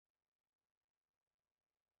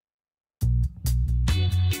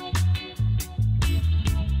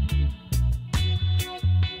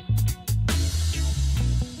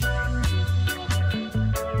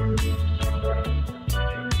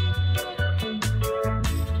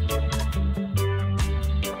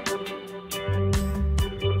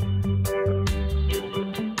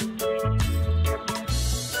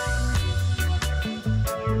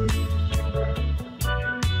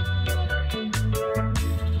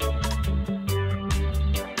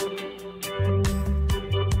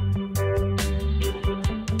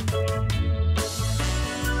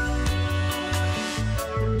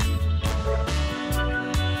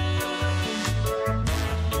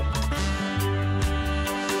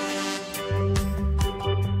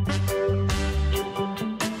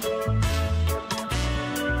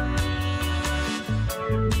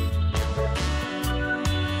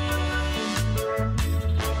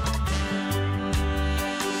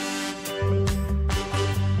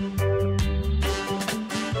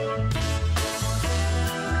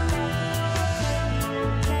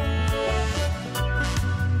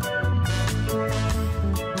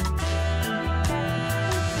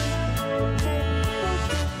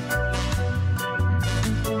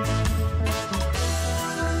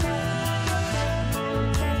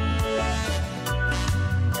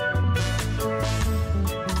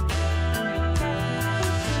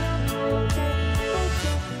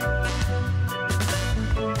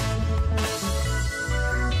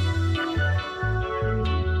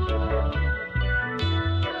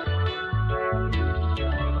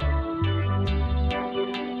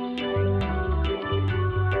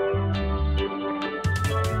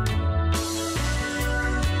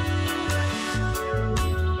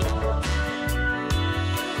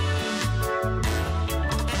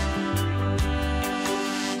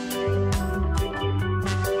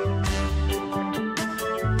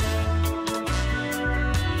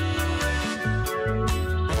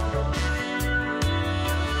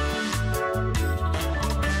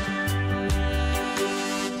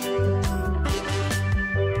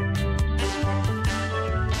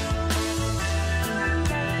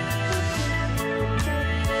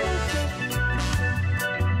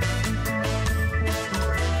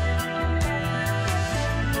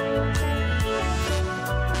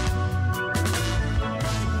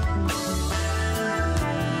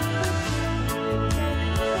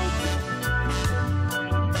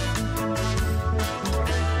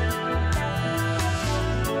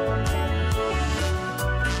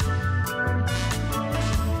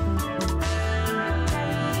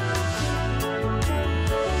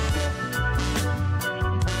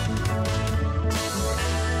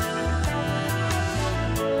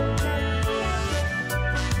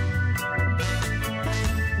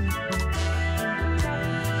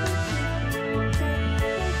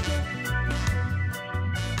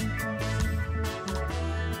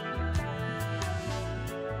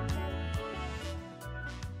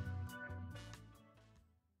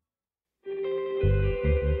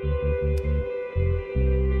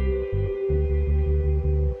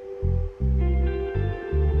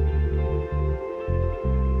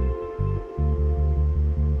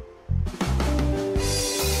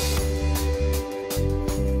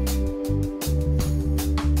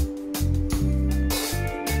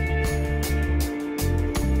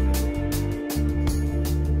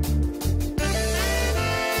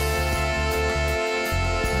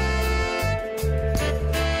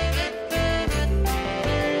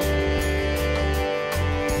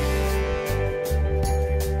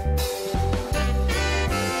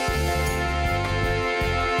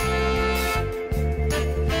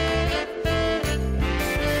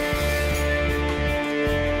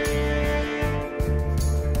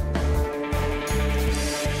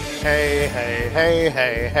Hey, hey, hey,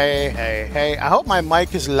 hey, hey, hey, hey. I hope my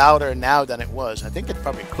mic is louder now than it was. I think it's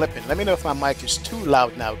probably clipping. Let me know if my mic is too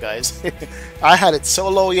loud now, guys. I had it so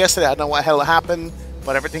low yesterday, I don't know what hell happened,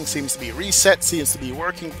 but everything seems to be reset, seems to be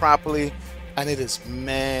working properly, and it is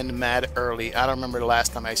mad early. I don't remember the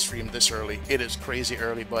last time I streamed this early. It is crazy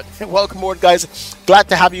early, but welcome aboard, guys. Glad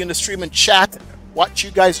to have you in the stream and chat. What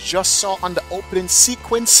you guys just saw on the opening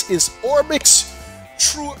sequence is ORBX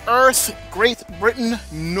True Earth, Great Britain,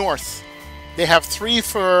 North. They have 3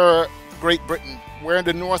 for Great Britain. We're in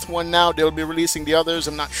the North one now. They'll be releasing the others.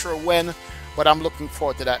 I'm not sure when, but I'm looking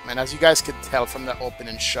forward to that, man. As you guys can tell from the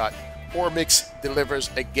opening shot, ORBX delivers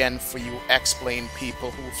again for you X-Plane people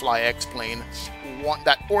who fly X-Plane, who want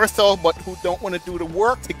that ortho, but who don't want to do the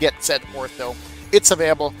work to get said ortho. It's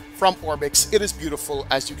available from ORBX. It is beautiful,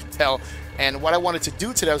 as you can tell. And what I wanted to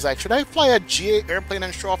do today was like, should I fly a GA airplane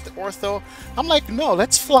and show off the ortho? I'm like, no,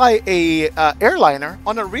 let's fly a airliner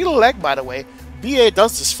on a real leg, by the way. BA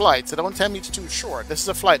does this flight, so don't tell me it's too short. This is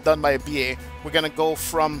a flight done by a BA. We're going to go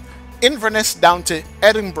from Inverness down to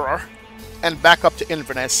Edinburgh and back up to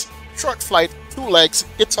Inverness. Short flight, 2 legs,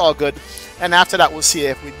 it's all good. And after that, we'll see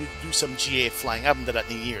if we do some GA flying. I haven't done that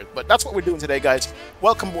in years, but that's what we're doing today, guys.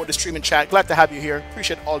 Welcome aboard the stream and chat. Glad to have you here.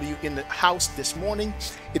 Appreciate all of you in the house this morning.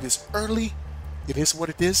 It is early. It is what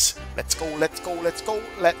it is. Let's go, let's go, let's go.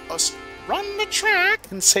 Let us run the track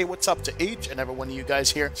and say what's up to each and every one of you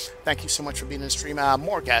guys here. Thank you so much for being in the stream.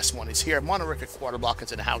 More Gas One is here. Monorica Quarter Block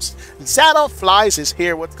is in the house. Zato Flies is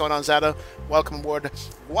here. What's going on, Zato? Welcome aboard.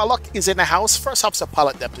 Wallach is in the house. First Officer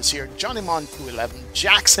Pilot Depth is here. Johnny Mon 211.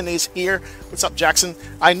 Jackson is here. What's up, Jackson?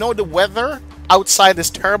 I know the weather outside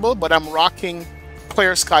is terrible, but I'm rocking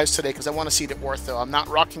clear skies today because I want to see the ortho. I'm not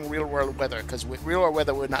rocking real world weather because with real world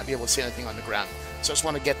weather we would not be able to see anything on the ground. So I just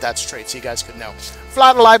want to get that straight so you guys could know.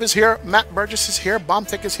 Flat Alive is here. Matt Burgess is here.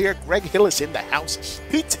 Bombtech is here. Greg Hill is in the house.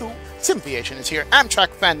 P2 Simviation is here. Amtrak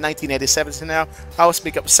Fan 1987 is in the house.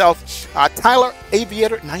 Big up self. Tyler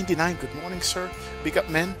Aviator 99. Good morning, sir. Big up,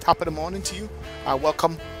 men. Top of the morning to you.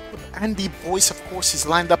 Welcome. Andy Boyce, of course, is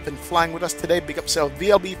lined up and flying with us today. Big up self.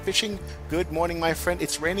 VLB Fishing. Good morning, my friend.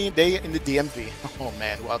 It's rainy day in the DMV. Oh,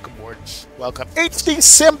 man. Welcome aboard. Welcome. HD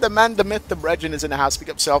Sim, the man, the myth, the legend is in the house. Big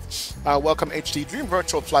up self. Welcome, HD Dream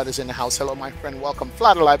Virtual Flight is in the house. Hello, my friend. Welcome.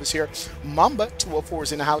 Flat Alive is here. Mamba 204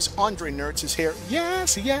 is in the house. Andre Nerds is here.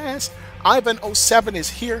 Yes, yes. Ivan 07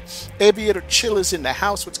 is here. Aviator Chill is in the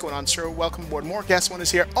house. What's going on, sir? Welcome aboard. More Gas One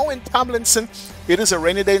is here. Owen Tomlinson. It is a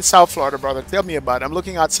rainy day in South Florida, brother. Tell me about it. I'm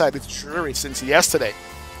looking outside. It's dreary since yesterday.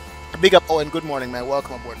 Big up, Owen. Good morning, man.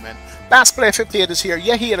 Welcome aboard, man. Bass Player 58 is here.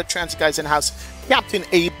 Yeah, he had a transit guys in the house. Captain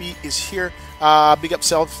AB is here. Big up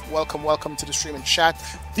self. Welcome, welcome to the stream and chat.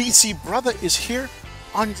 DC Brother is here.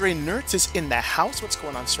 Andre Nertz is in the house. What's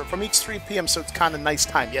going on, sir? From each 3 p.m., so it's kind of nice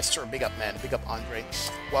time. Yes, sir. Big up, man. Big up, Andre.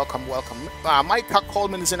 Welcome, welcome. Mike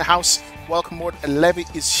Coleman is in the house. Welcome aboard. Levy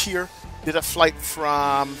is here. Did a flight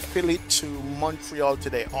from Philly to Montreal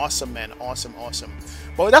today. Awesome, man. Awesome, awesome.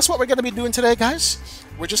 Well, that's what we're going to be doing today, guys.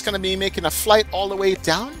 We're just going to be making a flight all the way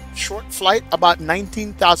down. Short flight, about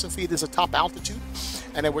 19,000 feet is the top altitude.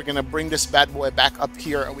 And then we're going to bring this bad boy back up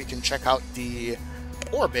here and we can check out the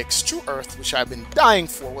ORBX True Earth, which I've been dying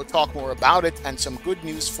for. We'll talk more about it and some good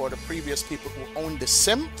news for the previous people who owned the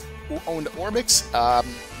sim, who owned the ORBX.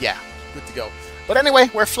 Yeah, good to go. But anyway,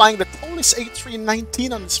 we're flying the Tolis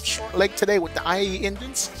A319 on this short leg today with the IAE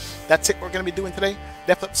engines. That's it we're going to be doing today.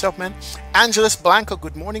 Depth up self, man. Angeles Blanco,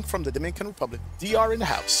 good morning from the Dominican Republic. DR in the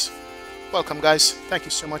house. Welcome, guys. Thank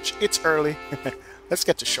you so much. It's early. Let's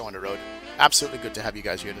get the show on the road. Absolutely good to have you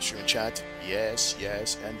guys here in the stream and chat. Yes,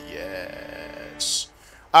 yes, and yes.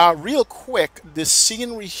 Real quick, the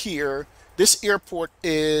scenery here, this airport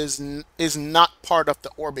is not part of the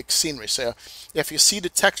ORBX scenery. So if you see the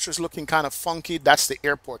textures looking kind of funky, that's the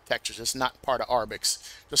airport textures. It's not part of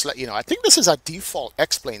ORBX. Just let you know. I think this is a default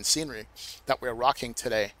X-Plane scenery that we're rocking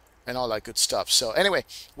today and all that good stuff. So anyway,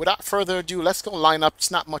 without further ado, let's go line up. It's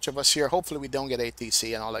not much of us here. Hopefully we don't get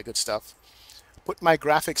ATC and all that good stuff. Put my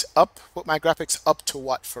graphics up. Put my graphics up to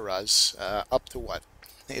what for us? Up to what?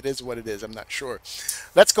 It is what it is. I'm not sure.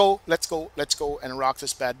 Let's go. Let's go. Let's go and rock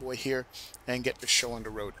this bad boy here and get the show on the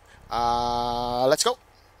road. Let's go.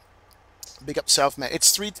 Big up self, man.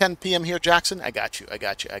 It's 3:10 p.m. here, Jackson. I got you. I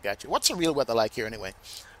got you. I got you. What's the real weather like here anyway?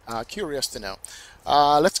 Curious to know.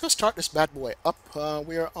 Let's go start this bad boy up.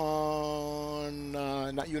 We're on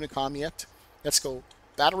not Unicom yet. Let's go.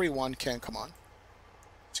 Battery 1 can come on.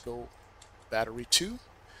 Let's go. Battery 2.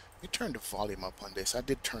 Let me turn the volume up on this. I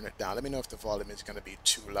did turn it down. Let me know if the volume is going to be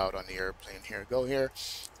too loud on the airplane here. Go here.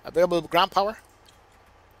 Available ground power.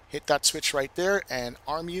 Hit that switch right there and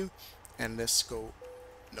arm you. And let's go.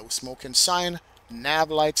 No smoking sign.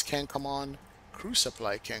 Nav lights can come on. Crew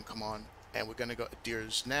supply can come on. And we're going to go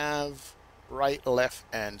Deer's nav. Right, left,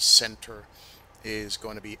 and center is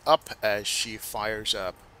going to be up as she fires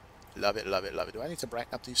up. Love it, love it, love it. Do I need to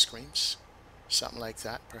brighten up these screens? Something like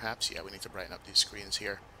that, perhaps? Yeah, we need to brighten up these screens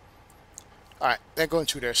here. Alright, they're going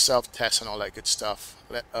through their self-test and all that good stuff.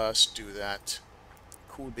 Let us do that.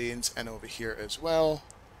 Cool beans, and over here as well.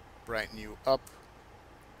 Brighten you up.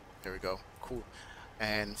 There we go. Cool.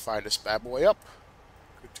 And fire this bad boy up.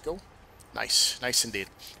 Good to go. Nice. Nice indeed.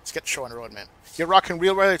 Let's get the show on the road, man. You're rocking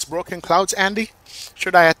real weather. It's broken clouds, Andy.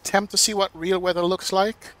 Should I attempt to see what real weather looks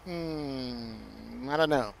like? I don't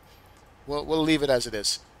know. We'll leave it as it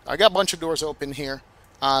is. I got a bunch of doors open here.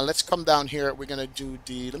 Let's come down here. We're going to do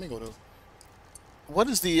the... Let me go to... What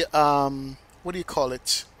is the... what do you call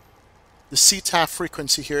it? The CTAF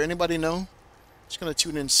frequency here. Anybody know? Just going to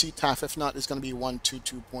tune in CTAF. If not, it's going to be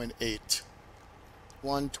 122.8.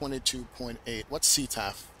 122.8. What's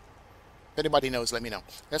CTAF? If anybody knows, let me know.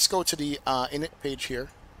 Let's go to the init page here.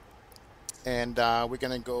 And we're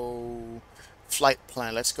going to go flight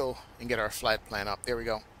plan. Let's go and get our flight plan up. There we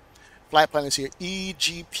go. Flight plan is here.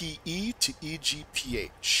 EGPE to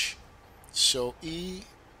EGPH. So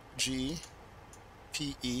EGPE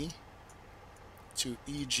to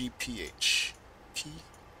EGPH.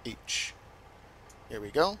 PH. There we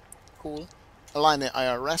go. Cool. Align the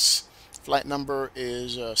IRS. Flight number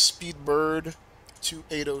is Speedbird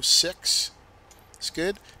 2806. It's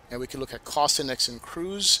good. And we can look at cost index and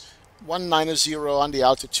cruise. 190 on the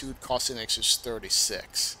altitude. Cost index is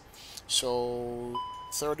 36. So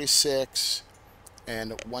 36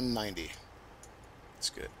 and 190. That's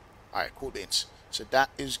good. Alright, cool beans. So that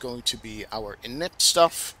is going to be our init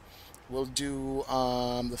stuff. We'll do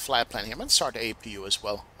the flight plan here. I'm going to start the APU as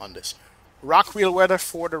well on this. Rock real weather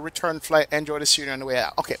for the return flight. Enjoy the scenery on the way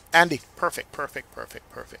out. Okay, Andy. Perfect, perfect, perfect,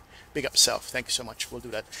 perfect. Big up self. Thank you so much. We'll do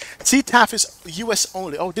that. CTAF is US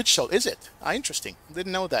only. Oh, digital. Is it? Interesting.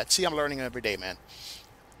 Didn't know that. See, I'm learning every day, man.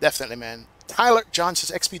 Definitely, man. Tyler John says,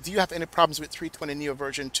 XP, do you have any problems with 320 Neo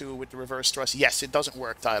version 2 with the reverse thrust? Yes, it doesn't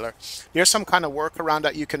work, Tyler. There's some kind of workaround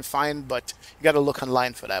that you can find, but you got to look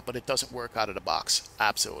online for that. But it doesn't work out of the box.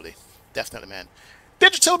 Absolutely. Definitely, man.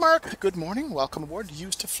 Digital Mark, good morning. Welcome aboard.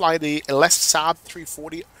 Used to fly the LS Saab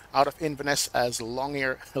 340 out of Inverness as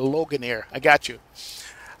Logan Air. I got you.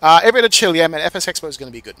 Every chill, yeah, man. FS Expo is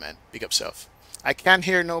going to be good, man. Big up self. I can't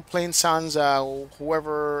hear no plane sounds.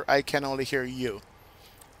 Whoever, I can only hear you.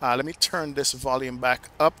 Let me turn this volume back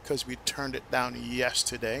up because we turned it down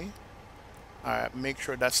yesterday. Alright, make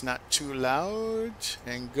sure that's not too loud.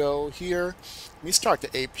 And go here. Let me start the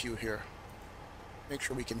APU here. Make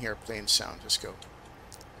sure we can hear plane sound. Let's go.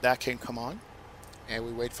 That can come on. And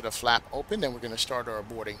we wait for the flap open. Then we're going to start our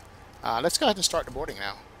boarding. Let's go ahead and start the boarding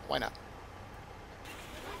now. Why not?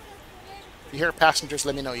 You hear passengers?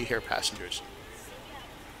 Let me know you hear passengers.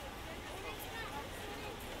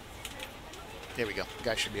 There we go. You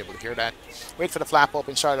guys should be able to hear that. Wait for the flap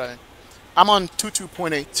open. Start on it. I'm on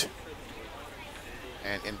 22.8.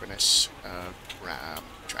 And Inverness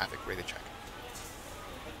traffic ready to check.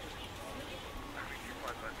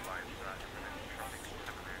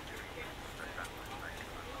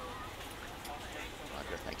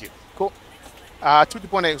 Thank you. Cool.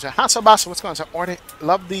 2.8 was a Hasselbass. What's going on? Orne,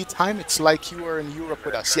 love the time. It's like you were in Europe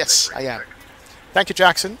with us. Yes, I am. Thank you,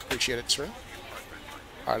 Jackson. Appreciate it, sir.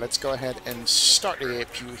 All right, let's go ahead and start the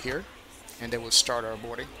APU here, and then we'll start our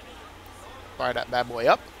boarding. Fire that bad boy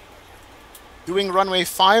up. Doing runway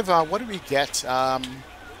 5. What did we get?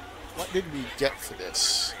 What did we get for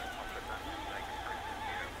this?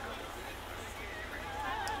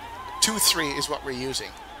 2.3 is what we're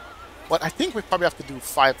using. But I think we probably have to do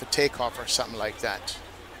 5 for takeoff or something like that.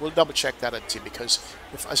 We'll double check that out too, because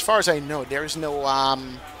as far as I know, there is no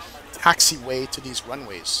taxiway to these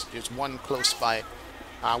runways. There's one close by.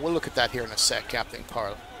 We'll look at that here in a sec, Captain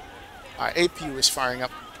Carl. Our APU is firing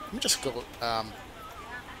up. Let me just go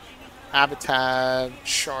Habitat,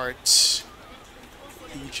 charts,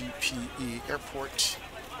 EGPE, airport,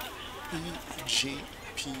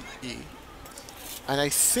 EGPE. And I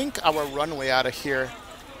think our runway out of here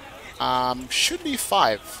should be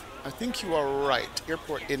 5. I think you are right.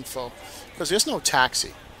 Airport info, because there's no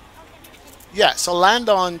taxi. Yeah, so land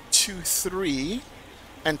on 2-3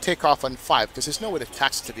 and take off on 5, because there's no way to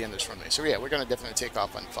taxi to the end of this runway. So yeah, we're going to definitely take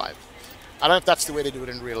off on 5. I don't know if that's the way to do it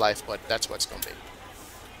in real life, but that's what it's going to be.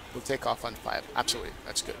 We'll take off on 5. Absolutely.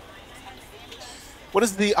 That's good. What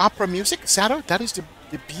is the opera music? Sato? That is the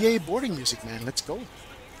BA boarding music, man. Let's go.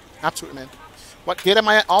 Absolutely, man. What gate am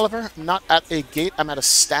I at, Oliver? Not at a gate. I'm at a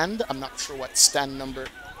stand. I'm not sure what stand number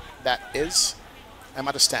that is. I'm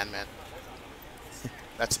at a stand, man.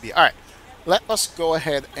 That's the BA. All right. let us go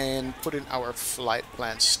ahead and put in our flight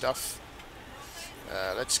plan stuff.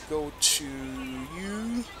 Let's go to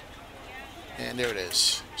you, and there it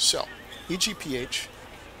is. So, EGPH,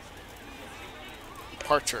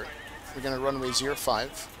 departure, we're going to runway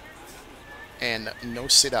 05, and no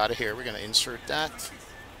sit out of here. We're going to insert that.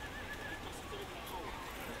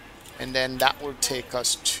 And then that will take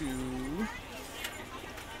us to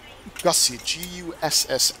Gussie,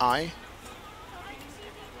 G-U-S-S-I.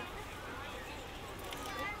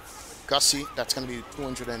 Gussie, that's going to be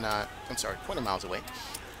 20 miles away.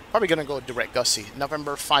 Probably going to go direct Gussie.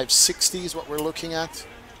 November 560 is what we're looking at.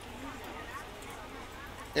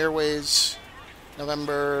 Airways,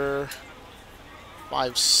 November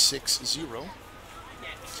 560.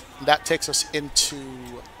 That takes us into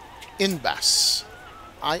Inverness.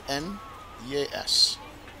 I-N-E-A-S.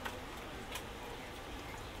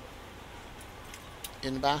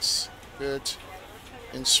 Inverness. Good.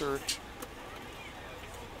 Insert.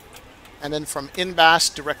 And then from Inverness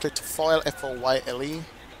directly to Foyle, F-O-Y-L-E.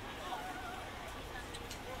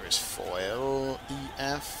 Where's Foyle?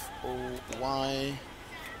 E-F-O-Y-L-E.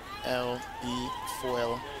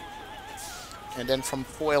 Foyle. And then from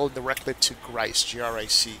Foyle directly to Grice,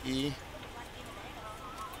 G-R-I-C-E.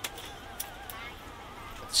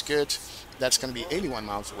 That's good. That's going to be 81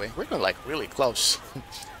 miles away. We're going to like really close.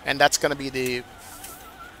 And that's going to be the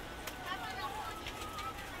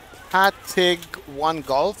PATIG 1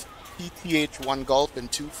 Golf, PTH 1 Golf, and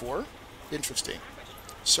 2-4. Interesting.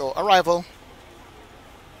 So arrival.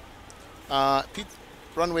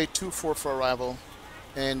 Runway 24 for arrival.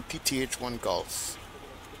 And PTH 1 Golf.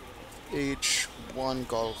 H1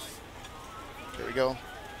 Golf. There we go.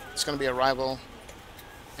 It's going to be arrival.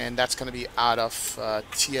 And that's going to be out of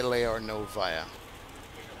TLA or Novaya.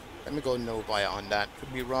 Let me go Novaya on that.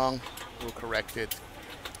 Could be wrong. We'll correct it.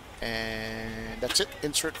 And that's it.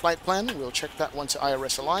 Insert flight plan. We'll check that once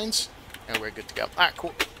IRS aligns. And we're good to go. Alright,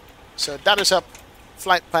 cool. So that is up.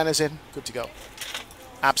 Flight plan is in. Good to go.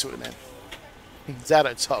 Absolutely, man. Zada,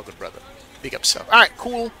 it's all good, brother. Big up stuff. Alright,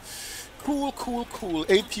 cool. Cool.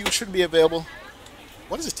 APU should be available.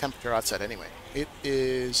 What is the temperature outside anyway? It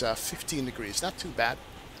is 15 degrees. Not too bad.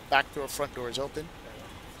 Back door, front door is open.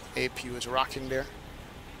 APU is rocking there.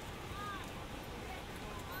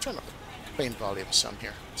 Turn up the plane volume some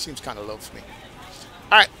here. Seems kind of low for me.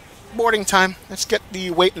 Alright, boarding time. Let's get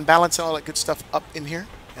the weight and balance and all that good stuff up in here.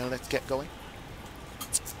 And let's get going.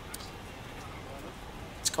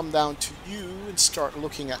 Let's come down to you and start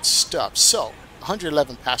looking at stuff. So,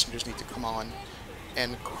 111 passengers need to come on.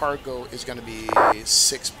 And cargo is going to be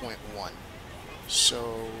 6.1.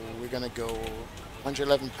 So, we're going to go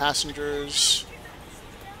 111 passengers.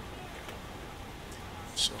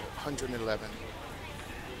 So, 111.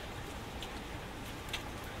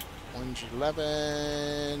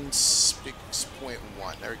 111,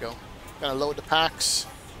 6.1. There we go. Gonna load the packs.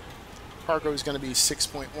 Cargo is gonna be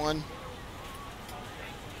 6.1. And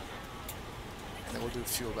then we'll do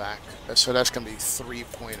fuel back. So that's gonna be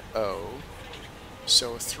 3.0.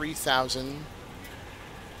 So 3,000.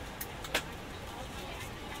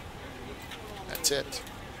 That's it.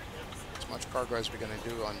 As much cargo as we're gonna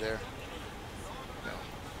do on there. No.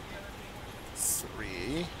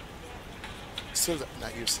 3. Still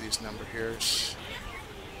not used to these number here.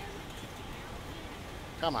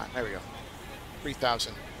 Come on, there we go.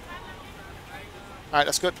 3,000. Alright,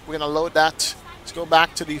 that's good. We're going to load that. Let's go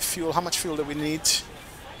back to the fuel. How much fuel do we need?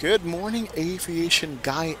 Good morning, Aviation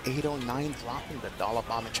Guy 809, dropping the dollar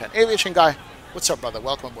bomb in chat. Aviation Guy, what's up, brother?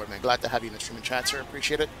 Welcome aboard, man. Glad to have you in the stream and chat, sir.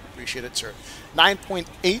 Appreciate it. Appreciate it, sir.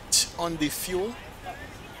 9.8 on the fuel.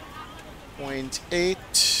 0.8.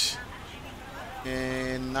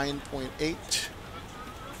 And 9.8.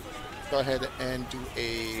 Go ahead and do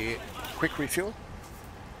a quick refuel.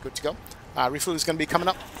 Good to go. Refuel is going to be coming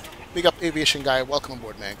up. Big up, Aviation Guy. Welcome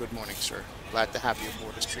aboard, man. Good morning, sir. Glad to have you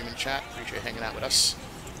aboard the stream and chat. Appreciate hanging out with us.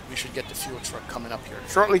 We should get the fuel truck coming up here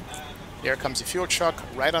shortly. There comes the fuel truck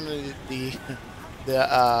right under the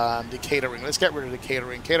catering. Let's get rid of the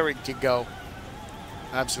catering. Catering can go.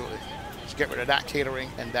 Absolutely. Let's get rid of that catering,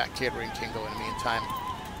 and that catering can go in the meantime.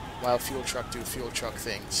 While fuel truck do fuel truck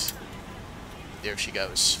things. There she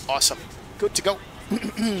goes. Awesome. Good to go.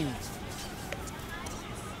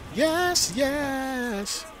 Yes,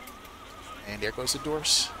 yes. And there goes the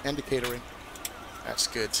doors and the catering. That's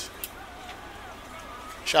good.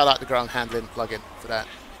 Shout out the ground handling plugin for that.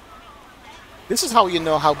 This is how you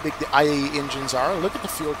know how big the IAE engines are. Look at the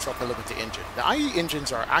fuel truck and look at the engine. The IAE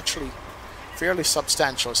engines are actually fairly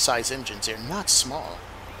substantial size engines. They're not small.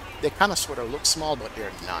 They kind of sort of look small, but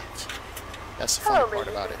they're not. That's the funny Hello, part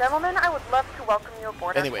ladies about and it. gentlemen. I would love to welcome you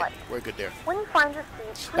aboard our Anyway, flight. we're good there. When you find your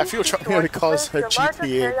seat, That please fuel be truck sure nearly to caused place a your larger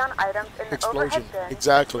GTA carry-on items in the explosion. overhead bin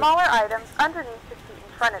Exactly. and smaller items underneath the seat in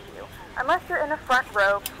front of you. Unless you're in the front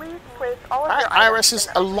row, please place all of Alright, your items Iris is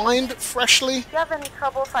in the overhead aligned bin. freshly. If you have any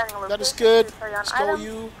trouble finding a location That is good. for your carry-on Let's go items,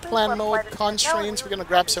 you. please Plan let mode, flight attendant know and constraints. we We're will going to be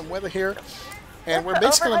grab happy some to weather assist here. you. And If we're the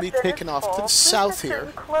basically going to overhead be bin taking is off to full, the please south make sure here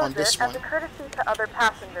you close on this it as one. a courtesy to other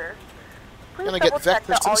passengers. Please Gonna get double-check vectors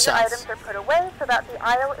that to all the your south. items are put away so that the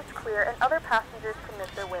aisle is clear and other passengers can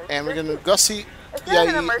make their way to And we're their going to seats. Gussie, If you're in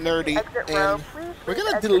an Yai, emergency Nerdy, exit row, and please we're leave going to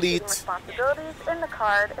exit seating delete. responsibilities in the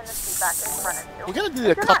card in the seat back in front of you. We're going to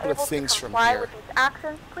delete If a you're not couple of able to things from comply here. with these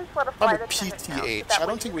actions, please let a Probably flight attendant know so PTH. that I way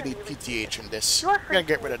don't you think we can need be PTH received. in this. You are We're free going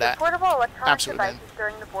to to get rid use of your that. portable electronic Absolutely, man. devices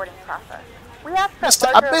during the boarding process. We ask that Mr.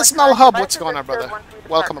 larger Abysmal electronic Hub, what's devices going are on, stored brother? once we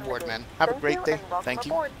depart Welcome from the aboard, gate. man. Have a Thank great you day. and welcome Thank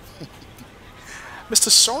you. aboard. Mr.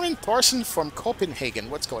 Soren Thorsen from Copenhagen.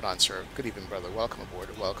 What's going on, sir? Good evening, brother. Welcome aboard.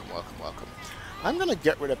 Welcome, welcome, welcome. I'm going to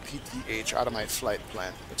get rid of PTH out of my flight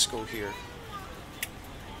plan. Let's go here.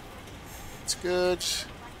 It's good.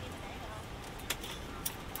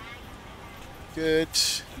 Good.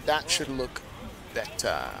 That should look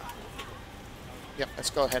better. Yep, let's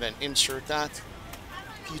go ahead and insert that.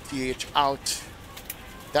 PTH out.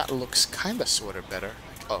 That looks kind of sort of better.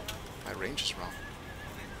 Oh, my range is wrong.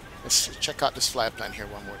 Let's check out this flight plan here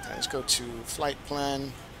one more time. Let's go to flight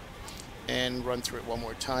plan and run through it one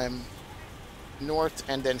more time. North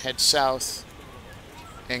and then head south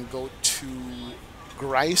and go to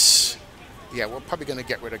Grice. Yeah, we're probably going to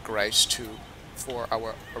get rid of Grice too for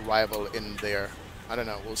our arrival in there. I don't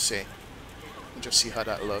know, we'll see. We'll just see how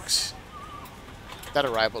that looks. That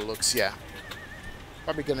arrival looks, yeah.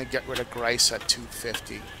 Probably going to get rid of Grice at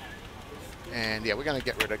 250. And yeah, we're going to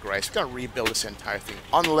get rid of Grice. We're going to rebuild this entire thing.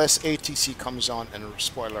 Unless ATC comes on and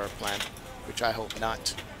spoil our plan, which I hope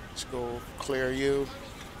not. Let's go clear you.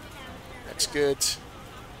 That's good.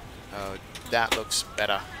 That looks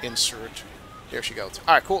better. Insert. There she goes.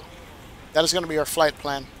 Alright, cool. That is going to be our flight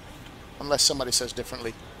plan. Unless somebody says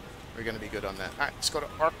differently. We're going to be good on that. Alright, let's go to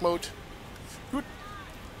arc mode. Good.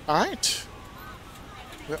 Alright.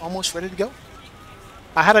 We're almost ready to go.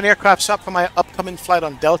 I had an aircraft stop for my upcoming flight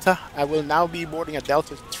on Delta. I will now be boarding a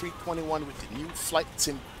Delta 321 with the new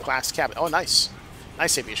Flightsim class cabin. Oh, nice.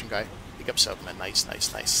 Nice aviation guy. Big up sub, man. Nice,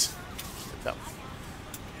 nice, nice. Good up.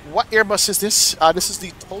 What Airbus is this? This is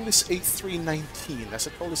the Tolis A319. That's a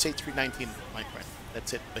Tolis A319, my friend.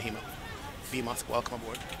 That's it, Behemoth. Behemoth, welcome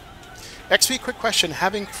aboard. XP, quick question.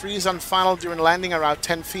 Having freeze on final during landing around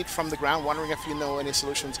 10 feet from the ground, wondering if you know any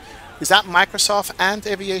solutions. Is that Microsoft and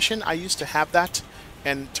Aviation? I used to have that,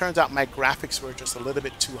 and turns out my graphics were just a little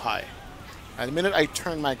bit too high. And the minute I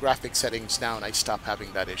turned my graphics settings down, I stopped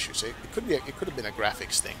having that issue. So it could have been a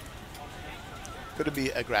graphics thing. Could have been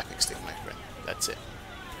a graphics thing, my friend. That's it.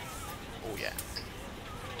 Oh yeah.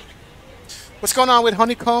 What's going on with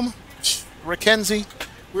Honeycomb? Rickenzie?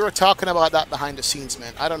 We were talking about that behind the scenes,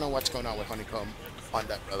 man. I don't know what's going on with Honeycomb on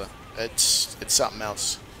that, brother. It's something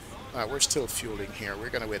else. Alright, we're still fueling here. We're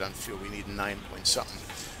gonna wait on fuel. We need 9 point something.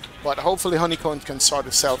 But hopefully Honeycomb can sort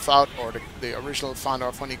itself out, or the original founder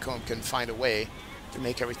of Honeycomb can find a way to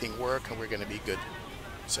make everything work, and we're gonna be good.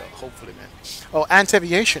 So hopefully, man. Oh,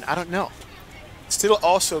 anti-aviation. I don't know. Still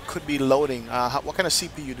also could be loading. What kind of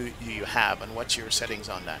CPU do you have, and what's your settings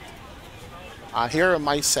on that? Here are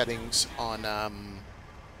my settings on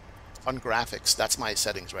graphics. That's my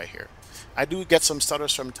settings right here. I do get some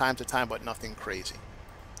stutters from time to time, but nothing crazy.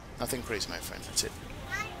 Nothing crazy, my friend. That's it.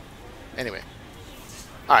 Anyway.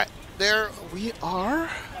 Alright. There we are.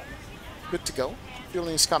 Good to go.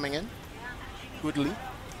 Fueling is coming in. Goodly.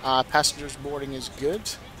 Passengers boarding is good.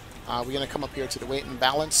 We're going to come up here to the weight and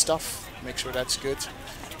balance stuff. Make sure that's good.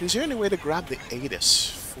 Is there any way to grab the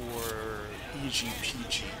ATIS for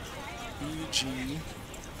EGPG?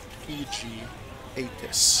 EGPG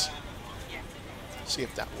ATIS. See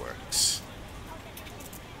if that works.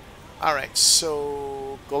 Alright,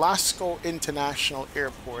 so Glasgow International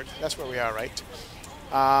Airport. That's where we are, right?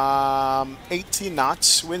 18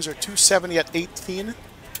 knots. Winds are 270 at 18.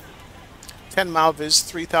 10 mile vis,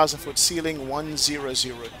 3,000 foot ceiling,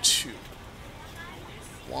 1002.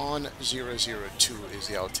 1002 is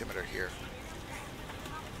the altimeter here.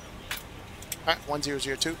 Alright,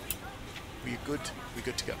 1002. We good? We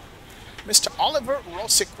good to go. Mr. Oliver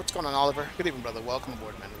Rosick. What's going on, Oliver? Good evening, brother. Welcome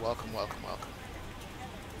aboard, man. Welcome, welcome, welcome.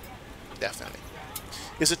 Definitely.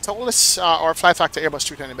 Is it Tolis or Fly Factor Airbus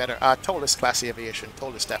 320 better? Tolis Classy Aviation.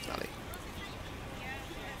 Tolis, definitely.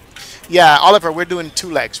 Yeah, Oliver, we're doing 2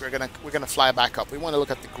 legs. We're gonna fly back up. We want to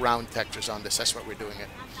look at the ground textures on this. That's what we're doing it.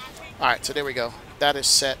 All right, so there we go. That is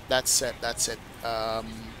set. That's set. That's it.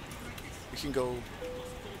 We can go...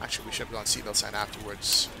 Actually, we should have gone seatbelt sign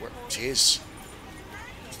afterwards. Jeez.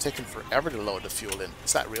 It's taking forever to load the fuel in.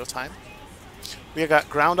 Is that real time? We got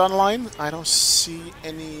ground online. I don't see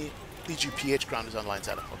any EGPH ground is online. Is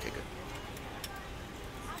that okay? Good.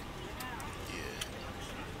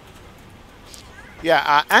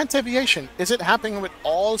 Yeah, Ant-Aviation. Is it happening with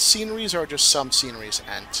all sceneries or just some sceneries,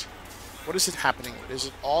 Ant? What is it happening with? Is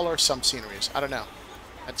it all or some sceneries? I don't know.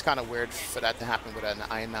 It's kind of weird for that to happen with an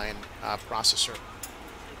i9 processor.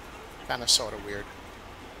 Kind of sort of weird.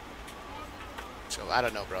 So, I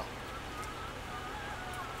don't know, bro.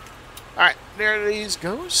 Alright, there these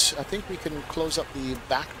goes. I think we can close up the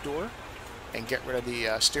back door and get rid of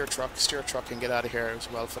the steer truck. Steer truck can get out of here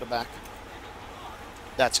as well for the back.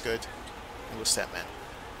 That's good. And we'll step in.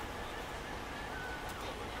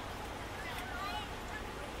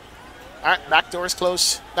 Alright, back door is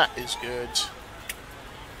closed. That is good.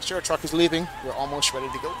 Steer truck is leaving. We're almost ready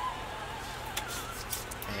to go.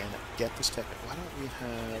 And get this tech. Why don't we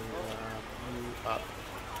have move up?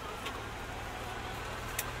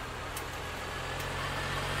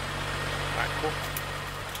 Alright, cool.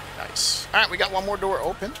 Nice. Alright, we got one more door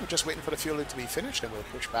open. We're just waiting for the fuel to be finished, and we'll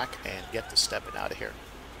push back and get the stepping out of here.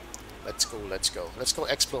 Let's go, let's go. Let's go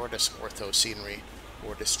explore this ortho scenery,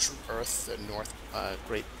 or this true Earth, the North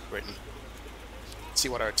Great Britain. See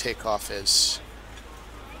what our takeoff is.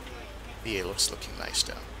 Yeah, looks looking nice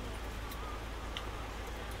though.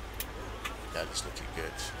 That is looking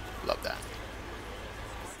good. Love that.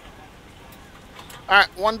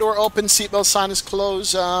 Alright, one door open, seatbelt sign is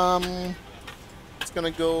closed. It's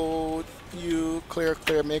gonna go you clear,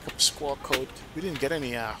 make up squawk code. We didn't get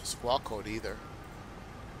any squawk code either.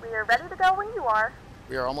 We are ready to go when you are.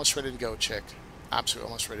 We are almost ready to go, chick. Absolutely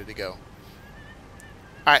almost ready to go.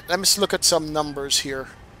 Alright, let me just look at some numbers here.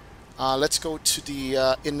 Let's go to the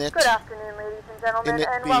init. Good afternoon, ladies and gentlemen,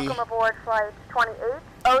 and welcome aboard flight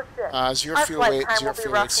 2806. Zero fuel weight,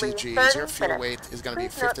 CG. Zero fuel weight is going to be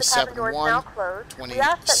 57.1,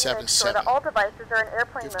 27.7. All devices are in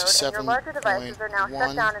airplane mode, and your larger devices are now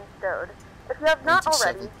shut down and stowed. If you have not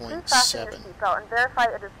already, please fasten your seatbelt and verify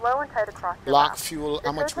it is low and tight across your Lock lap. fuel,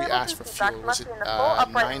 how much we asked for fuel? Was it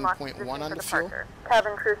 9.1 on the fuel?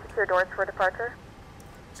 Cabin crew secure doors for departure.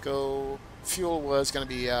 Let's go. Fuel was going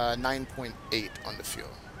to be 9.8 on the fuel.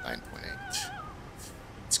 9.8.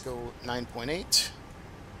 Let's go 9.8.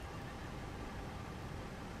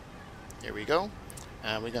 There we go.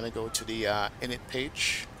 And we're going to go to the init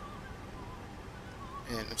page.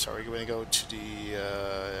 And I'm sorry, we're going to go to the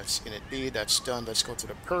init B. That's done. Let's go to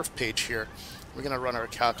the perf page here. We're going to run our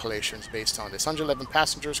calculations based on this. 111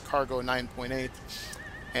 passengers, cargo 9.8.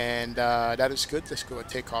 And that is good. Let's go and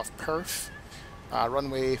take off perf.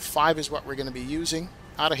 Runway 5 is what we're going to be using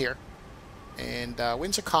out of here. And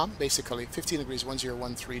winds are calm, basically. 15 degrees,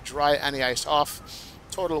 1013. Dry, anti-ice off.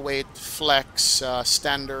 Total weight, flex,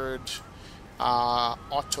 standard,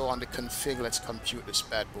 auto on the config. Let's compute this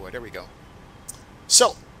bad boy. There we go.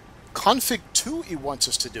 So, config 2 he wants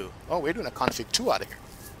us to do. Oh, we're doing a config 2 out of here.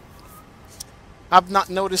 I've not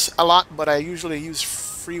noticed a lot, but I usually use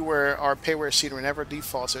freeware or payware scenery. Never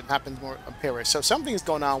default, so it happens more on payware. So something is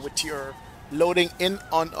going on with your loading in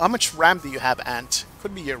on how much RAM do you have, Ant?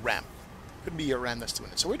 Could be your RAM. Could be your RAM that's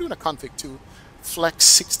doing it. So we're doing a config 2, flex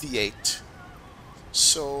 68.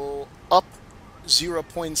 So up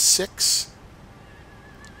 0.6,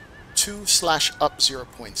 2/up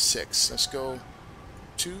 0.6. Let's go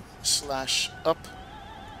 2/up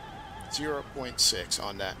 0.6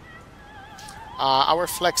 on that. Our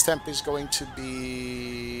flex temp is going to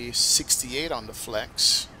be 68 on the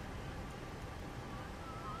flex.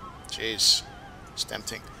 Jeez, it's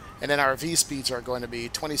tempting. And then our V speeds are going to be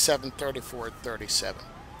 27, 34, 37.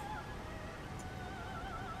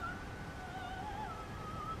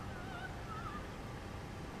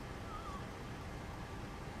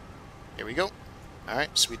 Here we go.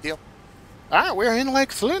 Alright, sweet deal. Alright, we're in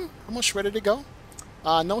like Flynn. Almost ready to go.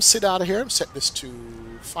 No sit out of here. Set this to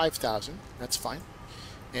 5,000. That's fine.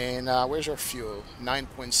 And where's our fuel?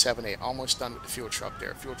 9.78. Almost done with the fuel truck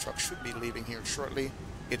there. Fuel truck should be leaving here shortly.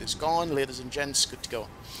 It is gone, ladies and gents. Good to go.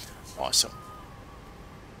 Awesome.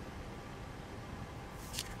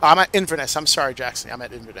 I'm at Inverness. I'm sorry, Jackson. I'm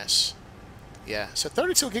at Inverness. Yeah, so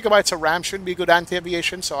 32 gigabytes of RAM should be good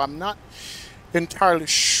anti-aviation, so I'm not entirely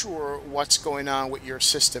sure what's going on with your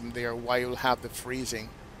system there, why you'll have the freezing.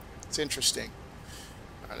 It's interesting.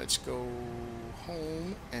 All right, let's go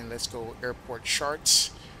home, and let's go airport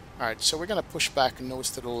charts. All right, so we're going to push back nose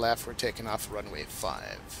to the left. We're taking off runway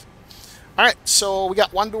 5. Alright, so we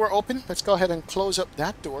got one door open. Let's go ahead and close up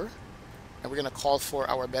that door. And we're going to call for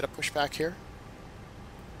our beta pushback here.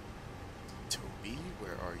 Toby,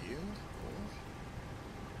 where are you?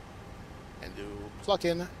 Plug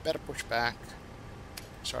in, better push back.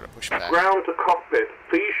 Start to push back. Ground to cockpit.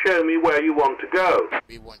 Please show me where you want to go.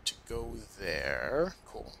 We want to go there.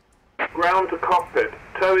 Cool. Ground to cockpit.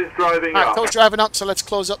 Tow is driving up. Alright, tow's driving up, so let's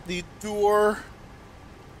close up the door.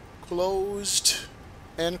 Closed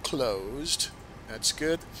and closed. That's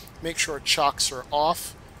good. Make sure chocks are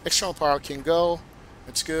off. External power can go.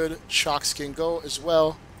 That's good. Chocks can go as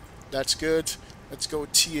well. That's good. Let's go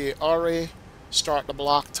TARA. Start the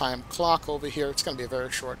block time clock over here. It's going to be a very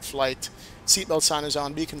short flight. Seatbelt sign is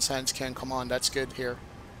on. Beacon signs can come on. That's good here.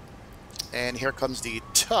 And here comes the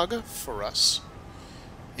tug for us.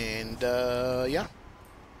 And, yeah.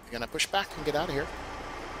 We're going to push back and get out of here.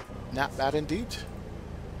 Not bad indeed.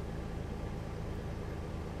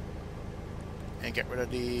 And get rid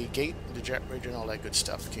of the gate, the jet bridge, and all that good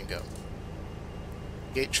stuff can go.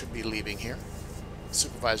 Gate should be leaving here.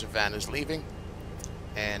 Supervisor van is leaving.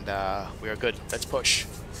 And we are good. Let's push.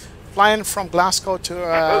 Flying from Glasgow to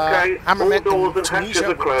okay, Hammermet all doors in and hatches Tunisia.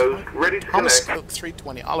 are closed. Ready to Thomas connect. Cook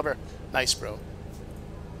 320. Oliver. Nice, bro.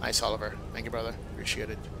 Nice, Oliver. Thank you, brother. Appreciate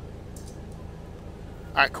it.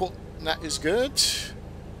 Alright, cool. That is good.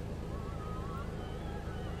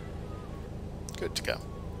 Good to go.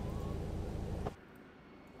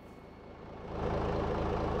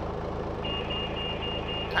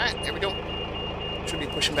 Alright, here we go. Should be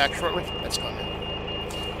pushing back shortly. Let's go,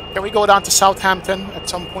 man. Can we go down to Southampton at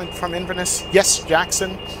some point from Inverness? Yes,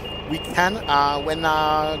 Jackson, we can. When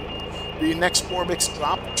the next ORBX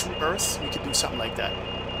drop to Earth, we could do something like that.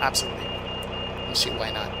 Absolutely. Let's see,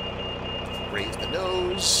 why not? Raise the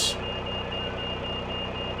nose.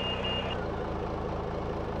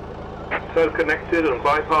 So connected and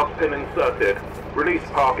bypass pin inserted. Release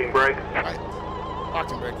parking brake. Alright.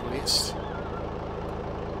 Parking brake released.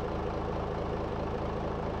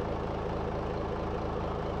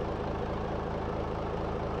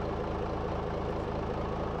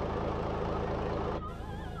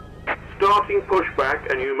 Starting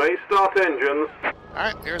pushback, and you may start engines.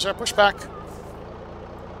 Alright, here's our pushback.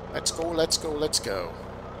 Let's go, let's go, let's go.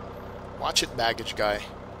 Watch it, baggage guy.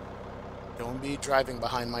 Don't be driving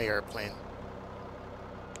behind my airplane.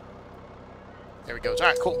 There he goes.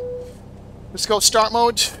 Alright, cool. Let's go start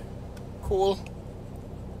mode. Cool.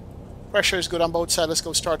 Pressure is good on both sides. Let's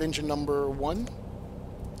go start engine number 1.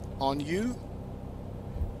 On you.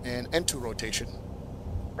 And N2 rotation.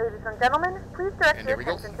 Ladies and gentlemen, please direct your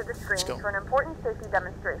go. attention to the screen for an important safety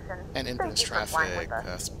demonstration. And Inverness traffic,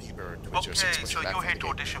 Bieber, okay, so you're here to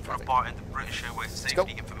audition for a part in the British Airways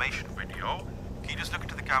Safety Information video. Can you just look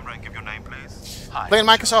into the camera and give your name, please? Hi. Playing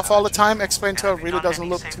Microsoft all the time, X-Plane 12 really doesn't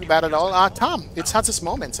look too bad at all. Tom, it has its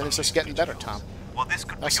moments, and it's just getting better, Tom. Well, this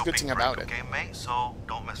could That's be the your good thing big about break, it. okay, mate? So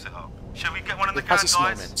don't mess it up. Shall we get one in the It can, has its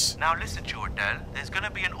guys? moments. Now listen, Jordan. There's going to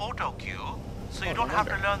be an auto cue, so you Oh, don't no have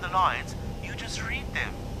to wonder. learn the lines. You just read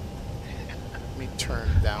them. Let me turn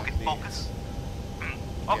down Okay, the... focus.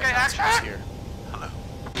 Yeah, Okay, that's action. what's here. Hello.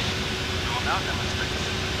 You will now demonstrate the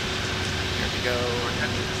Here we go.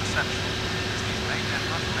 attention is essential. Please make and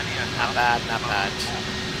run any Not bad, not bad.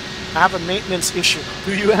 I have a maintenance issue.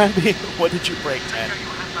 Do you, Andy? What did you break, man?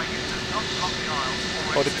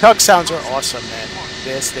 Oh, the tug sounds are awesome, man.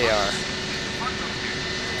 Yes, they are.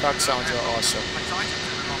 Tug sounds are awesome.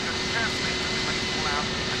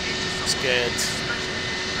 It's good.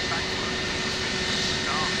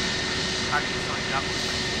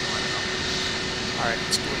 Alright,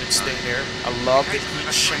 let's go ahead and stay there. I love the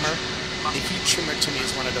heat shimmer. The heat shimmer to me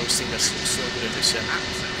is one of those things that's so good in the sim.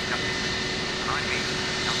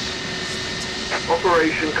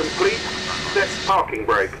 Operation complete. Set parking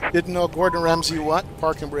brake. Didn't know Gordon Ramsay what?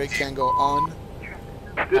 Parking brake can go on.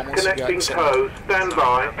 Disconnecting tow. Stand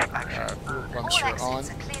by. Fuel pumps are on.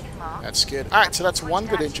 That's good. Alright, so that's one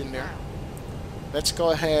good engine there. Let's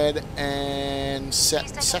go ahead and set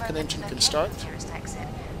the second engine can start.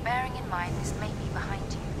 Bearing in mind this may be behind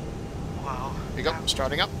you. Wow. Here you go,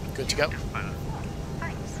 starting up. Good to go.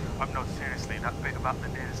 Thanks. I'm not seriously that bit about the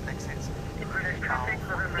nearest exits.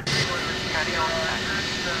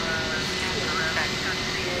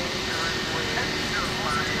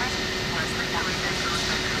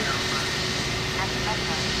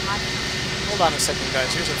 Hold on a second,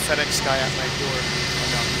 guys. Here's a FedEx guy at my door. Oh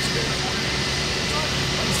no, he's good.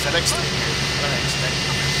 What's FedEx doing here? What did I expect?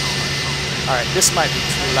 Alright, this might be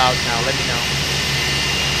too loud now. Let me know.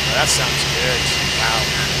 Oh, that sounds good. Wow.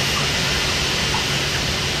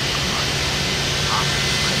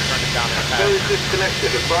 Turn it down a Tow is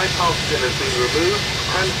disconnected. A bypass pin has been removed.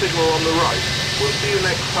 Hand signal on the right. We'll see you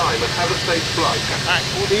next time and have a safe flight. Alright,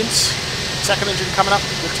 cool beans. Second engine coming up.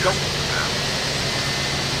 Good to go.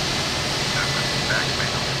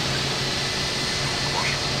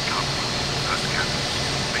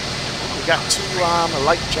 We got two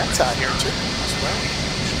light jets out here too as well.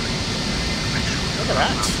 Look at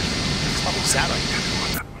that. It's probably Zara.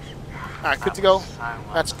 Alright, good to go.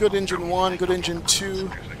 That's good engine 1, good engine 2.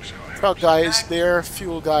 Truck guy is there,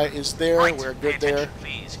 fuel guy is there. We're good there.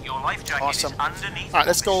 Awesome. Alright,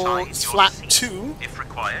 let's go flat 2. If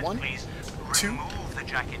required, 1, please 2. remove the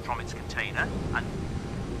jacket from its container and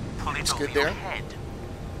pull it That's over good your there. head.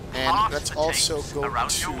 And let's also Tapes go around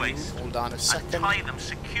to, your waist hold on a and second. tie them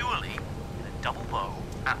securely in a double bow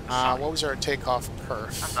at the side. What was our takeoff And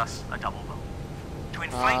perf? thus a double bow. To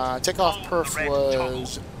inflate, Takeoff pull perf the red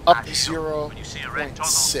was toggle up as shown. When you see a red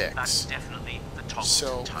toggle, 0.6. that's definitely the toggle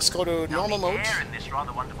So to let's toggle. go to Now, normal the mode. air in this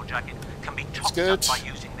rather wonderful jacket can be topped good. up by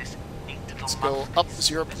using this neat little Let's go up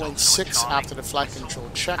 0.6 after the flight control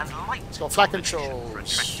check. So flight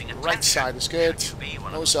controls, right side is good,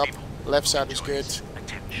 nose up, left side is good,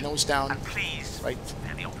 nose down, right,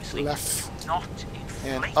 left,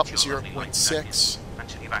 and up 0.6.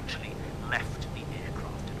 Until you've actually left the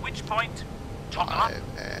aircraft. At which point, toggle up, 5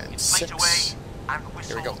 and inflate 6. away, and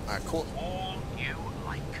whistle. Here we go. Alright, cool. All you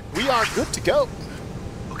like. We are good to go.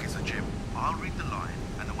 Okay, so Jim, I'll read the line,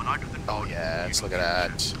 and then when I do the Oh yeah, let's look at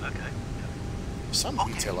that. Okay. Some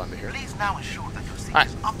detail under here. Please now ensure that your seat Alright,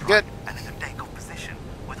 is upright good. and in a takeoff position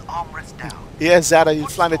with armrest down. Yeah, Zada, you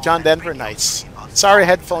flying to John Denver? Nice. Sorry,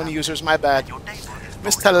 headphone users, my bad.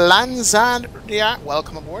 Mr. Lanzan, yeah,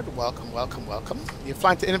 welcome aboard. Welcome, welcome, welcome. You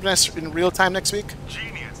flying to Inverness in real time next week?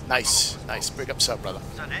 Genius. Nice, nice. Big up, sub, brother.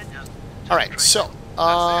 So then just Alright, so,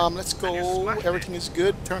 let's go. Everything is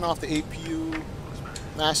good. Turn off the APU.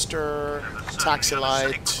 Master, taxi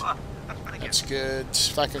light. That's good.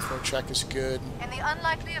 Flight control check is good. In the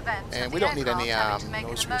unlikely event And we don't need any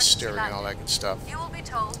nose wheel steering and all that good stuff. you will be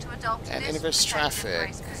told to adopt And this Inverness protected traffic.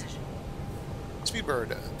 brace position. Speedbird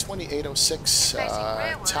 2806 Facing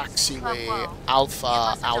rearwards, taxiway Club World. Alpha You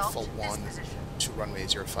must Alpha adopt this 1 position. to runway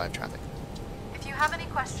 05 traffic. If you have any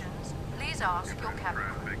questions, please ask your cabin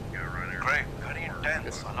crew. great, very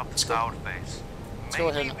intense. I love the Let's go. styled face. Let's go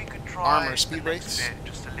ahead Maybe and we could try armor the speed next brakes. bit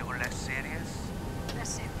just a little less serious. Let's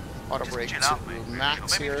see. Auto Just brake chill to out, mate.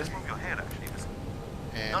 max Maybe here just move your head, actually. Just-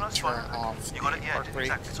 and No, it's turn fine. off the You got it, yeah, park brake.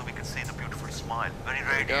 exactly, so we can see the beautiful smile. Very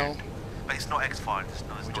There we go. radiant. But it's not X-Files, it's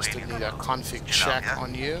We no just alien. need a config Chill out, check yeah?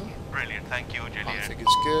 on you. Brilliant, thank you, Julian. Config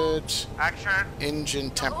is good. Action. Engine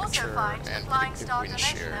You'll also temperature find the and Flying predictive Star wind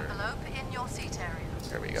donation shear. envelope in your seat area.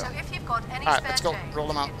 There we go. So if you've got any Alright, spare let's go. change Roll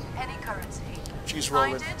them out. in any currency, She's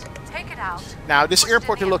find rolling. it, take it out. Now, this put it in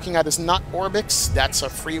airport the you're looking at is not ORBX. That's a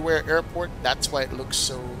freeware airport. That's why it looks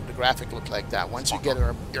so, the graphic looked like that. Once you get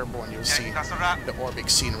airborne, you'll see That's a wrap. the ORBX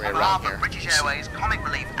scenery On around behalf here. of British Airways, Comic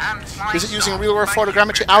Relief and Flying Is it using Star, real world thank you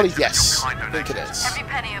photogrammetry? for Ali, your yes. kind I think it donations. is. Every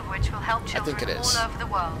penny of which will help I think children it is. all over the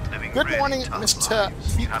world. Living Good really morning, tough Mr.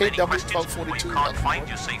 lives. You have any VKW questions or 1242. you can't Welcome find aboard.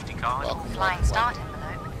 your safety card? Welcome, Flying welcome, Start welcome.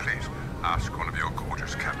 envelope. Please ask one of your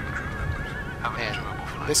gorgeous cabin crew members. Have an enjoyable And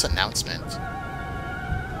flight. this announcement.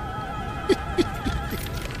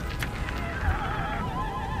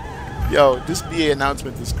 Yo, this BA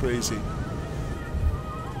announcement is crazy.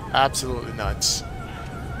 Absolutely nuts.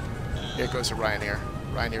 Here goes the Ryanair.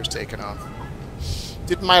 Ryanair's taking off.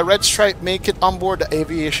 Did my red stripe make it on board the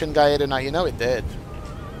aviation guy tonight? You know it did.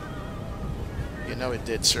 You know it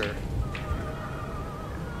did, sir.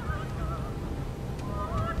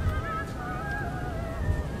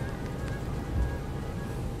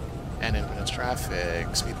 And Inverness traffic,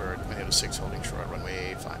 Speedbird 2806 holding short,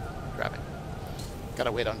 runway 5, traffic.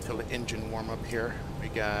 Gotta wait until the engine warm up here. We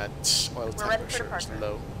got oil We're ready for temperature is departure.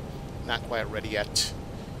 low. Not quite ready yet.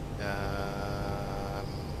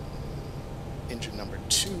 Engine number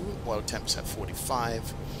 2, oil temps at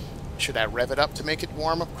 45. Should I rev it up to make it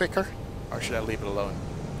warm up quicker? Or should I leave it alone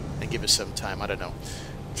and give it some time? I don't know.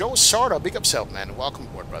 Joe Sarda, big up self, man. Welcome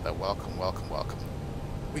aboard, brother. Welcome, welcome, welcome.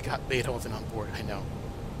 We got Beethoven on board, I know.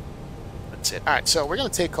 That's it. Alright, so we're going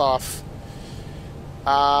to take off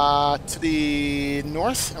to the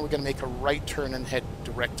north, and we're going to make a right turn and head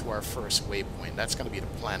direct to our first waypoint. That's going to be the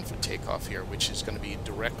plan for takeoff here, which is going to be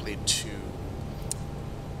directly to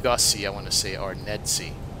Gussie, I want to say, or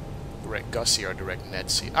Nedsea. Direct Gussie or direct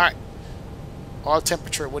Nedsea. Alright. Oil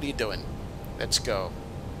temperature, what are you doing? Let's go.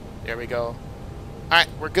 There we go. Alright,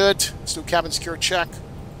 we're good. Let's do cabin secure check.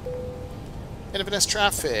 Inverness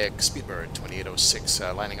traffic, Speedbird 2806,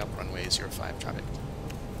 lining up runway 05 traffic.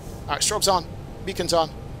 Alright, strobes on, beacons on,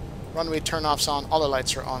 runway turn-offs on, all the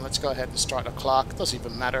lights are on. Let's go ahead and start the clock. Doesn't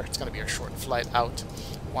even matter, it's going to be a short flight out.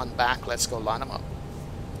 One back, let's go line them up.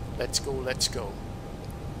 Let's go, let's go.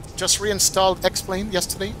 Just reinstalled X-Plane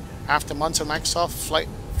yesterday. After months of Microsoft,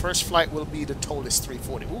 first flight will be the Tolis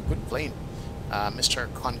 340. Ooh, good plane.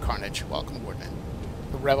 Mr. Con Carnage, welcome aboard, man.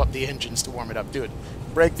 rev up the engines to warm it up. Dude,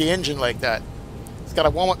 break the engine like that. It's got to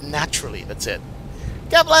warm up naturally. That's it.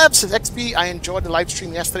 CavLab says, XP, I enjoyed the live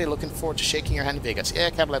stream yesterday. Looking forward to shaking your hand in Vegas. Yeah,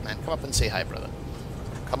 CavLab, man. Come up and say hi, brother.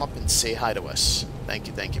 Come up and say hi to us. Thank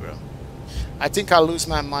you, bro. I think I'll lose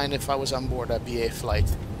my mind if I was on board a BA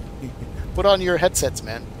flight. Put on your headsets,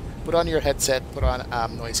 man. Put on your headset. Put on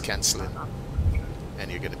noise cancelling.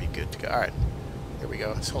 And you're going to be good to go. Alright. Here we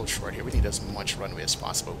go. Let's hold short here. We need as much runway as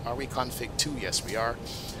possible. Are we config 2? Yes, we are.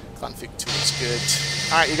 Config 2 is good.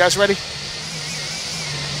 Alright, you guys ready?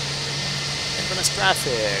 Inverness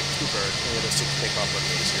traffic. Bluebird. Maybe let's take off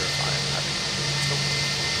runway 05. Let's go.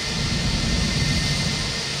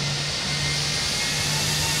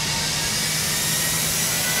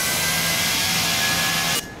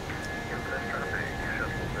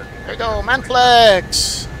 There we go.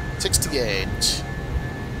 Manflex. 68.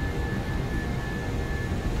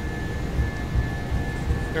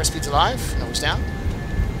 Airspeed's alive. Nose down.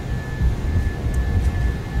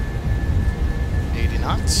 80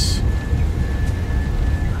 knots.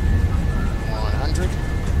 100.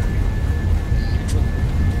 Neutral.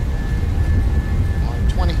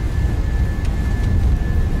 120.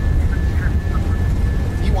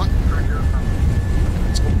 E1.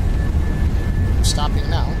 Let's go. Stopping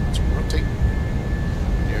now. Let's rotate.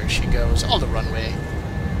 There she goes. All the runway.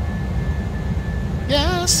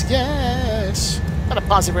 Yes, yes. Got a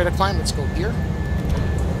positive rate of climb. Let's go here.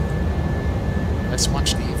 Let's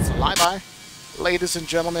watch the flyby. Ladies and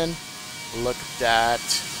gentlemen, look at that.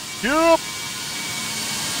 Yup!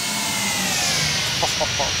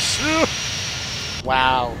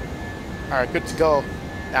 Wow. Alright, good to go.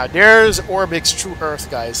 Now, there's ORBX True Earth,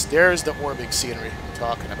 guys. There's the ORBX scenery I'm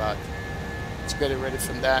talking about. Let's get it ready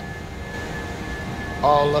from that.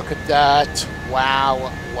 Oh, look at that.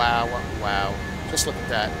 Wow, wow, wow. Just look at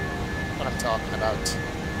that. What I'm talking about.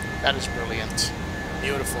 That is brilliant.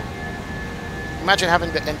 Beautiful. Imagine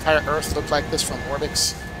having the entire Earth look like this from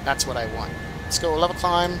ORBX. That's what I want. Let's go level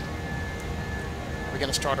climb. We're going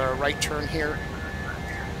to start our right turn here.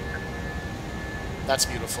 That's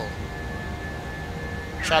beautiful.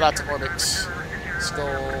 Shout out to ORBX. Let's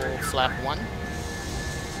go flap 1.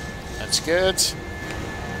 That's good.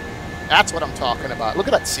 That's what I'm talking about. Look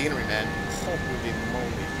at that scenery, man. Holy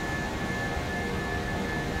moly.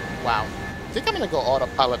 Wow. I think I'm going to go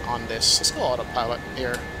autopilot on this. Let's go autopilot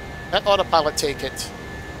here. Let autopilot take it.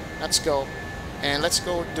 Let's go. And let's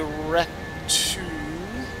go direct to...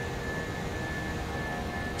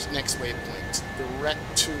 What's the next waypoint? Direct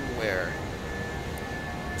to where?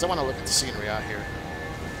 Because I want to look at the scenery out here.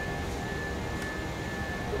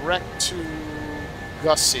 Direct to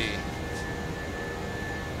Gussie.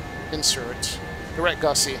 Insert. Direct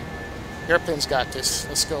Gussie. Airplane's got this.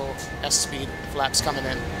 Let's go. S-speed. Flaps coming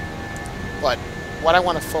in. But what I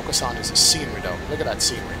want to focus on is the scenery, though. Look at that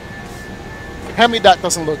scenery. Tell me that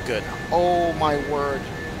doesn't look good. Oh, my word.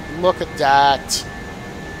 Look at that.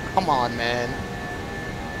 Come on, man.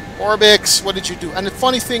 ORBX, what did you do? And the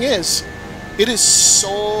funny thing is, it is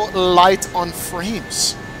so light on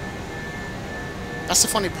frames. That's the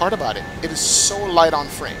funny part about it. It is so light on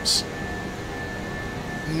frames.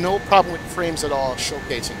 No problem with frames at all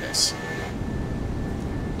showcasing this.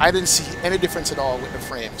 I didn't see any difference at all with the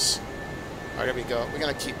frames. Alright, there we go. We're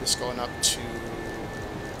going to keep this going up to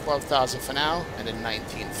 12,000 for now, and then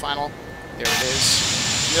 19 final. There it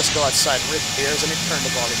is. Just go outside. Rip ears. Let me turn the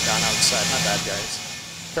volume down outside. My bad, guys.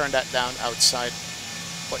 Turn that down outside.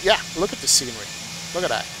 But yeah, look at the scenery. Look at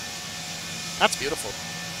that. That's beautiful.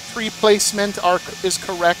 Tree placement is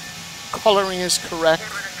correct. Coloring is correct.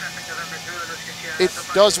 It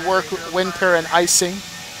does work with winter and icing.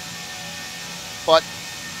 But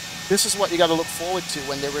this is what you got to look forward to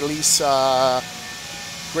when they release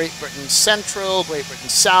Great Britain Central, Great Britain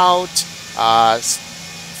South,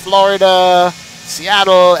 Florida,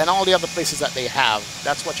 Seattle, and all the other places that they have.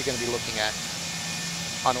 That's what you're going to be looking at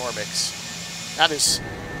on ORBX. That is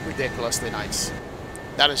ridiculously nice.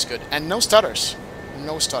 That is good. And no stutters.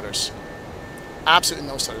 No stutters. Absolutely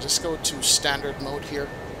no stutters. Let's go to standard mode here.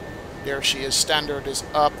 There she is. Standard is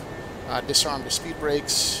up. Disarm the speed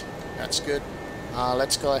brakes. That's good.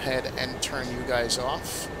 Let's go ahead and turn you guys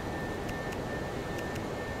off.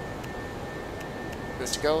 Good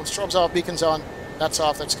to go. Strobes off, beacons on. That's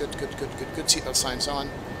off. That's good. Good seatbelt signs on.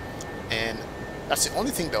 And that's the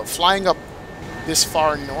only thing though. Flying up this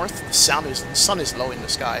far north, the sun is low in the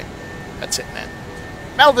sky. That's it, man.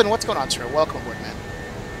 Melvin, what's going on, sir? Welcome aboard, man.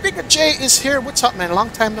 Bigger J is here. What's up, man? Long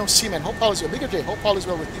time no see, man. Hope all is well. Bigger J, hope all is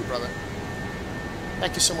well with you, brother.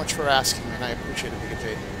 Thank you so much for asking, man. I appreciate it, Bigger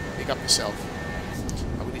J. Big up yourself.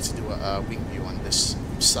 We need to do a wing view on this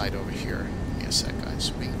side over here. Give me a sec,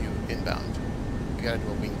 guys. Wing view inbound. we gotta do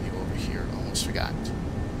a wing view over here. Almost forgot.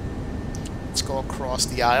 Let's go across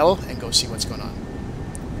the aisle and go see what's going on.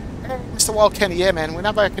 Hey, Mr. Wall Kenny, yeah, man.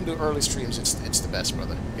 Whenever I can do early streams, it's the best,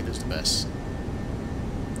 brother. It is the best.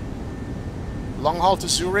 Long haul to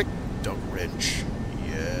Zurich, Doug Wrench.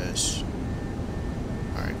 Yes.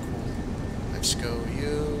 All right, cool. Let's go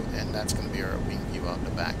you, and that's gonna be our wing view out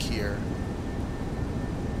the back here.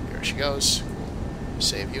 Here she goes. Cool.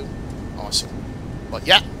 Save you. Awesome. But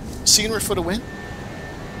yeah, scenery for the win.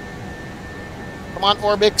 Come on,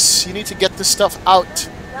 ORBX, you need to get this stuff out.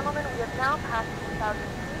 Gentlemen, we have now passed 2,000 feet.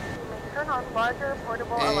 You may turn on larger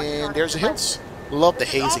portable and there's the hills. Love the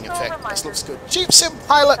hazing effect. This looks good. Chief Sim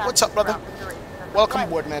Pilot, what's up, brother? Welcome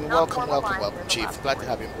aboard, man. Welcome, welcome, welcome, Chief. Glad to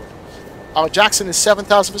have you aboard. Our Jackson is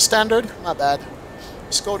 7,000 for standard. Not bad.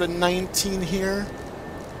 Let's go to 19 here.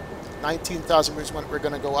 19,000 is what we're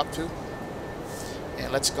going to go up to.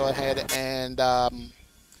 And let's go ahead and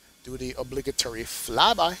do the obligatory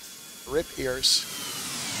flyby. Rip ears.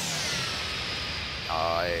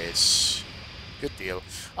 Nice. Good deal.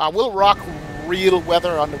 We'll rock real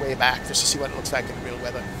weather on the way back just to see what it looks like in real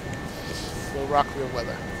weather. We'll rock real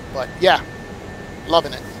weather. But yeah,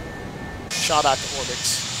 loving it. Shout out to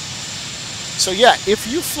ORBX. So yeah,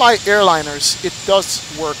 if you fly airliners, it does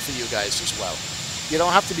work for you guys as well. You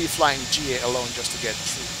don't have to be flying GA alone just to get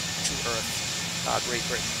True Earth, Great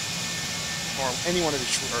Britain, or any one of the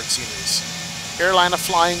True Earth sceneries. Airliner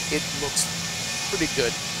flying, it looks pretty good.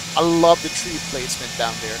 I love the tree placement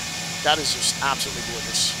down there. That is just absolutely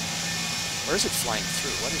gorgeous. Where is it flying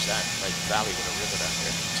through? What is that? Like valley with a river down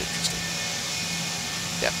there. It's interesting.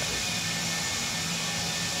 Definitely.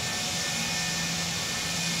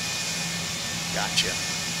 Gotcha.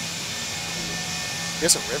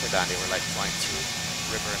 There's a river down there. We're like flying through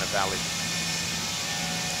a river in a valley.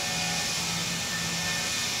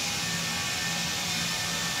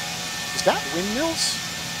 Is that windmills?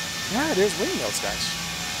 Yeah, there's windmills, guys.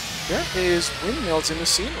 There is windmills in the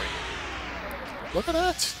scenery. Look at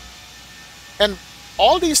that. And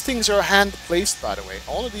all these things are hand placed, by the way.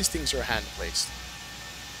 All of these things are hand placed.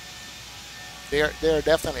 They're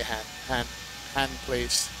definitely hand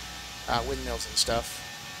placed windmills and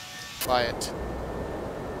stuff. Buy it.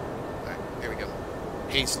 All right, here we go.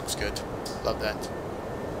 Haze looks good. Love that.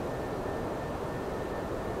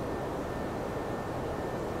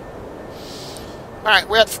 Alright,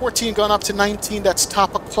 we're at 14, going up to 19. That's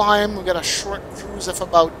top of climb. We've got a short cruise of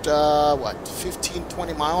about, what, 15,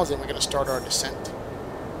 20 miles, and we're going to start our descent.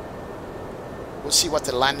 We'll see what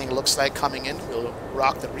the landing looks like coming in. We'll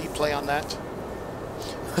rock the replay on that.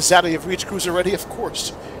 Zada, you've reached cruise already? Of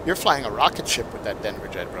course. You're flying a rocket ship with that Denver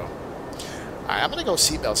jet, bro. Alright, I'm going to go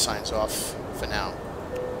seatbelt signs off for now.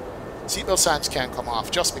 Seatbelt signs can't come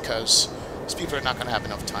off just because these people are not going to have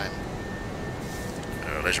enough time.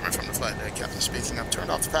 Measurement from the flight deck, Captain speaking. I've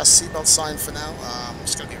turned off the fast seatbelt sign for now.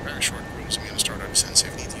 It's going to be a very short cruise. I'm going to start our descent, so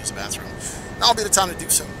if you need to use the bathroom, now'll be the time to do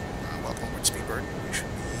so. Welcome aboard Speedbird. We should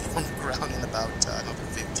be on the ground in about another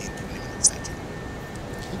 15, 20 minutes. Thank you.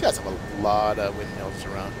 You guys have a lot of windmills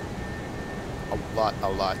around. A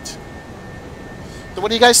lot. So what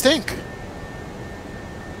do you guys think?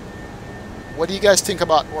 What do you guys think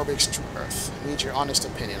about ORBX True Earth? I need your honest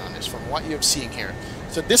opinion on this from what you're seeing here.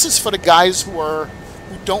 So this is for the guys who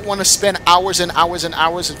don't want to spend hours and hours and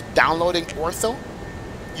hours of downloading Ortho.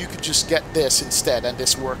 You could just get this instead, and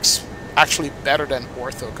this works actually better than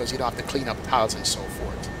Ortho because you don't have to clean up tiles and so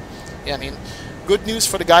forth. Yeah, I mean, good news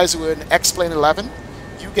for the guys who are in X-Plane 11.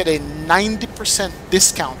 You get a 90%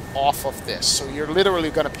 discount off of this. So you're literally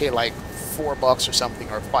going to pay like $4 or something,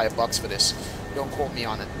 or $5 for this. Don't quote me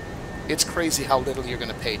on it. It's crazy how little you're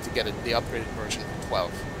going to pay to get the upgraded version for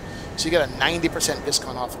 12. So you get a 90%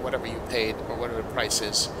 discount off of whatever you paid or whatever the price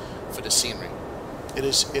is for the scenery. It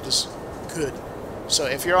is good. So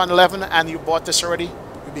if you're on 11 and you bought this already,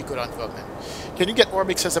 you'll be good on 12, man. Can you get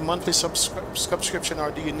ORBX as a monthly subscription,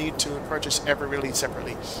 or do you need to purchase every release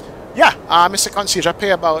separately? Yeah, Mr. Concierge, I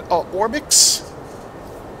pay about... Oh, ORBX?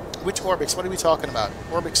 Which ORBX? What are we talking about?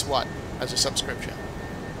 ORBX what as a subscription?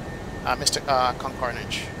 Mr.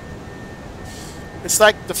 Concarnage. It's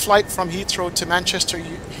like the flight from Heathrow to Manchester,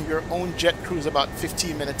 your own jet cruise about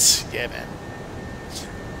 15 minutes. Yeah, man.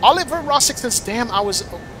 Oliver Rossick says, damn, I was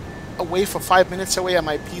away for 5 minutes away on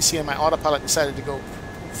my PC and my autopilot decided to go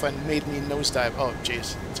poof and made me nosedive. Oh,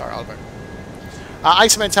 jeez. Sorry, Oliver.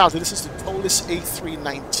 Ice Mentality, this is the Tolis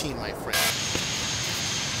A319, my friend.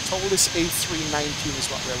 Tolis A319 is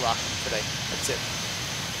what we're rocking today. That's it.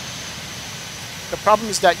 The problem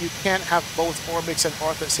is that you can't have both ORBX and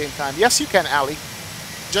Ortho at the same time. Yes, you can, Ali.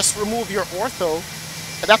 Just remove your Ortho.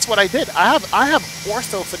 And that's what I did. I have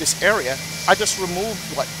Ortho for this area. I just removed,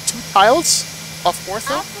 what, 2 tiles? of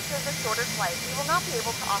ortho? As this is a shorter flight, we will not be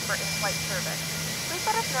able to offer in-flight service. Please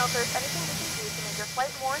let us know if there's anything we can do to make your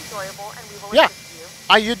flight more enjoyable, and we will assist you.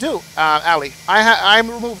 You do, Ali. I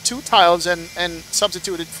removed 2 tiles and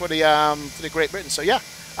substituted for the Great Britain. So yeah,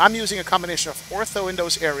 I'm using a combination of ortho in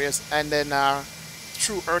those areas and then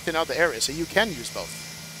true earth in other areas. So you can use both.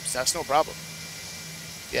 So that's no problem.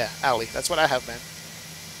 Yeah, Ali, that's what I have, man.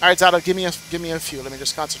 All right, Zado, give me a few. Let me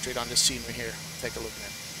just concentrate on this scenery here. Take a look at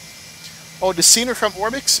it. Oh, the scenery from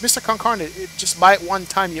ORBX, Mr. Concarnate. Just buy it one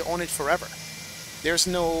time, you own it forever. There is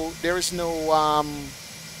no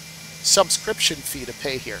subscription fee to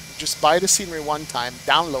pay here. Just buy the scenery one time,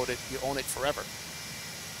 download it, you own it forever.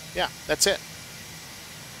 Yeah, that's it.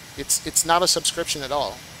 It's not a subscription at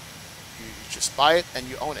all. You just buy it and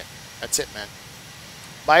you own it. That's it, man.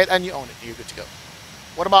 Buy it and you own it. You're good to go.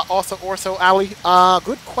 What about ortho, Ali?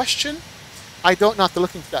 Good question. I don't know. Have to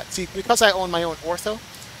look into that. See, because I own my own ortho,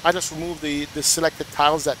 I just remove the selected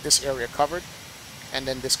tiles that this area covered, and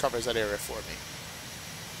then this covers that area for me.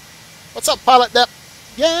 What's up, Pilot Dep?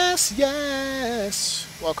 Yes, yes.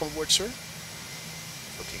 Welcome aboard, sir.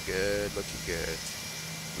 Looking good, looking good.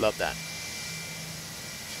 Love that.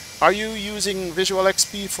 Are you using Visual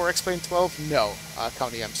XP for X-Plane 12? No,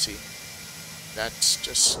 County MC. That's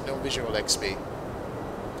just no Visual XP.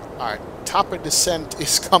 Alright, top of descent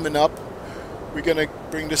is coming up. We're going to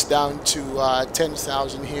bring this down to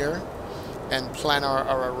 10,000 here and plan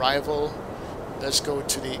our arrival. Let's go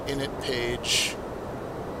to the init page.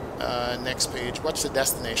 Next page. What's the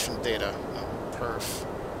destination data? Oh, perf.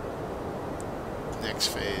 Next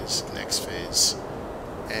phase,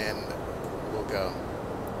 and we'll go.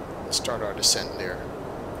 Let's start our descent there.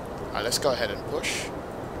 Alright, let's go ahead and push.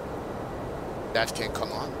 That can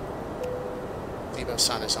come on. Devo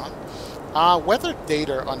sun is on. Weather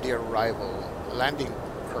data on the arrival. Landing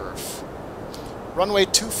perf. Runway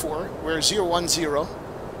 24, we're 010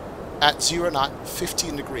 at 0 knot,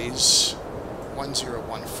 15 degrees,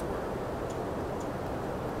 1014.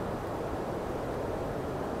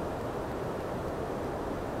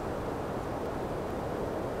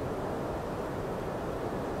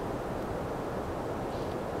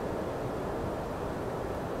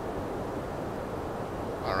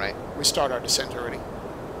 Alright, we start our descent already.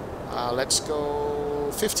 Let's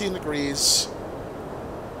go 15 degrees.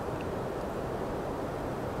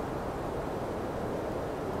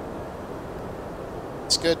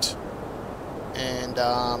 It's good. And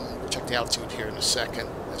we'll check the altitude here in a second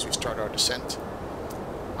as we start our descent.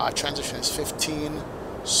 Transition is 15,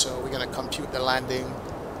 so we're going to compute the landing.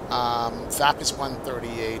 VAP is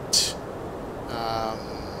 138.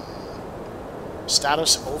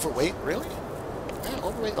 Status overweight, really? Yeah,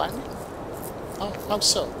 overweight landing? Oh, how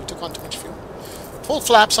so? We took on too much fuel. Full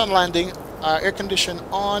flaps on landing. Air condition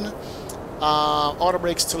on. Auto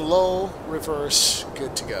brakes to low. Reverse.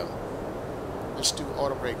 Good to go. Let's do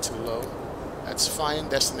auto brake to low. That's fine.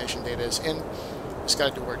 Destination data is in. Just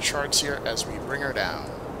got to do our charts here as we bring her down.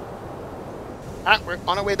 Alright, we're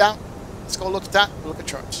on our way down. Let's go look at that. Look at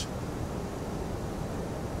charts.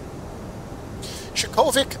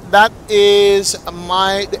 Shakovic, that is the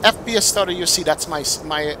FPS stutter you see. That's my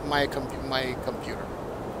computer.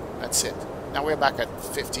 That's it. Now we're back at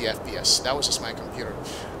 50 FPS. That was just my computer.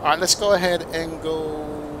 All right, let's go ahead and go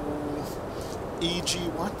EG.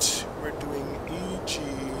 What we're doing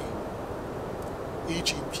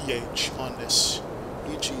EGPH on this.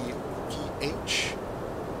 EGPH.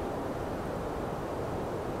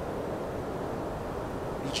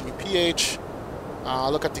 EGPH.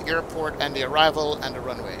 Look at the airport and the arrival and the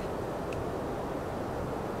runway.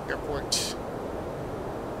 Airport.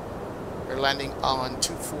 We're landing on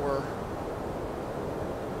 24,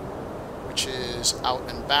 which is out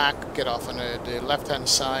and back. Get off on the left-hand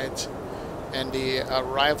side. And the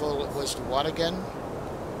arrival was what again?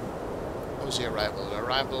 What was the arrival? The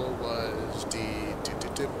arrival was the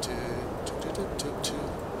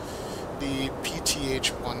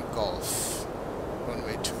PTH1 Golf.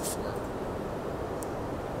 Runway 24.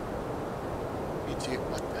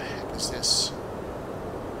 What the heck is this?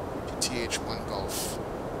 PTH1 Golf,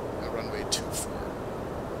 runway 24.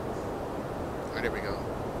 Alright, there we go.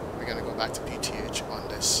 We're gonna go back to PTH on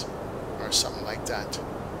this, or something like that.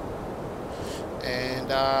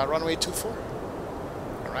 And runway 24,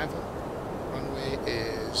 arrival. Runway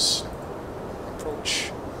is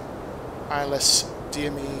approach, ILS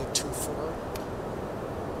DME 24.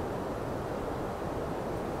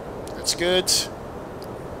 That's good.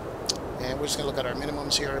 And we're just going to look at our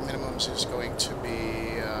minimums here. Minimums is going to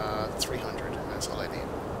be 300. That's all I need.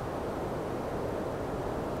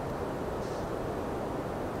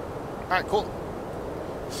 Alright, cool.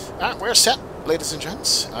 Alright, we're set. ladies and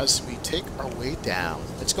gents, as we take our way down.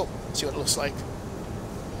 Let's go. See what it looks like.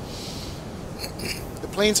 The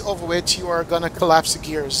plane's overweight. You are gonna collapse the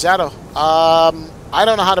gears. Zato, I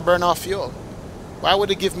don't know how to burn off fuel. Why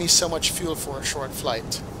would it give me so much fuel for a short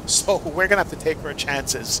flight? So we're gonna have to take our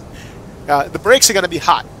chances. The brakes are gonna be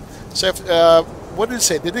hot. So if what did it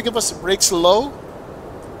say? Did they give us the brakes low?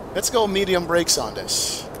 Let's go medium brakes on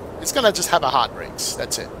this. It's gonna just have a hot brakes.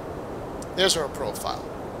 That's it. There's our profile.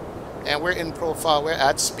 And we're in profile. We're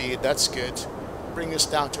at speed. That's good. Bring us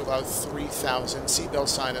down to about 3,000. Seatbelt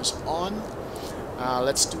sign is on.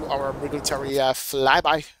 Let's do our obligatory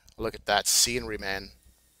flyby. Look at that scenery, man.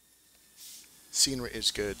 Scenery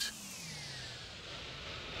is good.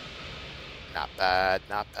 Not bad,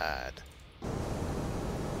 not bad.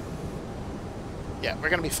 Yeah, we're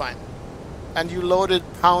gonna be fine. And you loaded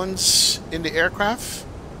pounds in the aircraft?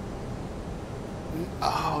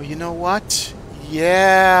 Oh, you know what?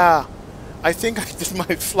 Yeah. I think I did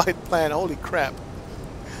my flight plan. Holy crap.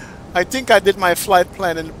 I think I did my flight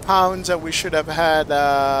plan in pounds, and we should have had...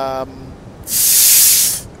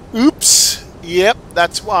 Oops. Yep,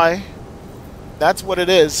 that's why. That's what it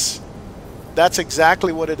is. That's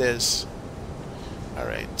exactly what it is.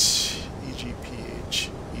 Alright. EGPH.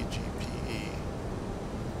 EGPE.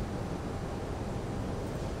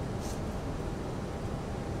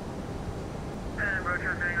 And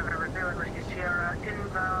Roger,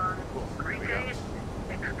 inbound,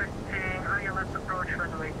 expecting ILS approach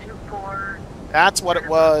runway 24. That's what it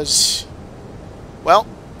was. Well,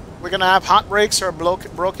 we're gonna have hot brakes or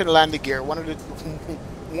broken landing gear. One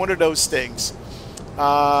of those things.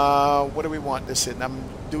 What do we want this in? I'm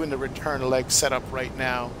doing the return leg setup right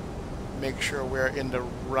now. Make sure we're in the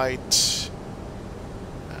right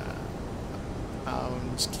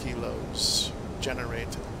pounds, kilos,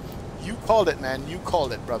 generated. You called it, man. You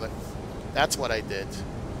called it, brother. That's what I did.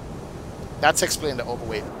 That's explained the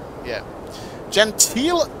overweight. Yeah.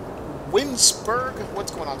 Gentile Winsberg.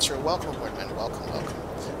 What's going on, sir? Welcome aboard, man. Welcome, welcome.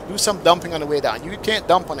 Do some dumping on the way down. You can't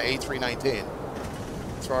dump on the A319.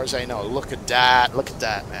 As far as I know. Look at that. Look at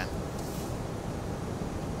that, man.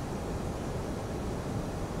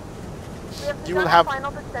 You will have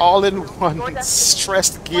all-in-one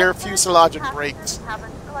stressed gear, fuselage, and brakes.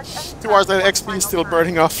 2 hours later, XP is still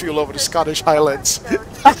burning off fuel over the Scottish Highlands.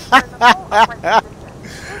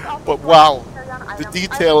 But wow, the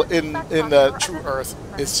detail in the True Earth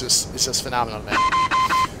is just phenomenal, man.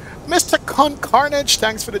 Mr. Carnage,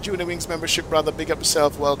 thanks for the Junior Wings membership, brother. Big up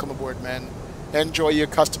yourself. Welcome aboard, man. Enjoy your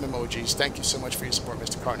custom emojis. Thank you so much for your support,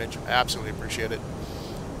 Mr. Carnage. I absolutely appreciate it.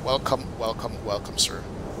 Welcome, welcome, welcome, sir.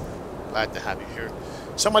 Glad to have you here.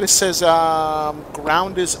 Somebody says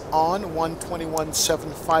ground is on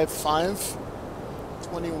 121.755.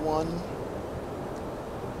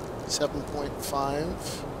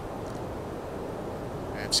 21.7.5.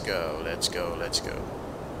 Let's go, let's go, let's go.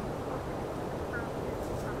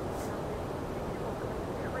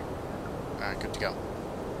 Alright, good to go.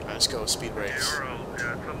 Alright, let's go, speed brakes.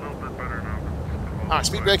 Alright,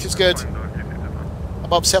 speed brake is good.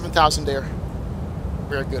 Above 7,000 there.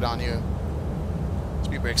 We're good on you.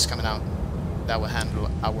 Speed brakes coming out. That will handle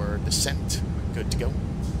our descent. Good to go.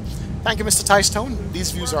 Thank you, Mr. Tystone.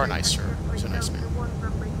 These views are nice, sir. These are nice, man.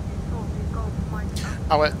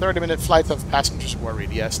 Our 30-minute flight of passengers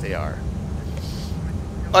worried. Yes, they are.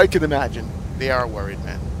 I can imagine. They are worried,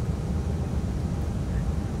 man.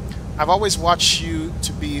 I've always watched you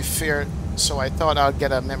to be fair, so I thought I'd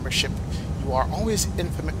get a membership. You are always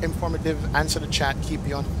informative. Answer the chat. Keep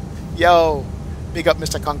you on. Yo, big up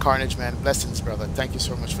Mr. Carnage, man. Blessings, brother. Thank you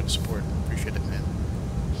so much for the support. Appreciate it, man.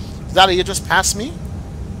 Zala, you just passed me?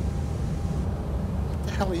 What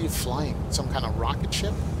the hell are you flying? Some kind of rocket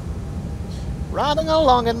ship? Riding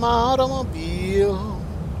along in my automobile.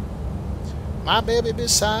 My baby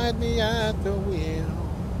beside me at the wheel.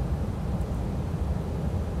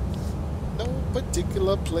 No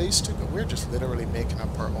particular place to go. We're just literally making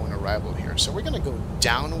up our own arrival here. So we're going to go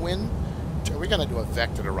downwind. We're going to do a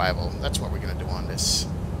vectored arrival. That's what we're going to do on this.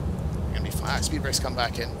 We're going to be fine. Right, speed brakes come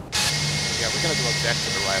back in. Yeah, we're going to do a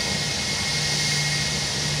vectored arrival.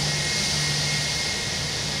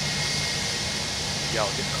 Yo,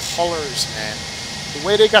 the colors, man. The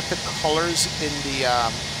way they got the colors in the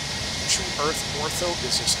True Earth Ortho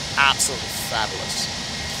is just absolutely fabulous.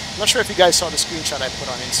 I'm not sure if you guys saw the screenshot I put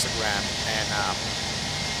on Instagram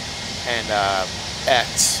and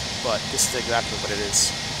X, but this is exactly what it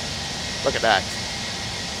is. Look at that.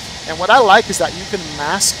 And what I like is that you can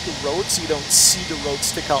mask the road so you don't see the road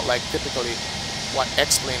stick out like typically what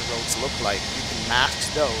X-plane roads look like. You can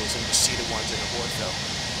mask those and you see the ones in the ortho.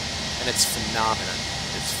 And it's phenomenal.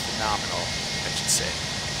 It's phenomenal, I should say.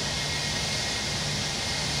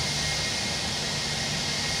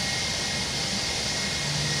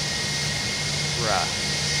 Bruh.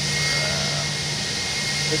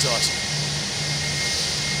 It's awesome.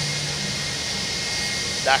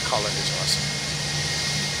 That color is awesome.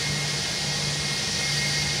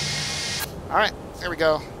 Alright, there we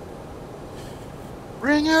go.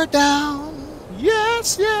 Bring her down.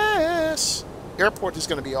 Yes, yes. Airport is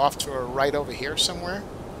going to be off to our right over here somewhere.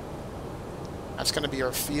 That's going to be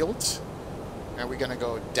our field. And we're going to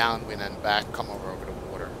go downwind and back, come over the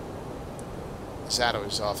water. Zato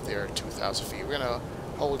is off there at 2,000 feet. We're going to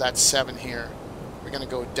hold that 7 here. We're going to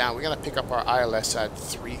go down. We're going to pick up our ILS at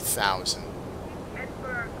 3,000.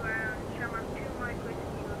 Edinburgh ground, Sherman 2 Mike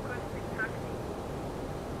Whiskey, requesting taxi.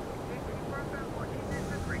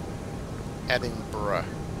 Edinburgh.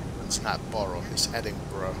 It's not borough, it's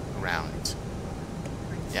Edinburgh ground.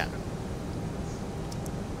 Yeah.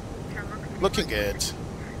 Looking good.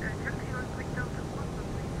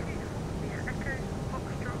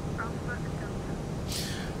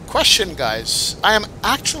 Question, guys. I am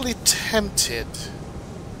actually tempted.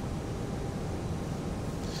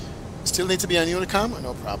 Still need to be on Unicom?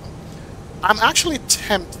 No problem. I'm actually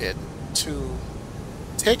tempted to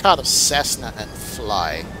take out a Cessna and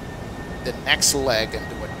fly the next leg and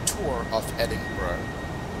do a tour of Edinburgh.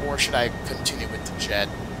 Or should I continue with the jet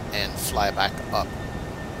and fly back up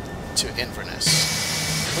to Inverness?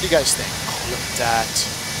 What do you guys think? Oh, look at that.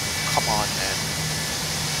 Come on, man.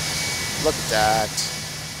 Look at that.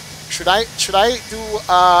 Should I do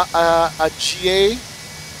a GA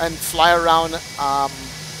and fly around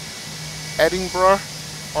Edinburgh,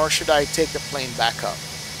 or should I take the plane back up?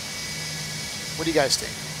 What do you guys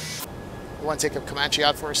think? You want to take a Comanche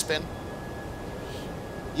out for a spin?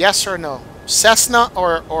 Yes or no? Cessna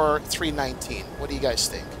or 319? What do you guys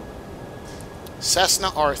think?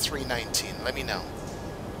 Cessna or 319? Let me know.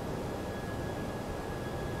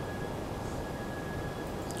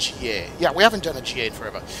 GA. Yeah, we haven't done a GA in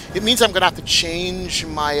forever. It means I'm going to have to change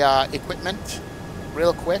my equipment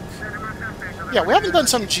real quick. Yeah, we haven't done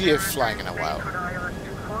some GA flying in a while.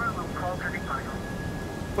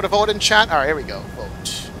 Put a vote in chat. Alright, here we go.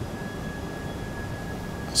 Vote.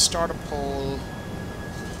 Start a poll.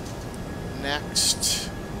 Next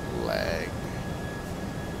leg.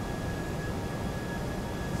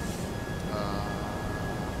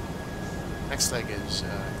 Next leg is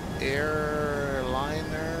airliner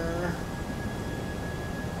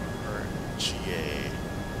or GA.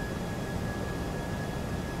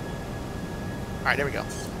 Alright, there we go.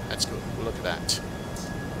 That's good. We'll look at that.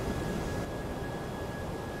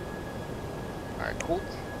 Alright, cool.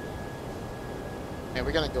 And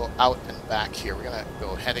we're going to go out and back here. We're going to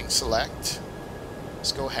go heading select.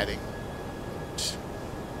 Let's go heading.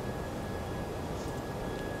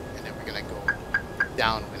 And then we're going to go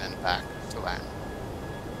downwind and back to land.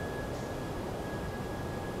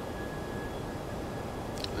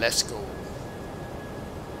 Let's go.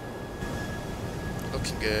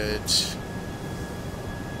 Looking good.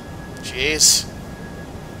 Jeez.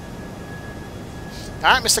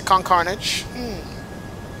 Alright, Mr. Concarnage.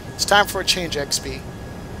 It's time for a change, XP.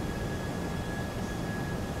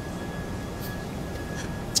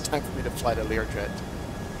 It's time for me to fly the Learjet.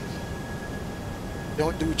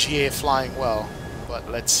 Don't do GA flying well, but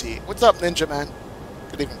let's see. What's up, Ninja Man?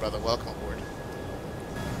 Good evening, brother. Welcome aboard.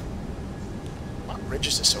 What ridge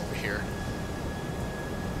is this over here?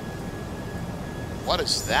 What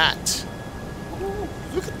is that? Ooh,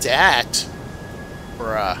 look at that.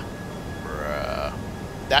 Bruh. Bruh.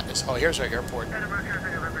 That is... Oh, here's our airport.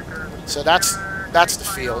 So that's the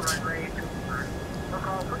field.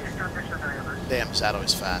 Damn, Zato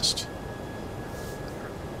is fast.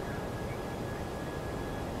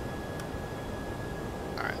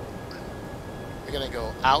 Alright. We're gonna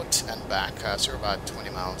go out and back, so we're about 20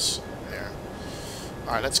 miles there.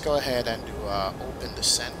 Alright, let's go ahead and do open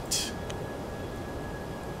descent.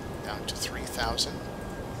 Down to 3,000.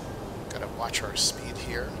 Gotta watch our speed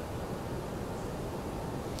here.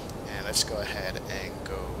 And let's go ahead and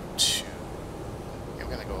go to... Yeah,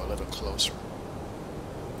 we're gonna go a little closer.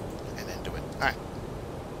 And then do it. Alright.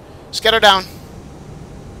 Scatter down.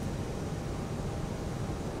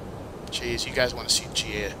 Jeez, you guys want to see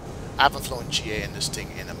GA. I haven't flown GA in this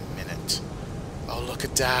thing in a minute. Oh, look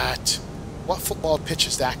at that. What football pitch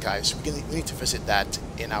is that, guys? We need to visit that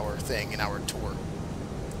in our thing, in our tour.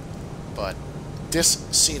 But this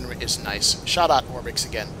scenery is nice. Shout out ORBX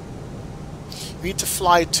again. You need to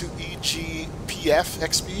fly to EGPH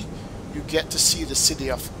XP. You get to see the city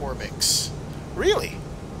of ORBX. Really?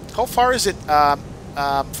 How far is it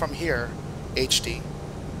from here, HD?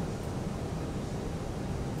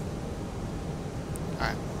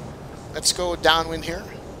 Alright. Let's go downwind here.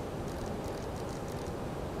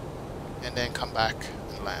 And then come back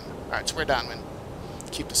and land. Alright, so we're downwind.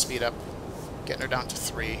 Keep the speed up. Getting her down to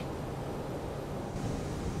 3.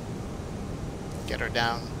 Get her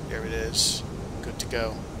down. There it is. Good to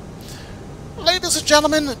go. Ladies and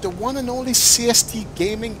gentlemen, the one and only CST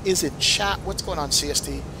Gaming is in chat. What's going on,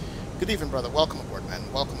 CST? Good evening, brother. Welcome aboard, man.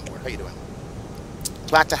 Welcome aboard. How you doing?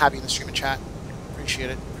 Glad to have you in the stream and chat. Appreciate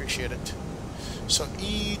it. Appreciate it. So,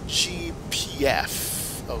 EGPF.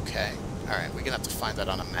 Okay. Alright, we're going to have to find that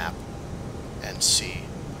on a map and see.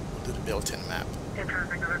 We'll do the built-in map.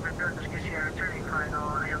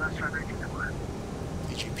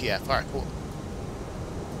 EGPF. Alright, cool.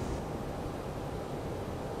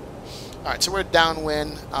 Alright, so we're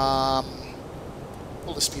downwind.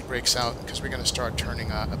 Pull the speed brakes out because we're going to start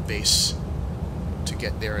turning a base to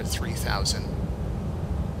get there at 3,000.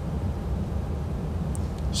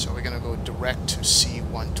 So we're going to go direct to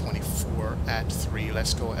C124 at 3.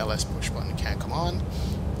 Let's go LS push button. Can't come on.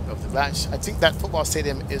 I think that football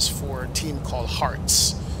stadium is for a team called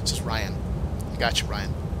Hearts. This is Ryan. I got you,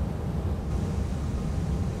 Ryan.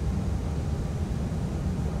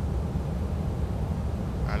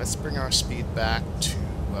 Alright, let's bring our speed back to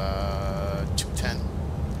 210.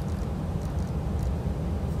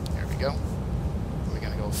 There we go. We're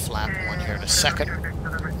going to go flap 1 here in a second.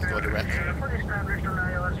 Go direct.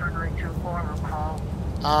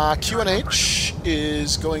 QNH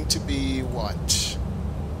is going to be what?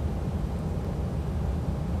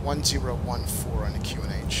 1014 on the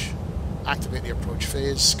QNH. Activate the approach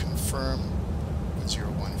phase. Confirm.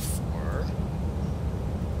 1014.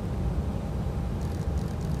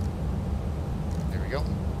 There we go.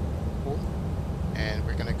 Cool. And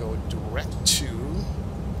we're going to go direct to...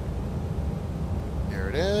 There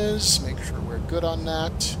it is. Make sure we're good on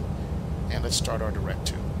that. And let's start our direct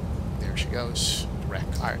to. There she goes.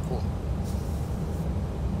 Direct. Alright, cool.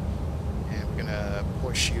 And we're going to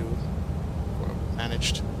push you.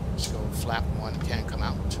 Managed. Let's go flap 1. Can't come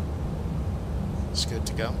out. It's good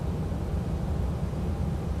to go.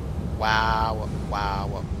 Wow.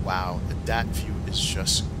 Wow. Wow. That view is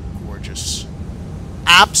just gorgeous.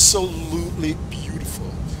 Absolutely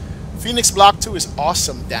beautiful. Phoenix Block 2 is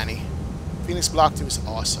awesome, Danny. Phoenix Block 2 is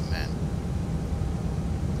awesome, man.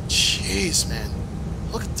 Jeez, man.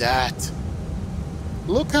 Look at that.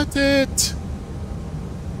 Look at it.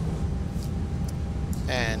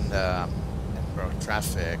 And, Edinburgh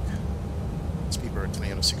traffic. Speedbird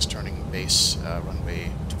 2806 turning base,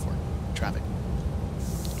 runway 24. Traffic.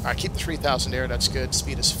 Alright, keep the 3,000 there. That's good.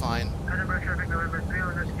 Speed is fine. Edinburgh traffic November 3,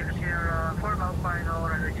 let's give us here 4 mile final,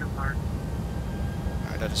 runway 24.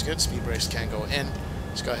 Alright, that is good. Speed brakes can go in.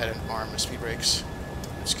 Let's go ahead and arm the speed brakes.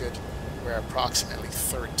 That's good. We're approximately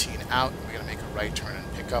 13 out. We're going to make a right turn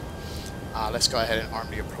and pick up. Let's go ahead and arm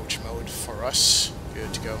the approach mode for us.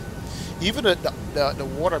 Good to go. Even the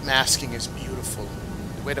water masking is beautiful.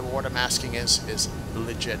 The way the water masking is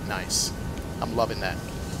legit nice. I'm loving that.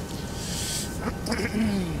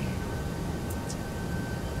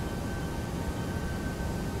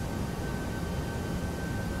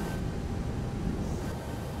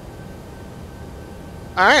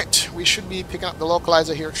 Alright, we should be picking up the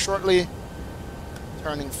localizer here shortly.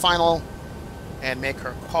 Turning final and make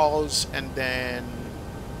our calls, and then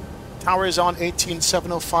tower is on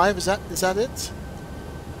 18705. Is that it?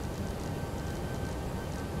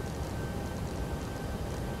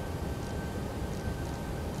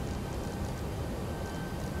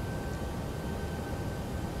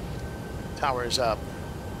 Tower is up.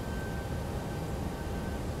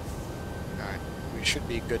 Alright, we should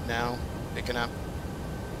be good now. Picking up.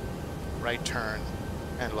 Right turn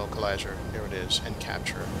and localizer. There it is. And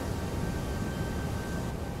capture.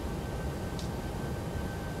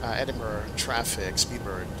 Edinburgh traffic,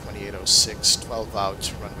 Speedbird 2806, 12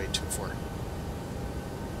 out, runway 24.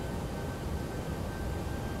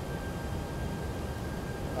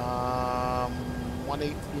 Um,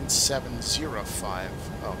 18705.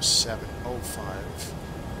 Oh, 705.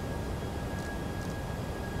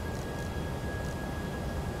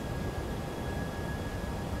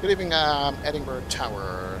 Good evening, Edinburgh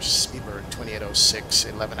Tower, Speedbird 2806,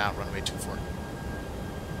 11 out, runway 24.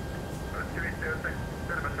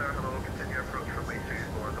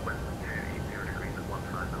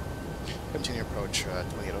 Continue approach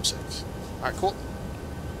 2806. Alright, cool.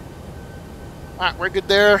 Alright, we're good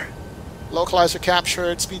there. Localizer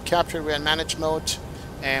captured, speed captured, we're in managed mode,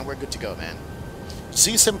 and we're good to go, man.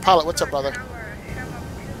 Z-Sim Pilot, what's up, brother?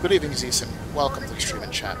 Good evening, Z-Sim. Welcome to the stream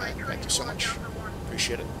and chat, man. Thank you so much.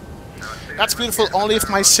 Appreciate it. That's beautiful. Only if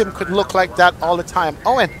my sim could look like that all the time.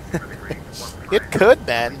 Oh, and it could,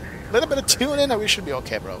 man. A little bit of tuning and we should be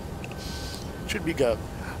okay, bro. Should be good.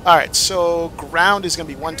 Alright, so ground is going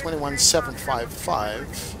to be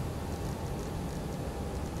 121.755.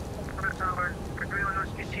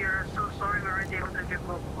 We're so sorry we weren't able to give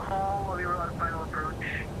local call. We were on final approach.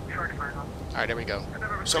 Short final. Alright, there we go.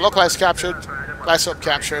 So localized captured, glass up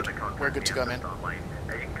captured. We're good to go, man. You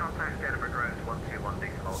can contact Edinburgh ground 121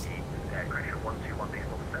 decimal 8, correction 121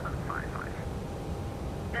 decimal 755.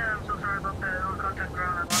 Yeah, I'm so sorry about that. We'll contact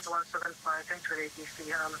ground at 1175. Thanks for the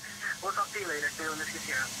ATC. We'll talk to you later. Stay on this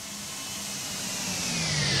here.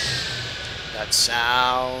 That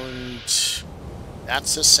sound.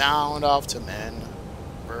 That's the sound of the men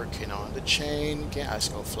working on the chain. Okay, let's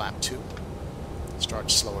go flap 2. Start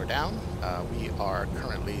to slow her down. We are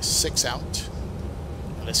currently 6 out.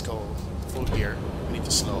 Let's go full gear. We need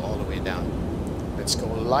to slow all the way down. Let's go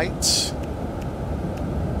light.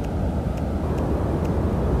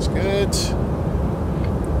 It's good.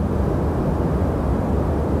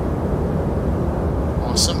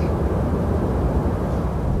 Awesome.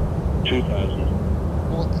 2000.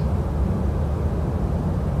 Cool.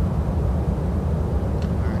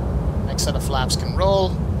 Alright. Next set of flaps can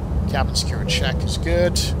roll. Cabin secure check is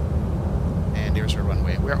good. And there's our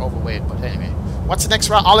runway. We're overweight, but anyway. What's the next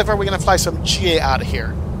route? Oliver, we're going to fly some GA out of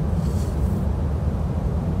here.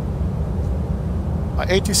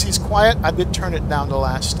 ATC is quiet. I did turn it down the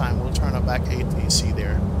last time. We'll turn it back ATC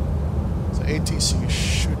there. So ATC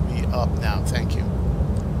should be up now. Thank you.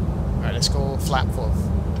 Alright, let's go flap full.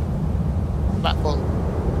 Flap full.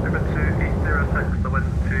 Number 2806, the wind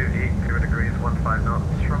 280 degrees, 15 knots,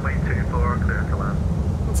 runway 24, clear to land.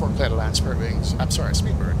 24 clear to land, spur wings. I'm sorry,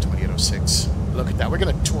 Speedbird 2806. Look at that. We're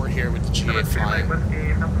going to tour here with the GA flying.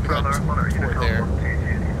 We got tour there.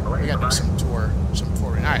 We got to do some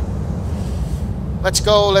touring. Alright. Let's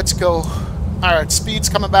go, let's go. Alright, speed's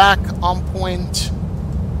coming back, on point.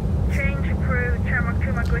 Change crew, Chairman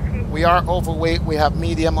 2 Mike Whiskey. We are overweight, we have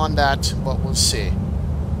medium on that, but we'll see.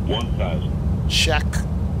 1000. Check.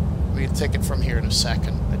 We'll take it from here in a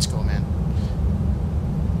second. Let's go, man.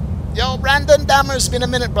 Yo, Brandon Dammer, it's been a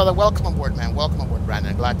minute, brother. Welcome aboard, man. Welcome aboard,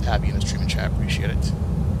 Brandon. Glad to have you in the streaming chat. Appreciate it.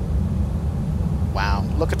 Wow,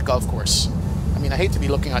 look at the golf course. I mean, I hate to be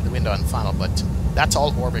looking out the window on final, but that's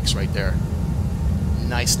all ORBX right there.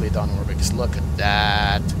 Nicely done, ORBX. Look at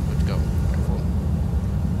that. Good to go. Cool.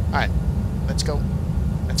 Alright, let's go.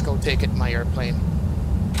 Let's go take it, my airplane.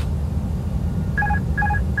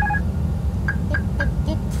 Boop, boop,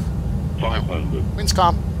 boop. 500. Winds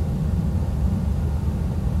calm.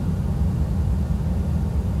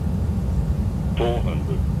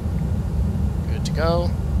 Good to go.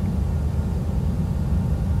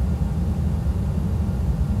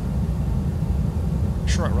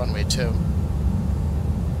 Short runway too.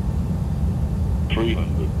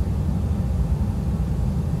 300.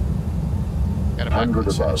 Got a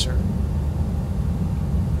background sensor.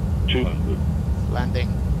 200. Landing.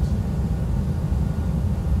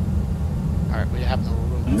 Alright, we have no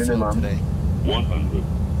room to fill today. 100.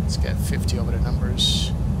 Let's get 50 over the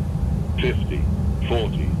numbers. 50.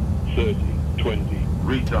 40. 30. 20.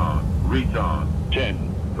 Retard. 10.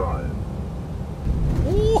 5.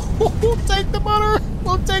 Ooh, take the butter.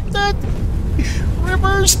 We'll take that.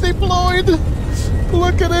 Reverse deployed.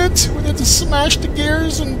 Look at it. We need to smash the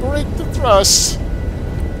gears and break the thrust.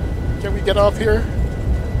 Can we get off here?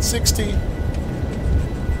 60.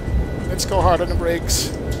 Let's go hard on the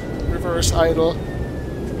brakes. Reverse idle.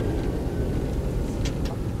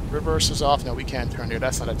 Reverse is off. No, we can't turn here.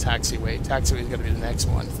 That's not a taxiway. Taxiway is going to be the next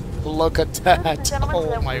one. Look at that.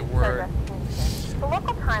 Oh, my word.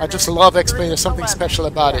 I just love explaining. There's something special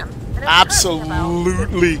about it.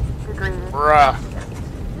 Absolutely. Bruh.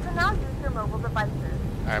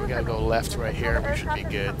 Alright, we gotta go left right here. We should be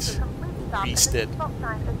good. Beasted.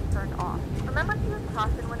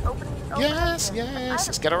 Yes, yes.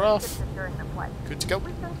 Let's get her off. Good to go.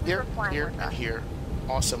 Here, and here.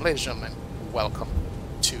 Awesome. Ladies and gentlemen, welcome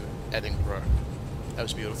to Edinburgh. That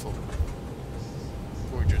was beautiful.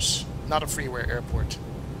 Gorgeous. Not a freeware airport.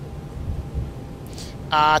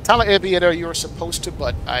 Tala Aviator, you were supposed to,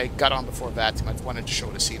 but I got on before that. I wanted to show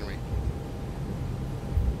the scenery.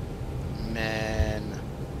 Man.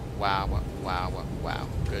 Wow.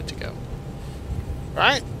 Good to go.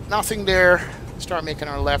 Alright, nothing there. Start making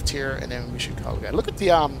our left here, and then we should call it. Look at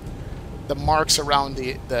the marks around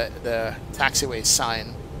the taxiway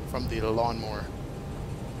sign from the lawnmower.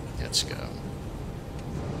 Let's go.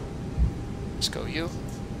 Let's go, you.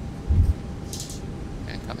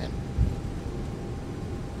 And come in.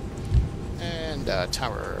 And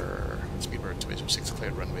tower, Speedbird 206,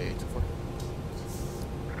 cleared runway 24.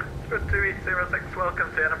 Speedbird 2806,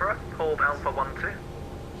 welcome to Edinburgh. Hold Alpha 12.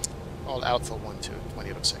 Hold Alpha 12,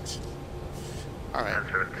 2806. Alright.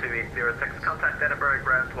 Speedbird 2806, contact Edinburgh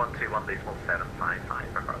ground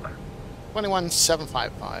 121.755 for further.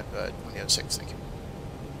 21755, 2806, thank you.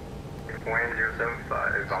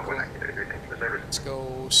 Let's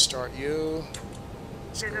go start you.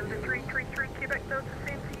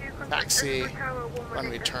 Taxi,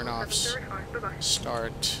 runway turn-offs,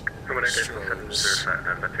 start, strobes.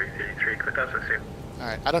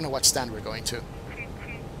 Alright, I don't know what stand we're going to.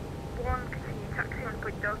 221, continue taxi on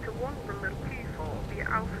point Delta 1, runway 24 via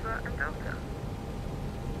Alpha and Delta.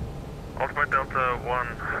 Alpha Delta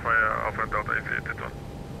 1 via Alpha Delta 8821.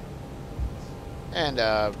 And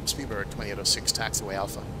Speedbird 2806, taxiway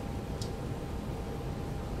Alpha.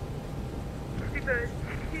 Speedbird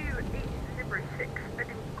 2806,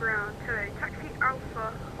 Edinburgh ground today. Taxi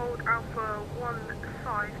Alpha, hold Alpha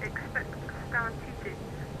 15, expect stand 22.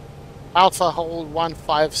 Alpha, hold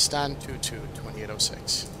 15, stand 22,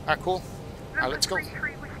 2806. Alright, cool. Alright, let's go.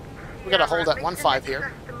 We gotta hold at 15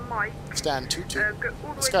 here. Stand 22.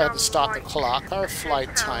 Let's go ahead and start the clock. Our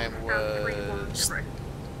flight time was...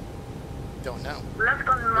 don't know.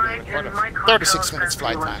 36 minutes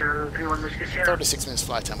flight time. 36 minutes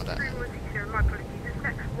flight time with that.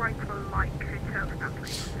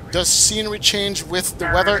 Does scenery change with the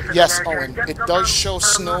weather? Yes, Owen. It does show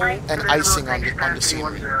snow and icing on the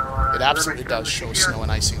scenery. It absolutely does show snow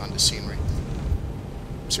and icing on the scenery.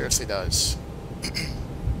 Seriously does.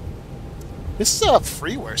 This is a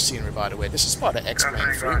freeware scenery, by the way. This is part of X-Plane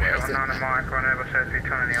freeware, I think, man.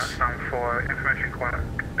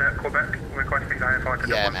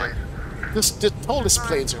 Yeah, man. The tallest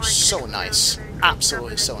planes are so nice.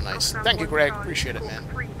 Absolutely so nice. Thank you, Greg. Appreciate it, man.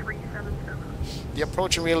 The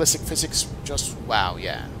approach in realistic physics, just wow,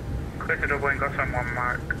 yeah. Alright,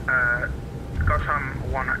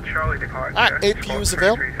 APU's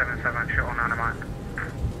available.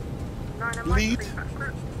 Lead.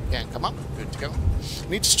 Can come up. Good to go.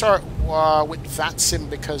 Need to start with Flightsim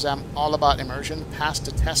because I'm all about immersion. Past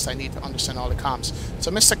the test, I need to understand all the comms.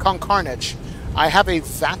 So, Mr. Concarnage, I have a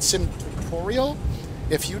Flightsim tutorial.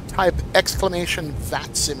 If you type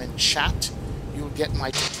 !Flightsim in chat, you'll get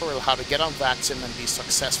my tutorial how to get on Flightsim and be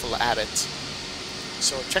successful at it.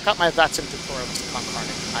 So check out my Flightsim tutorial, Mr.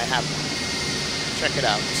 Concarnage. I have one. Check it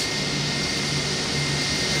out.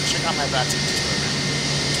 Check out my Flightsim tutorial.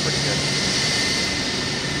 It's pretty good.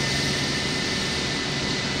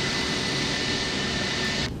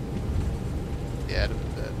 Yeah,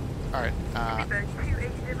 alright.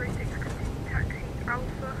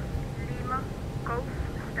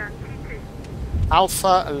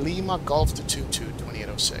 Alpha Lima Golf to 22,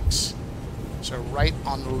 2806. So right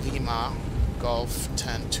on Lima Golf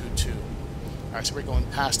 1022. Alright, so we're going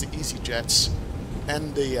past the EasyJets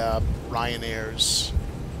and the Ryanairs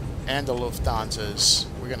and the Lufthansas.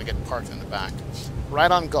 We're going to get parked in the back.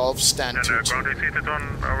 Right on Golf, stand 22.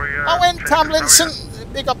 Owen Tomlinson,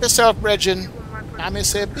 big up yourself, Bridget. I may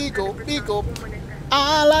say big up, big up.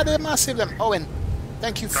 Ala de massive. Owen,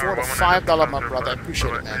 thank you for the $5, my brother. I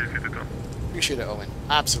appreciate it, man. Appreciate it, Owen.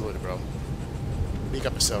 Absolutely, bro. Big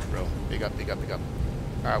up yourself, bro. Big up, big up, big up.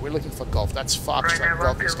 Alright, we're looking for Golf. That's Foxtrot.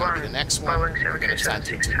 Golf is going to be the next one. We're going to stand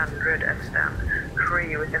 22.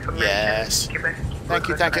 Yes. Thank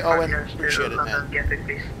you, Owen. Appreciate it, man.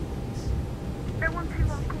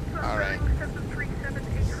 Alright.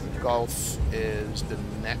 Golf is the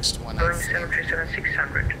next one, I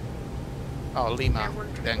think. Oh, Lima,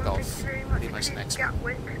 then Golf. Lima's the next one.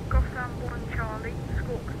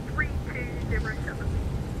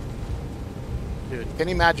 Dude, can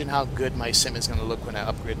you imagine how good my sim is going to look when I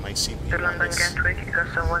upgrade my CPU on this?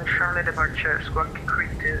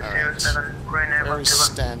 Alright, there's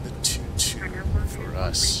stand 22 for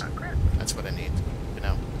us. That's what I need, you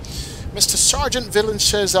know. Mr. Sergeant Villain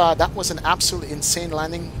says that was an absolutely insane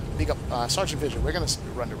landing. Big up, Sergeant Vision. We're going to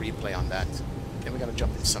run the replay on that. Then we're going to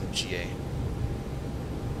jump into some GA.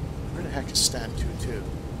 Where the heck is stand 22?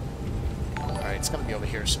 Alright, it's going to be over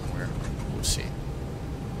here somewhere. We'll see.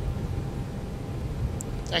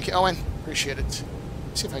 Thank you, Owen. Appreciate it.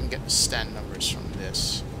 Let's see if I can get the stand numbers from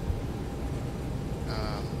this.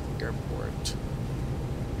 Airport.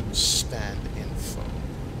 Stand info.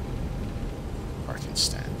 Parking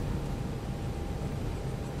stand.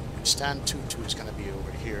 Stand 22 is going to be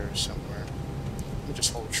over here somewhere. Let me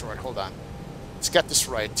just hold short. Hold on. Let's get this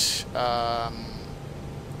right.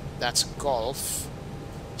 That's Golf.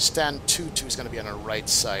 Stand 22 is going to be on the right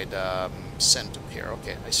side. Send to pair.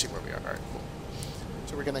 Okay, I see where we are. All right, cool.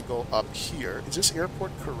 So we're going to go up here. Is this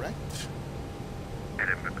airport correct?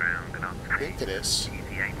 Edinburgh ground, I think it is.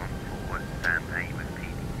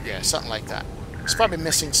 Yeah, something like that. It's probably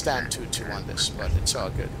missing stand 22 on this, but it's all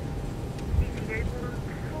good.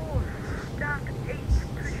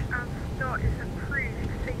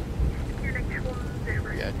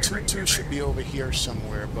 Yeah, 22 should be over here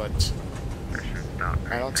somewhere, but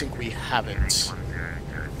I don't think we have it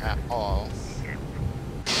at all.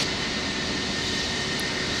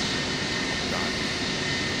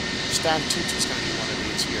 Stand 2 is going to be one of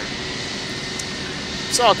these here.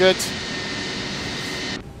 It's all good.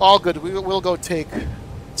 All good. We'll go take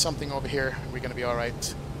something over here. We're going to be all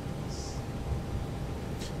right.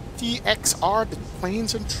 DXR, the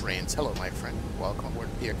planes and trains. Hello, my friend. Welcome aboard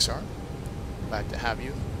DXR. Glad to have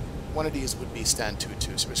you. One of these would be stand 2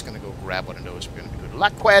 too, so we're just going to go grab one of those. We're going to be good.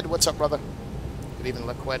 Laqued, what's up, brother? Good evening,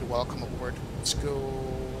 Laqued. Welcome aboard. Let's go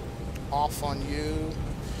off on you.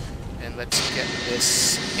 And let's get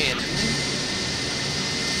this in.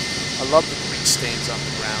 I love the green stains on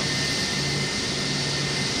the ground.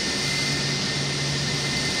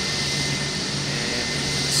 And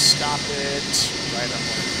stop it right on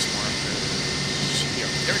one of these markers. Here,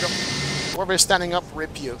 there we go. Whoever is standing up,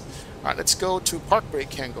 rip you. Alright, let's go to park brake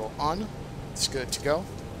can go on. It's good to go.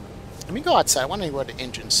 Let me go outside. I want to hear what the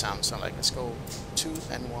engine sounds like. Let's go 2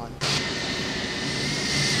 and 1.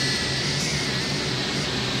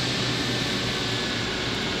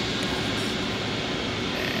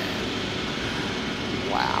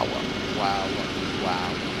 Wow, wow,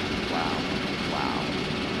 wow, wow, wow.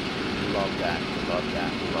 Love that, love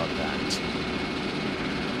that, love that.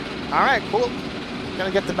 Alright, cool.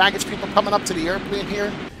 Gonna get the baggage people coming up to the airplane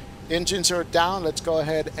here. Engines are down. Let's go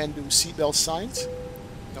ahead and do seatbelt signs.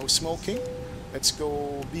 No smoking. Let's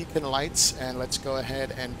go beacon lights, and let's go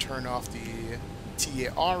ahead and turn off the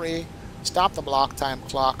TARA. Stop the block time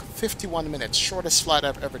clock. 51 minutes. Shortest flight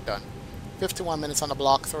I've ever done. 51 minutes on the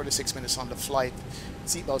block, 36 minutes on the flight.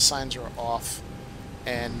 Seatbelt signs are off,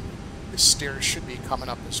 and the stairs should be coming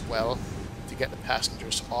up as well to get the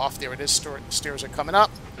passengers off. There it is. Stairs are coming up.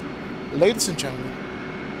 Ladies and gentlemen,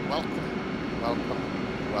 welcome,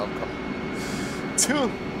 welcome, welcome to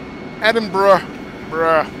Edinburgh.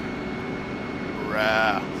 Bruh.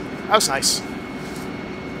 That was nice.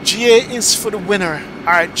 GA is for the winner.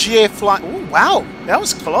 Alright, GA flying. Oh, wow. That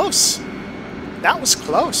was close. That was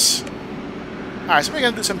close. Alright, so we're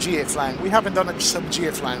going to do some GA flying. We haven't done some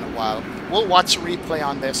GA flying in a while. We'll watch a replay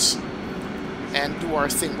on this and do our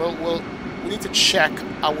thing. We need to check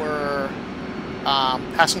our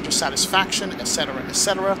passenger satisfaction, etc.,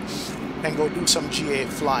 etc., and go do some GA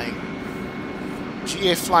flying.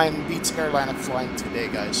 GA flying beats airliner flying today,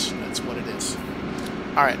 guys. That's what it is.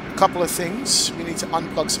 Alright, a couple of things. We need to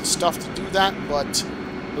unplug some stuff to do that, but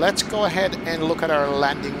let's go ahead and look at our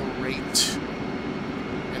landing rate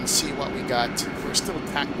and see what we got. We're still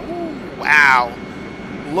ooh, wow.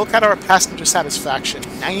 Look at our passenger satisfaction,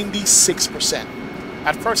 96%.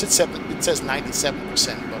 At first it says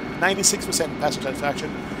 97%, but 96% passenger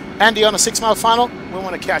satisfaction. Andy, on a 6-mile final, we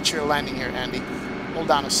want to catch your landing here, Andy.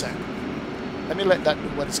 Hold on a sec. Let me let that do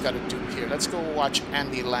what it's got to do here. Let's go watch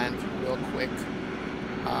Andy land real quick.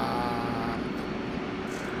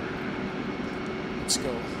 Let's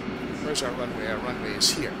go. Where's our runway? Our runway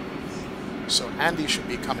is here. So Andy should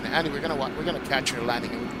be coming. Andy, we're gonna catch your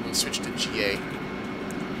landing, and we'll switch to GA.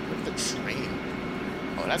 Look at the train.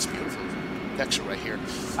 Oh, that's beautiful. Texture right here.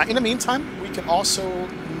 In the meantime, we can also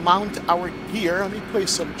mount our gear. Let me play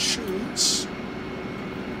some tunes.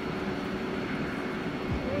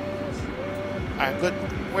 Alright, good.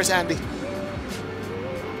 Where's Andy?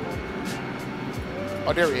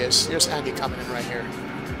 Oh, there he is. There's Andy coming in right here.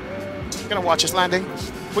 We're gonna watch his landing.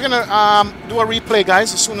 We're gonna do a replay,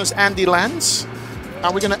 guys, as soon as Andy lands.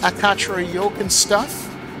 We're gonna attach our yoke and stuff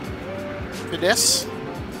to this.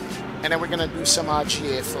 And then we're gonna do some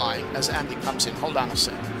GA flying as Andy comes in. Hold on a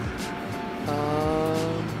sec.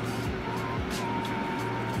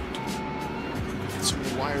 So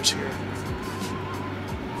many wires here.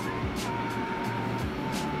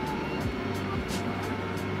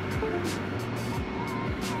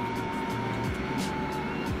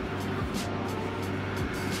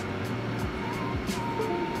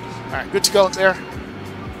 Alright, good to go there.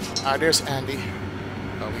 There's Andy.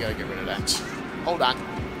 Oh, we gotta get rid of that. Hold on.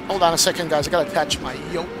 Hold on a second, guys. I gotta attach my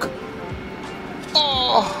yoke.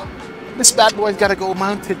 Oh! This bad boy's gotta go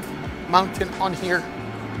mounted on here.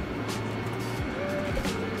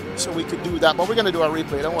 So we could do that. But we're gonna do our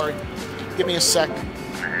replay, don't worry. Give me a sec.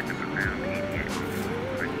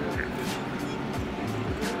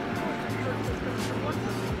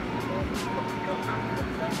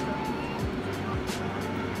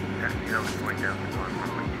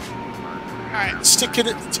 Alright, stick it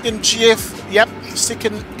in GF. Yep, stick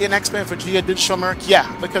it in X-Band for GA Digital Merc. Yeah,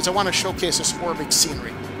 because I want to showcase this ORBX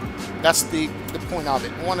scenery. That's the point of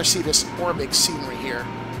it. I want to see this ORBX scenery here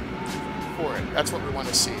for it. That's what we want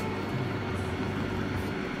to see.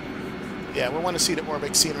 Yeah, we want to see the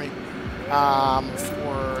ORBX scenery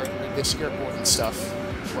for this airport and stuff.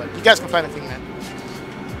 But you guys can find anything, man.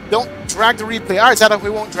 Don't drag the replay. All right, Zeta, we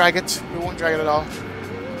won't drag it. We won't drag it at all.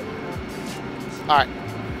 All right,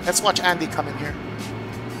 let's watch Andy come in here.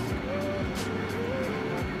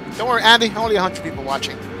 Don't worry, Andy. Only 100 people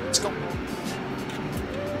watching. Let's go.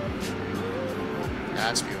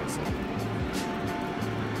 That's beautiful.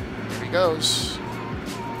 Here he goes.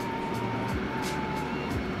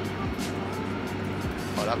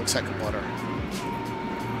 Oh, that looks like a butter.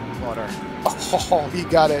 Butter. Oh, he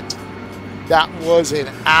got it. That was an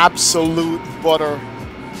absolute butter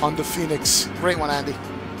on the Phoenix. Great one, Andy.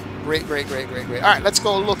 Great, great, great, great, great. All right, let's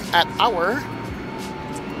go look at our...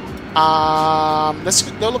 let's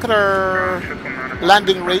go look at our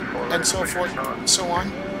landing rate and so forth and so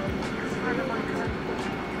on.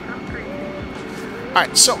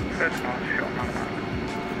 Alright, so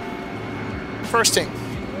first thing,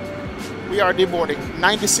 we are deboarding.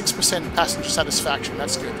 96% passenger satisfaction.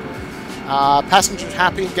 That's good. Passengers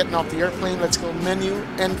happy getting off the airplane. Let's go menu,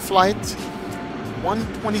 end flight.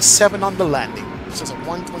 127 on the landing. It says a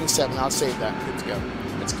 127. I'll save that. Good to go.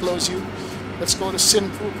 Let's close you. Let's go to Sim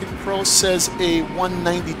Toolkit Pro. Says a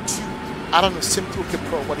 192. I don't know, Sim Toolkit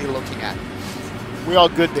Pro, what are you looking at? We're all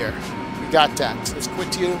good there. We got that. Let's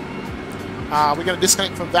quit you. We're going to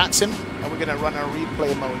disconnect from that sim, and we're going to run our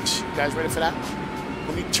replay mode. You guys ready for that?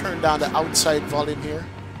 Let me turn down the outside volume here,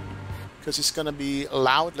 because it's going to be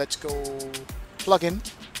loud. Let's go plug in.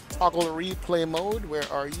 Toggle replay mode. Where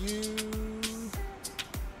are you?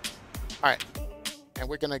 All right. And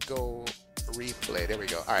we're going to go replay. There we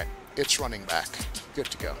go. All right. It's running back. Good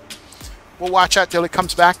to go. We'll watch out till it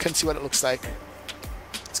comes back and see what it looks like.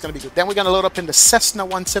 It's going to be good. Then we're going to load up in the Cessna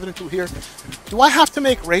 172 here. Do I have to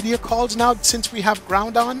make radio calls now since we have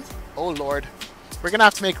ground on? Oh, Lord. We're going to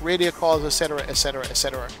have to make radio calls, etc., etc.,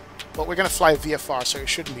 etc. But we're going to fly VFR, so it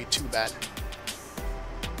shouldn't be too bad.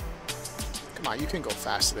 Come on, you can go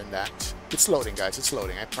faster than that. It's loading, guys. It's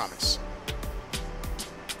loading, I promise.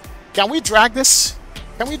 Can we drag this?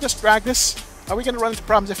 Can we just drag this? Are we going to run into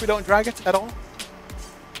problems if we don't drag it at all?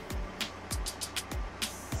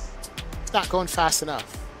 It's not going fast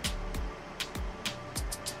enough.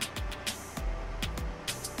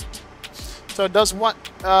 So does what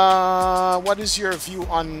is your view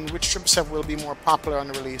on which 777 will be more popular on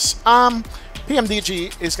the release?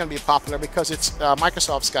 PMDG is going to be popular because it's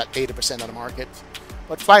Microsoft's got 80% of the market,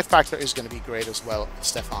 but Flight Factor is going to be great as well,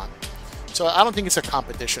 Stefan. So I don't think it's a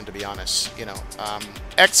competition, to be honest. You know,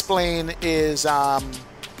 X-Plane is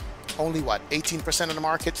only what, 18% of the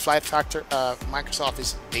market. Flight Factor, Microsoft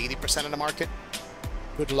is 80% of the market.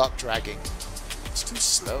 Good luck dragging. It's too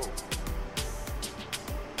slow.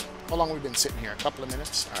 How long have we been sitting here? A couple of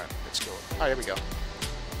minutes? All right, let's go. All right, here we go.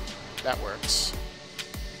 That works.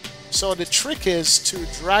 So the trick is to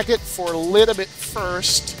drag it for a little bit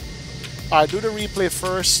first. Do the replay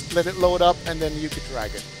first, let it load up, and then you could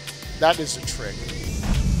drag it. That is the trick.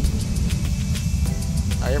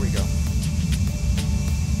 All right, here we go.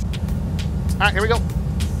 All right, here we go.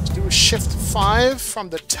 Let's do a shift 5 from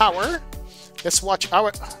the tower. Let's watch our...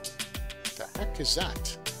 What the heck is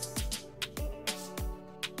that?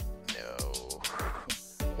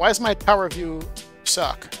 Why does my tower view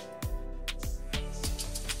suck?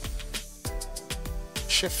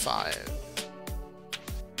 Shift 5.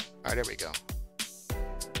 Alright, there we go.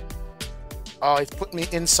 Oh, it put me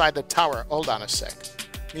inside the tower. Hold on a sec.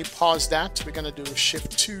 Let me pause that. We're going to do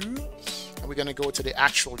shift 2. And we're going to go to the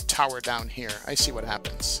actual tower down here. I see what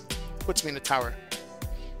happens. Puts me in the tower.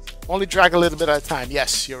 Only drag a little bit at a time.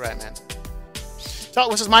 Yes, you're right, man. So,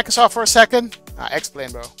 this is Microsoft for a second.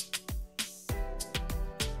 Explain, bro.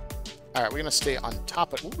 All right, we're going to stay on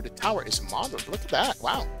top of... Ooh, the tower is modeled. Look at that.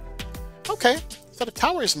 Wow. Okay. So the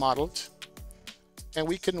tower is modeled. And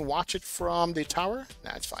we can watch it from the tower?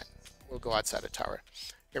 Nah, it's fine. We'll go outside the tower.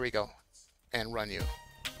 Here we go. And run you.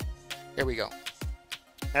 Here we go.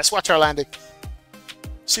 Let's watch our landing.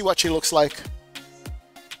 See what she looks like.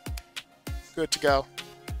 Good to go.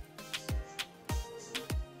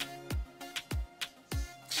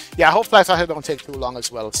 Yeah, I hope Flight Factor don't take too long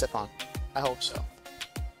as well, Stefan. I hope so.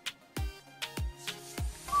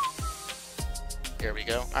 Here we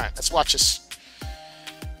go. All right, let's watch this.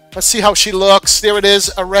 Let's see how she looks. There it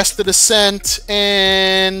is. Arrest the descent.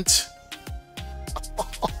 And...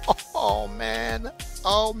 Oh, man.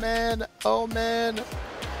 Oh, man. Oh, man.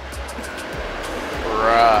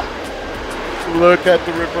 Bruh. Look at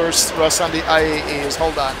the reverse thrust on the IAEs.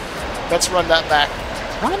 Hold on. Let's run that back.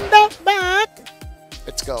 Run that back.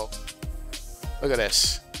 Let's go. Look at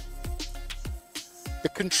this. The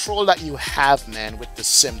control that you have, man, with the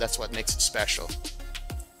sim, that's what makes it special.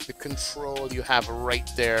 The control you have right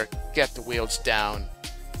there. Get the wheels down.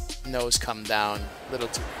 nose come down a little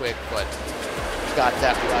too quick, but got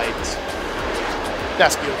that right.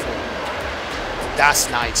 That's beautiful. That's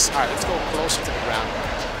nice. All right, let's go closer to the ground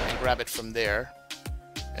and grab it from there.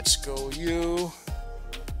 Let's go you.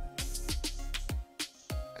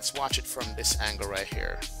 Let's watch it from this angle right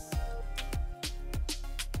here.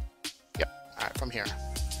 Yep. All right, from here.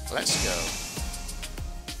 Let's go.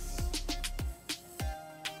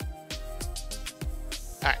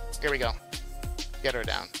 All right, here we go. Get her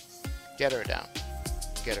down. Get her down.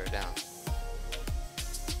 Get her down.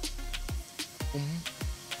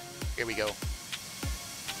 Here we go.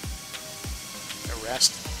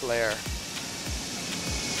 Arrest flare.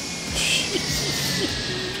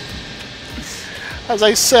 As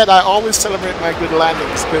I said, I always celebrate my good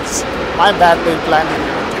landings because my bad landings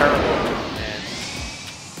are terrible. And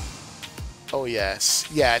oh yes,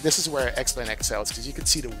 yeah, this is where X-Plane excels because you can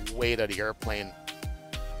see the weight of the airplane.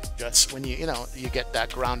 Just when you know you get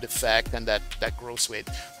that ground effect and that gross weight.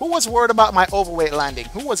 Who was worried about my overweight landing?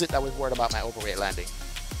 Who was it that was worried about my overweight landing?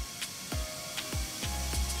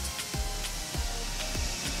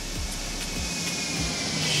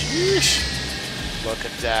 Sheesh. Look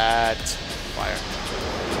at that. Fire.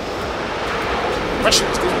 Pressure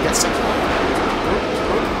is going to get sent on.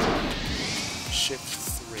 Shift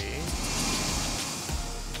 3.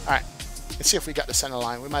 Alright. Let's see if we got the center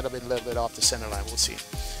line. We might have been a little bit off the center line. We'll see.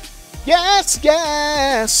 Yes,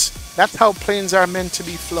 yes! That's how planes are meant to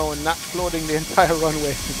be flown, not floating the entire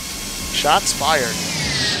runway. Shots fired.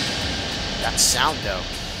 That sound, though.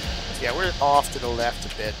 Yeah, we're off to the left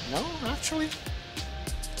a bit. No, actually.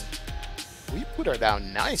 We put her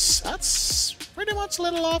down nice. That's pretty much a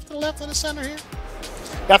little off to the left of the center here.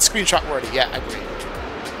 That's screenshot worthy. Yeah, I agree.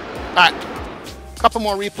 Alright. Couple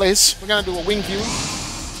more replays. We're going to do a wing view.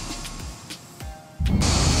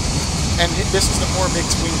 And this is the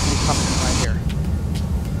ORBX wing view coming in right here.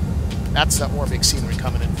 That's the ORBX scenery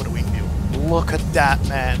coming in for the wing view. Look at that,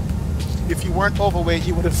 man. If you weren't overweight,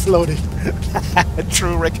 you would have floated.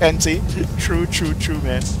 True, Reckenty. True, true, true,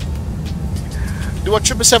 man. Do a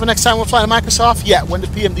 777 next time we'll fly to Microsoft? Yeah, when the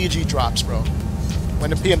PMDG drops, bro.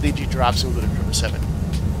 When the PMDG drops, we'll do the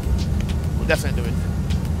 777. We'll definitely do it.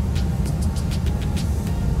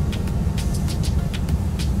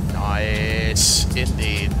 Nice.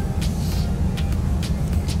 Indeed.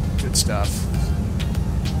 Good stuff.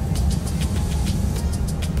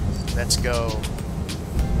 Let's go.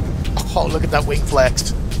 Oh, look at that wing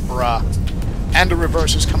flex. Bruh. And the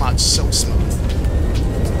reversers come out so smooth.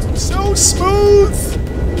 So smooth!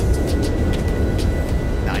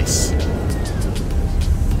 Nice.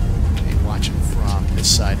 Okay, watching from this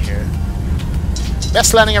side here.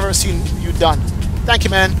 Best landing I've ever seen you done. Thank you,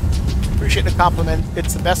 man. Appreciate the compliment.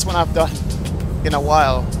 It's the best one I've done in a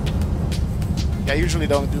while. Yeah, I usually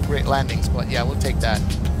don't do great landings, but yeah, we'll take that.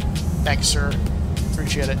 Thanks, sir.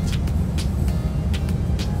 Appreciate it.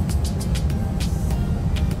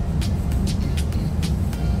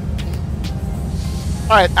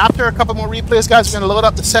 Alright, after a couple more replays, guys, we're going to load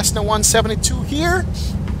up the Cessna 172 here.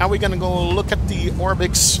 And we're going to go look at the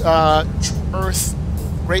ORBX Earth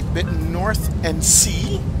Great Britain North and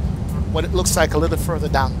see what it looks like a little further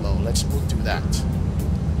down below. We'll do that.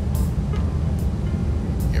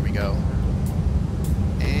 Here we go.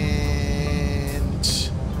 And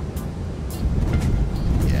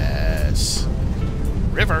yes.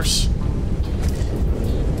 Reverse.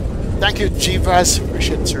 Thank you, GeForce.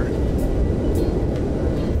 Appreciate it, sir.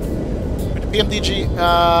 PMDG,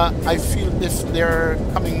 I feel if they're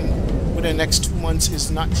coming within the next 2 months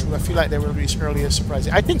is not true. I feel like they will release earlier,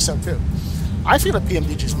 surprising. I think so too. I feel that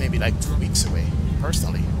PMDG is maybe like 2 weeks away,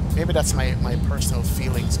 personally. Maybe that's my personal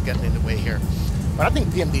feelings getting in the way here. But I think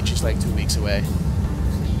PMDG is like 2 weeks away.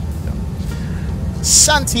 So.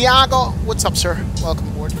 Santiago, what's up, sir? Welcome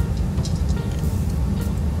aboard.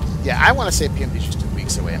 Yeah, I want to say PMDG is 2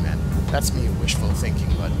 weeks away, man. That's me wishful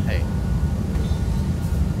thinking, but hey.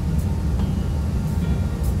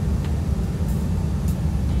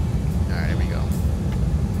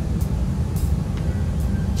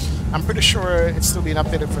 I'm pretty sure it's still being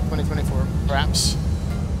updated for 2024, perhaps.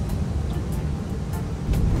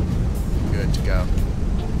 Good to go.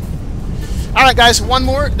 Alright guys, one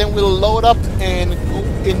more, then we'll load up and go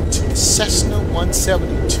into Cessna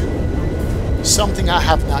 172. Something I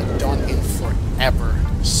have not done in forever.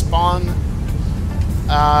 Spawn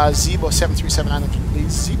Zebo 737-900,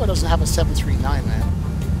 please. Zebo doesn't have a 739, man.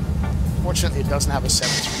 Fortunately, it doesn't have a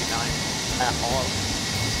 739 at all.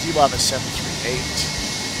 Zebo have a 738.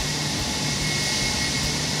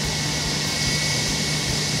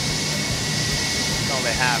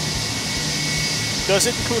 They have. Does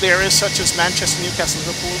it include areas such as Manchester, Newcastle,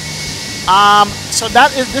 Liverpool? So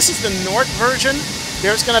this is the north version.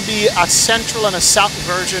 There's going to be a central and a south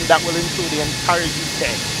version that will include the entire UK.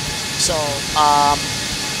 So,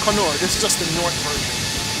 Connaught, this is just the north version.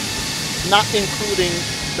 Not including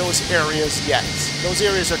those areas yet. Those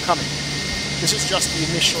areas are coming. This is just the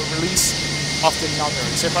initial release of the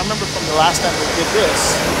northern. So if I remember from the last time we did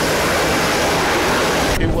this,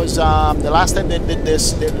 it was the last time they did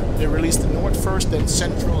this, they released the north first, then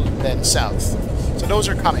central, then south. So those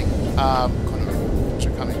are coming. Those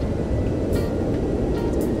are coming.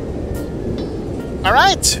 All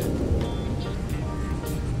right.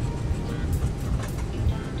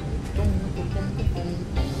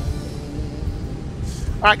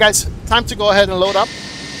 All right, guys, time to go ahead and load up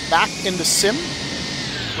back in the sim.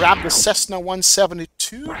 Grab the Cessna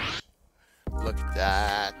 172. Look at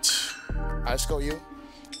that. All right, let's go, you.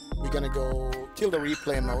 We're gonna go kill the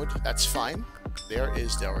replay mode. That's fine. There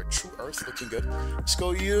is our true Earth, looking good. Let's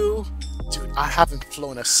go, you. Dude, I haven't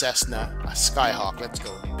flown a Cessna, a Skyhawk. Let's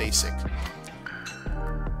go, basic.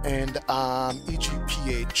 And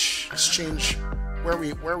EGPH. Let's change where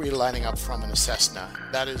are we lining up from in a Cessna.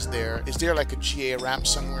 That is there. Is there like a GA ramp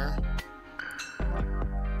somewhere?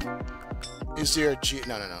 Is there a GA?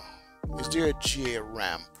 No. Is there a GA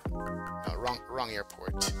ramp? No, wrong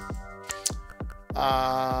airport.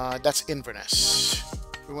 That's Inverness.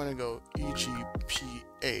 We want to go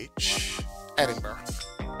EGPH, Edinburgh.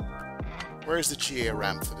 Where is the GA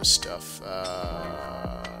ramp for this stuff?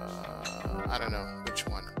 I don't know which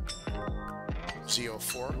one.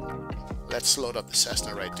 04. Let's load up the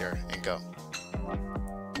Cessna right there and go.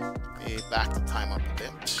 Maybe back the time up a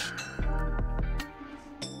bit.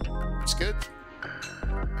 It's good.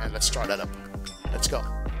 And let's start that up. Let's go.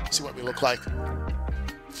 See what we look like.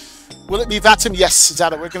 Will it be VATSIM? Yes,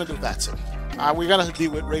 Zada, we're going to do VATSIM. We're going to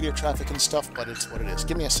deal with radio traffic and stuff, but it's what it is.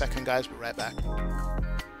 Give me a second, guys. We're right back.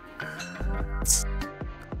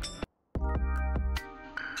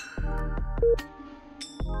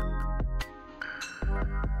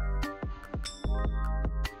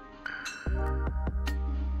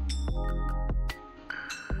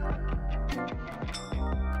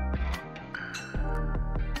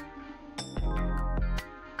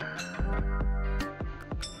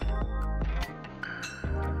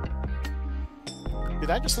 Did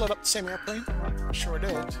I just load up the same airplane? I sure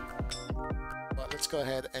did. But let's go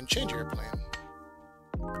ahead and change airplane.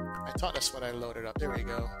 I thought that's what I loaded up. There we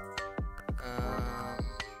go.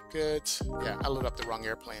 Good. Yeah, I loaded up the wrong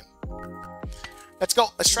airplane. Let's go.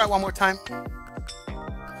 Let's try one more time.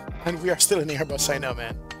 And we are still in Airbus, I know,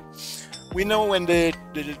 man. We know when the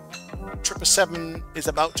 777 is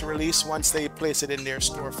about to release once they place it in their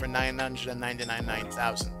store for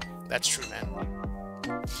 $999,000. That's true, man.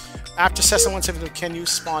 After Cessna 172, can you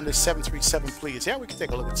spawn this 737, please? Yeah, we can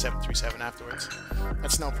take a look at 737 afterwards.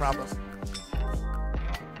 That's no problem.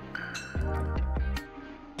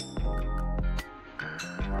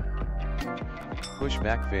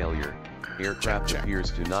 Pushback failure. Aircraft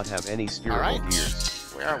appears to not have any steerable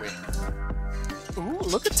gears. Where are we? Ooh,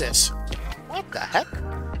 look at this. What the heck?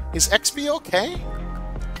 Is XP okay?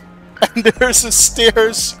 And there's the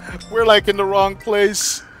stairs. We're like in the wrong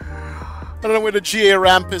place. I don't know where the GA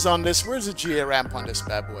ramp is on this. Where's the GA ramp on this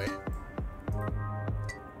bad boy?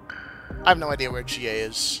 I have no idea where GA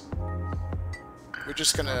is. We're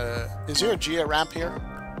just gonna... Is there a GA ramp here?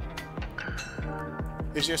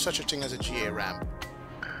 Is there such a thing as a GA ramp?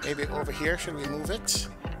 Maybe over here? Should we move it?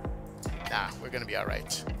 Nah, we're gonna be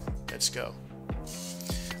alright. Let's go.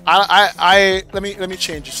 Let me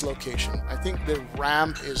change its location. I think the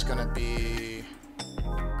ramp is gonna be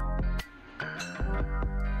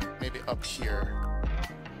maybe up here.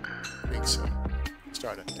 I think so.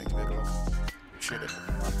 Start it. Thank you, baby. Appreciate it.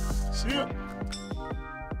 See ya.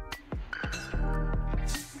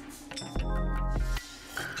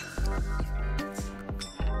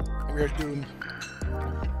 We are doomed.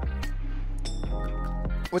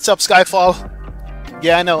 What's up, Skyfall?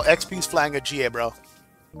 Yeah, I know. XP's flying a GA, bro.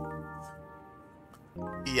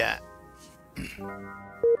 Yeah.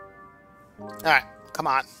 Alright, come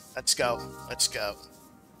on. Let's go. Let's go.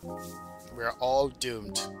 We're all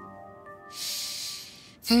doomed.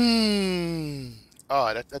 Oh,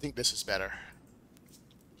 I think this is better.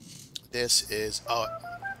 This is... Oh,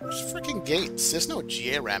 there's freaking gates. There's no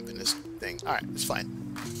GA ramp in this thing. Alright, it's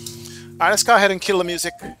fine. Alright, let's go ahead and kill the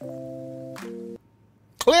music.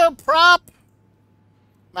 Clear prop!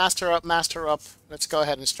 Master up, master up. Let's go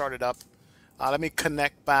ahead and start it up. Let me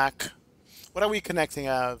connect back. What are we connecting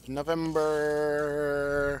of?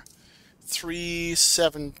 November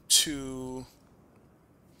 372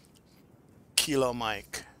 Kilo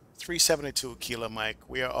Mike. 372 Kilo Mike.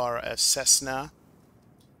 We are a Cessna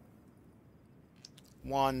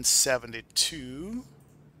 172.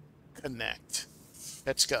 Connect.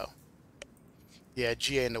 Let's go. Yeah,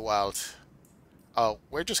 GA in the wild. Oh,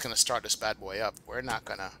 we're just going to start this bad boy up. We're not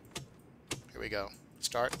going to... Here we go.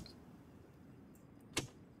 Start.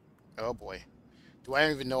 Oh, boy. Do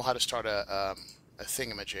I even know how to start a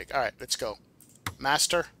thingamajig? All right, let's go.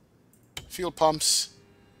 Master. Fuel pumps.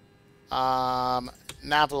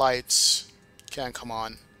 Nav lights. Can't come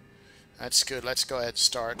on. That's good. Let's go ahead and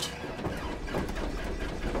start.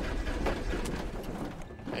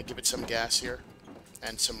 Give it some gas here.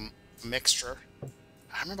 And some mixture.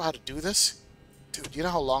 I remember how to do this. Dude, do you know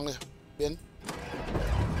how long it's been?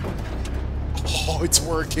 Oh, it's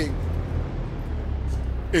working.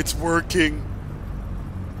 It's working.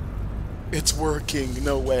 It's working.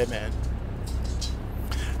 No way, man.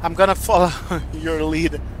 I'm gonna follow your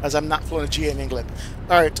lead as I'm not flying a GA in England.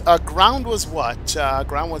 Alright, ground was what?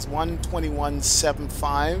 Ground was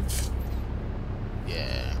 121.75.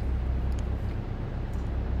 Yeah.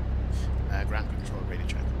 Ground control radio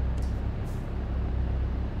check.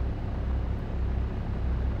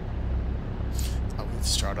 Oh, we need to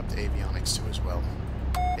start up the avionics too as well.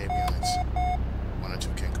 Avionics. 1 or 2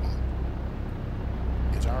 can come on.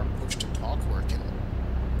 Is our push to talk working?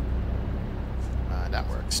 That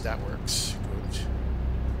works. That works. Good.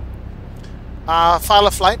 File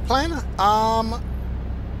a flight plan.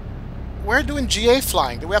 We're doing GA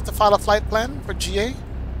flying. Do we have to file a flight plan for GA?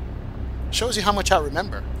 Shows you how much I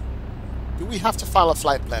remember. Do we have to file a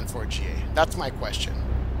flight plan for GA? That's my question.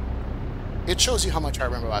 It shows you how much I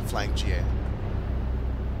remember about flying GA.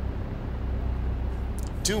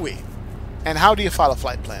 Do we? And how do you file a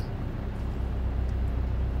flight plan?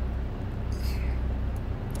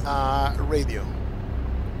 Radio.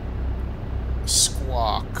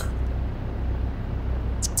 Squawk.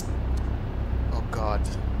 Oh god.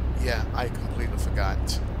 Yeah, I completely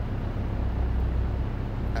forgot.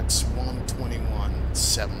 That's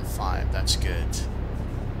 121.75. That's good.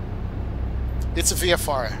 It's a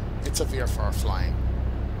VFR. It's a VFR flying.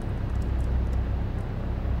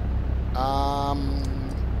 Let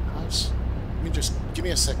me just give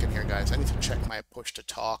me a second here, guys. I need to check my push to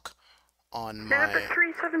talk on my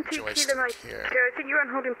joystick here. I think you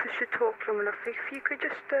weren't holding push to talk long enough. If you could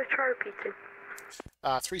just try repeating.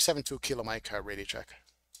 372 kilo mic radio check.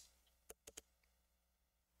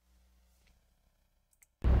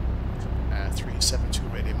 372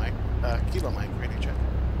 radio mic, kilo mic radio check.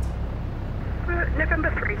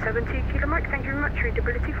 November 372 kilo mic, thank you very much,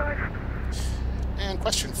 readability 5. And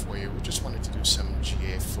question for you, we just wanted to do some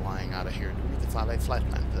GA flying out of here. Do we need to file a flight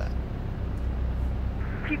plan for that?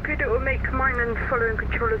 If you could, it would make mine and following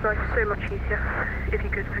controller's life so much easier. If you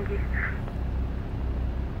could, thank you.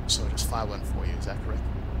 So just file one for you, is that correct?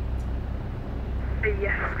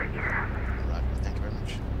 Yes, please. Right, thank you very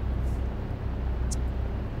much.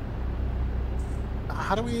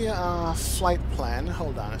 How do we flight plan?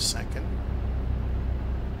 Hold on a second.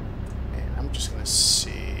 And I'm just going to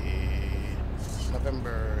see.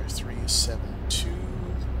 November 372,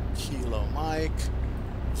 kilo mic,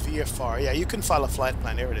 VFR. Yeah, you can file a flight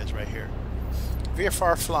plan. There it is right here.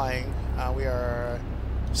 VFR flying. We are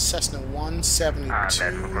Cessna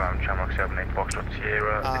 172. Ground channel 78 Foxtrot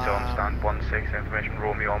Sierra. It's on stand 16. Information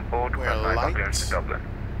Romeo on board. We're light. To Dublin.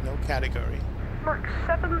 No category. Mark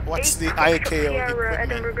 7. What's the ICAO equipment?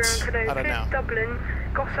 Edinburgh ground today. I don't know. Dublin.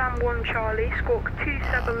 Gossam 1 Charlie. Squawk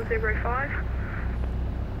 2705.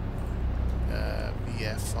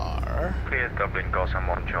 VFR. Clear Dublin, Gossam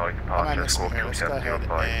 1 Charlie. Departure. Squawk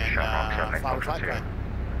 2705. Shamrock 78 Foxtrot Sierra.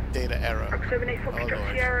 Data error. Mark 78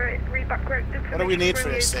 Foxtrot Sierra. Reback correct. What do we need for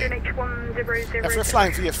this thing? If we're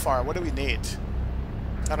flying VFR, what do we need?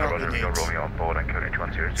 I don't know what we need. Romeo on board and QNH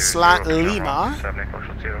 100. Slat Lima. 78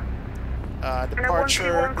 Foxtrot Sierra.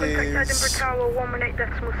 Departure is... Edinburgh Tower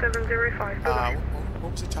 118.705.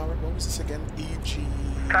 What was the tower? What was this again?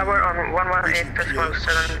 Tower on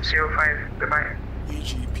 118.705. Goodbye.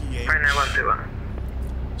 EGPH. Right now, 121.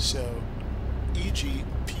 So,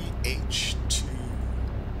 EGPH to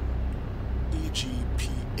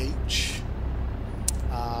EGPH.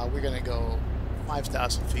 We're gonna go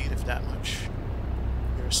 5,000 feet, if that much.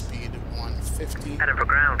 Airspeed 150. Edinburgh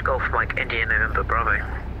ground, Golf Mike, India, November, Bravo.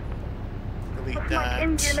 Delete Golf that. Mike,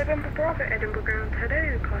 India, November, Bravo, Edinburgh ground.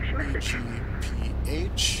 Hello, pass your message.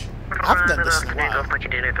 EGPH. I've done this in a while. Golf Mike,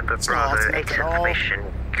 India, November, It's not Bravo. ultimate 8 at all. information,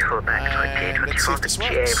 Quebec, And let's see if this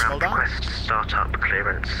GA works. round Hold on. request, startup,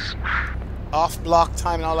 clearance. Off block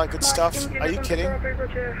time and all that good stuff. Are you kidding?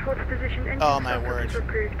 Oh my word.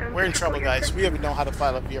 We're in trouble, guys. We even know how to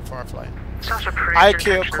file a VFR flight.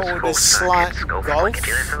 ICAO code is slant Golf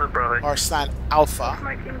or slant Alpha.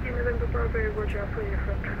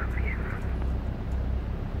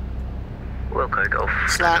 Wilco Golf.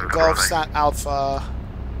 Slant Golf, Slant Alpha.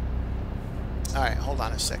 Alright, hold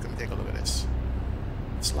on a second. Let me take a look at this.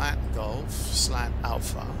 Slant Golf, Slant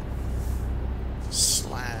Alpha.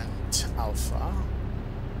 Slant Alpha.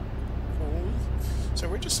 Cool. So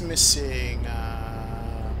we're just missing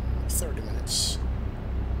 30 minutes.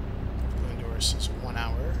 Blue Endurance is 1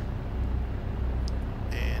 hour.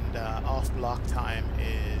 And off block time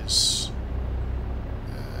is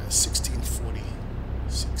 1640.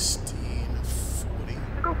 1640.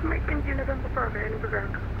 Go for Mike India November Bravo, Edinburgh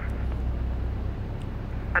ground.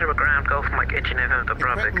 Edinburgh ground, Golf Mike India November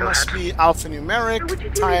Bravo, go must ahead. be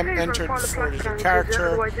alphanumeric, time entered 40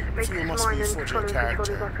 character, fuel must be 40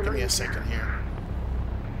 character. Give me a second here.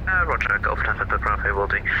 Roger, Golf November Bravo will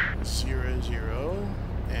do. 00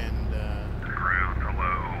 and Ground,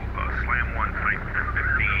 hello. Slam 1 type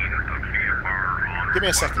 15 of VFR. give me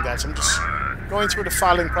a second, guys. I'm just going through the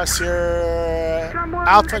filing press here.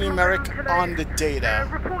 Alphanumeric on the data.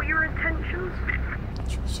 Report your intentions.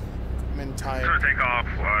 Type. I'm gonna take off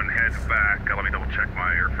and head back. Let me double check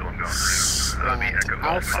my airfield I'm going through.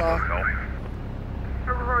 Alpha.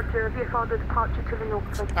 Roger, VFR departure to the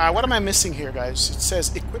north. What am I missing here, guys? It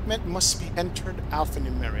says equipment must be entered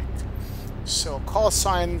alphanumeric. So call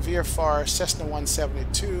sign VFR Cessna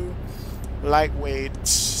 172, lightweight,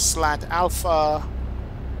 slant alpha.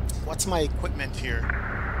 What's my equipment here?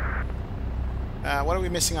 What are we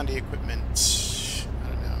missing on the equipment? I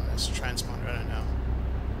don't know. That's a transponder. I don't know.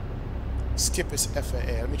 Skip is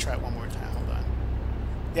FAA. Let me try it one more time. Hold on.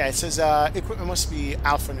 Yeah, it says equipment must be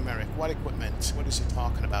alphanumeric. What equipment? What is he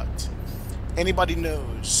talking about? Anybody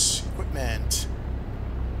knows? Equipment.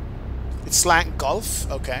 It's slant Golf.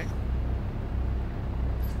 Okay.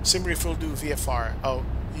 Simbrief will do VFR. Oh,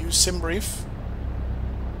 use Simbrief.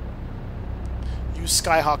 Use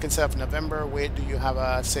Skyhawk instead of November. Wait, do you have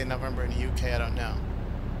a, say, November in the UK? I don't know.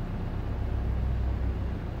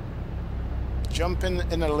 Jump in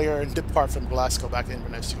a Lear and depart from Glasgow back to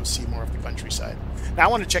Inverness. You will see more of the countryside. Now I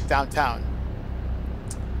want to check downtown.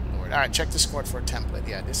 Lord, all right, check the score for a template.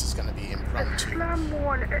 Yeah, this is going to be impromptu. Slam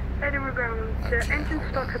 1, Edinburgh ground. The engine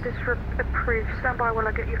start at this approved. Stand by when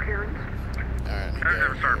I get your clearance. All right.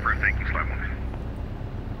 Thank you, Slam 1.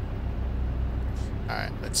 All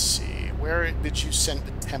right, let's see. Where did you send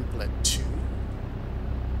the template to?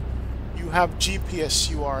 You have GPS.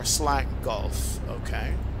 You are slant Golf.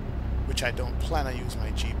 Okay. Which I don't plan on using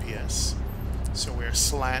my GPS. So we're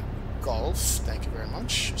slant Golf. Thank you very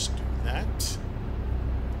much. Just do that.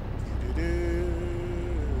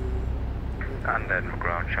 And then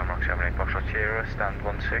ground, Shamrock 78, Foxtrot Sierra, stand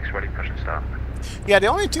 16, ready, push and start. Yeah, the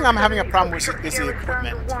only thing I'm having a problem with is the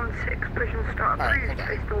equipment. Stand 16, push and start. Alright,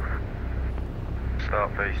 hold on.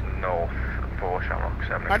 Start face north for Shamrock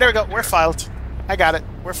 78. Alright, there we go. We're filed. I got it.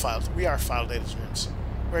 We're filed. We are filed, ladies and gents.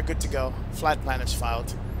 We're good to go. Flight plan is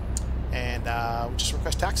filed. And we'll just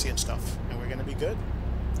request taxi and stuff. And we're going to be good.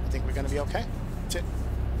 I think we're going to be okay. That's it.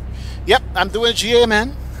 Yep, I'm doing a GA,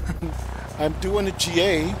 man. I'm doing a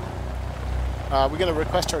GA. We're going to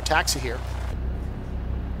request our taxi here.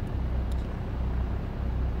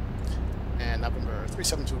 And November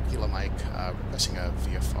 372 Kilo Mike, requesting a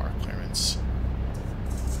VFR clearance.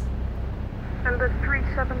 And the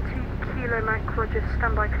 370 Kilo Mike, Roger,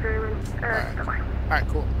 standby clearance. Standby. Alright,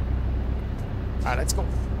 cool. Alright, let's go.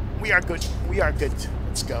 We are good. We are good.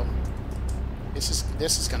 Let's go. This is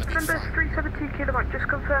going to be fun. Number 372 Kilo Mike, just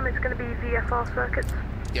confirm it's going to be VFR circuits.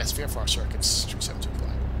 Yes, VFR circuits. 372 Kilo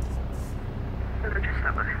Mike. Just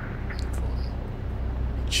standby. Cool.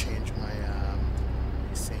 Let me change my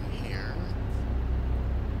thing here.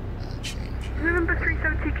 Change. Number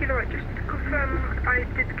 372 Kilo Mike, just to confirm I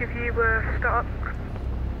did give you a start.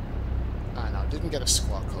 No, didn't get a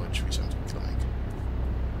squawk code. 372 Kilo Mike.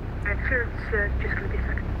 Clearance just going to be a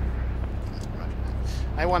second.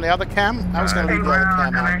 I want the other cam. I was going to leave the other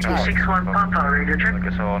cam out. 61 Papa, radio check.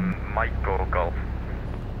 Focus on Mike or Golf.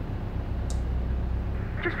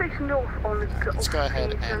 Just face north on the Let's go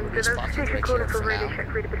ahead and respond to the corner radio for radio now.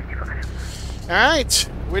 check readability 5. Alright,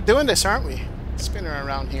 we're doing this, aren't we? Spinning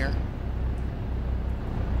around here.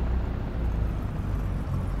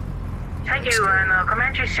 Thank you, and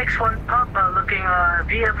Commander 61 Papa looking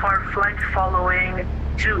VFR flight following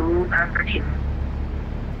 2 and 13.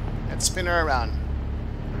 Let's spin her around.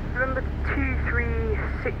 Number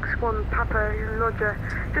 2361 Papa, Roger.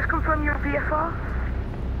 Just confirm your VFR.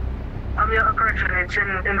 Yeah, correction, it's in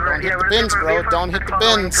Don't hit the bins, bro. Don't hit the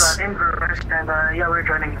bins. Inverness, and yeah, we're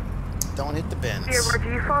joining. Don't hit the bins. Yeah,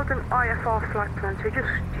 Roger, you filed an IFR flight plan, so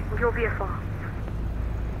just your VFR.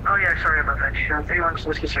 Oh yeah, sorry about that. 31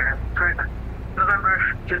 Whiskey Sierra. Correct. November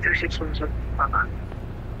 2361 Papa.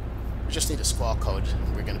 We just need a squawk code.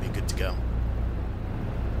 We're going to be good to go.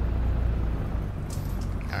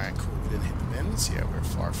 Yeah, we're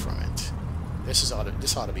far from it. This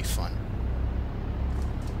ought to be fun.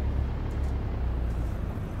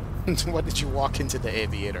 What did you walk into the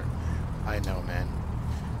aviator? I know, man.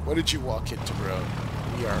 What did you walk into, bro?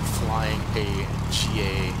 We are flying a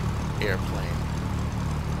GA airplane.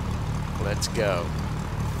 Let's go.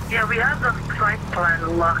 Yeah, we have the flight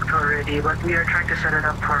plan locked already, but we are trying to set it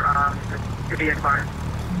up for the VFR.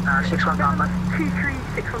 61 Papa.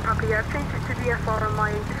 2361 Papa, yeah, I've changed it to VFR on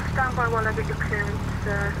my stand by while I get your clearance.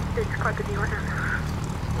 It's quite busy right now.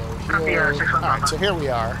 Go here. Alright, so here we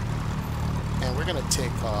are. And we're gonna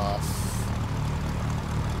take off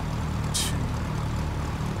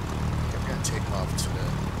to the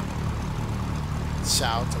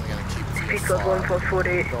south, and we're gonna keep Speedbird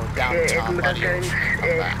 1448, Edinburgh grounds,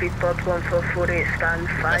 Speedbird 1448, stand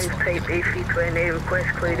 5, type A320, request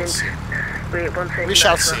clearance. Wait, 1 second, we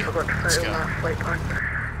shall see. Let's go. Flight plan.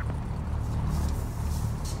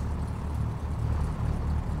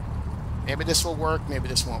 Maybe this will work, maybe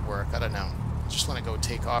this won't work, I don't know. Just want to go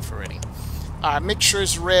take off already.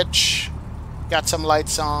 Mixture's rich, got some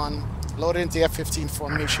lights on, loaded into the F-15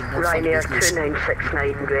 formation. No Ryanair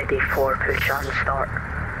 2969 ready for push and start.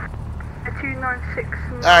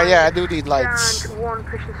 2969. Yeah, I do need lights. And 1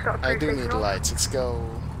 push and start. I do need lights. Let's go.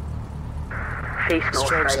 Face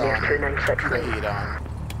north, Ryanair 2969. Heat on.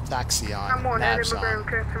 Taxi on. I'm 1, Navs Edinburgh, on.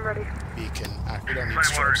 clear, I'm ready. Beacon. We don't need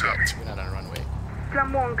strobes yet. We're not on runway.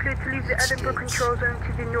 Plan 1, clear to leave the Edinburgh control zone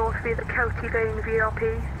to the north via the Kelty Lane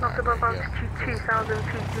VRP, not above altitude 2,000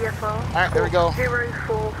 feet VFR. Alright, there we go.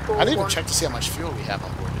 0441. I didn't even check to see how much fuel we have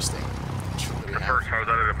on board this thing. First, how was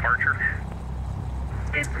that a departure?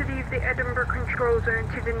 Clear to leave the Edinburgh control zone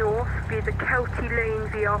to the north via the Kelty Lane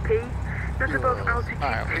VRP, not above altitude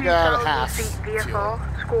 2,000 feet VFR,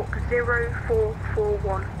 squawk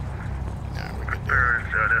 0441. There's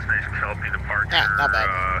destination Kelty departure. Not bad.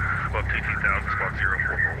 About 18,000, squawk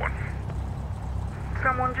 0441.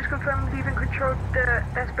 Someone just confirm leaving control the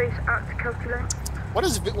airspace at Kelty Lane.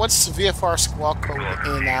 What's the VFR squawk code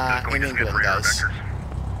in England, guys?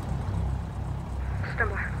 Stand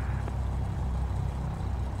by.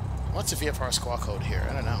 What's the VFR squawk code here?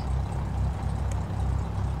 I don't know.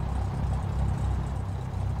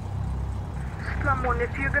 Plan 1,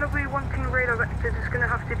 if you're going to be wanting radar vectors, it's going to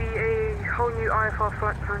have to be a whole new IFR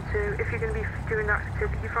flight plan, so if you're going to be doing that, so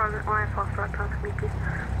could you find an IFR flight plan for me, please?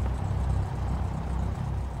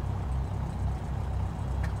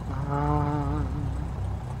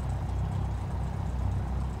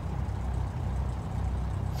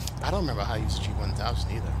 I don't remember how to use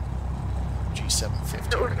G1000 either.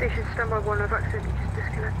 G750. All stations standby 1, I've accidentally just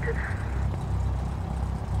disconnected.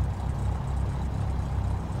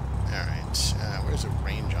 Where's the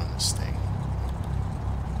range on this thing?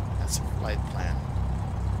 That's a flight plan.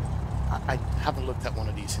 I haven't looked at one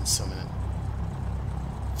of these in so many.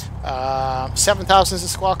 7,000 is the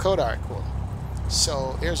squawk code. Alright, cool.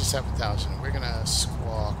 So here's a 7,000. We're gonna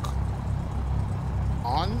squawk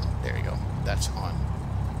on. There you go. That's on.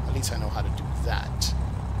 At least I know how to do that.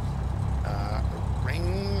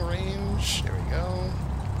 Ring range. There we go.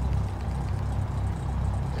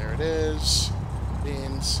 There it is.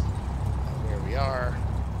 Beans. We are,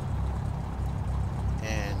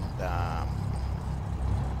 and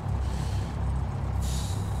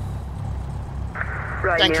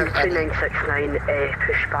Ryanair 2969,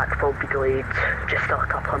 pushback will be delayed just a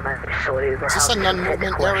couple of minutes. Sorry, we're is this a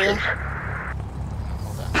non-movement area?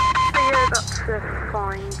 Yeah, that's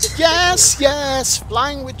fine. Yes,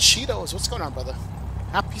 flying with Cheetos. What's going on, brother?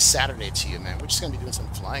 Happy Saturday to you, man. We're just gonna be doing some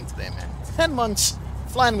flying today, man. 10 months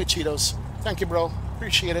flying with Cheetos. Thank you, bro.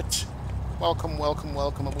 Appreciate it. Welcome, welcome,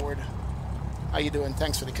 welcome aboard. How you doing?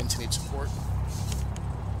 Thanks for the continued support.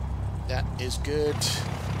 That is good.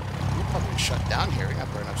 We're probably shut down here. We're gonna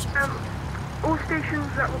burn up some fuel. All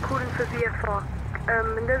stations that were calling for VFR.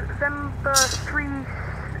 November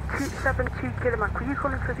 372 Kilomac. Were you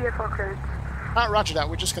calling for VFR clearance? Roger that.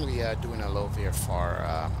 We're just gonna be doing a low VFR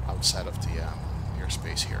outside of the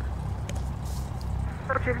airspace here.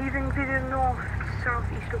 Roger, leaving via north,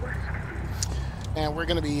 south, east, or west. And we're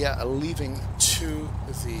going to be leaving to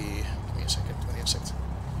the... Give me a second.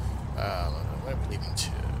 What are we leaving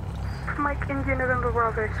to? Mike, India, November,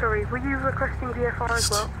 Bravo. Sorry, were you requesting VFR as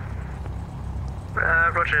well?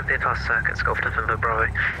 Roger, update last circuits, Golf November, Bravo.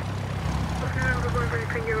 Golf November, Bravo,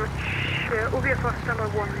 thank you very much. All VFR standby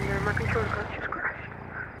 1 here. My control card just crashed.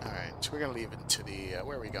 Alright, so we're going to leave it to the...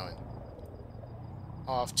 where are we going?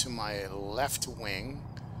 Off to my left wing.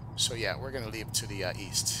 So yeah, we're going to leave to the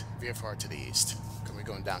east. VFR to the east. Because we're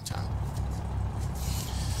going downtown.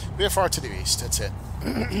 VFR to the east, that's it.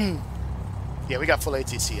 Yeah, we got full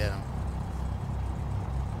ATC.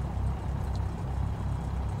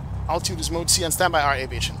 Altitude is mode C and standby our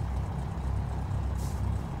aviation.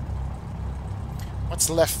 What's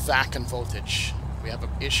left vac and voltage? We have an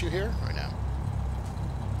issue here or no?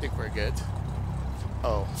 I think we're good.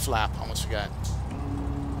 Oh, flap. Almost forgot.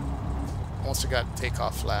 Almost forgot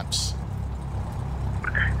takeoff flaps.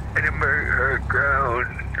 Edinburgh ground,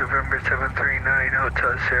 November 739,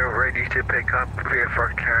 Hotel Sierra, ready to pick up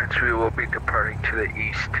VFR clearance. We will be departing to the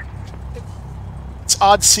east. It's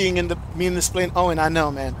odd seeing me in this plane. Oh, and I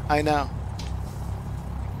know, man. I know.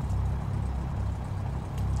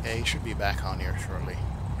 Yeah, you should be back on here shortly.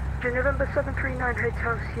 November 739,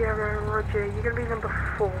 Hotel Sierra, Roger. You're going to be number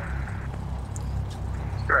 4.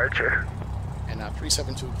 Roger. And now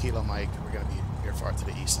 372 Kilo Mike. We're going to be here far to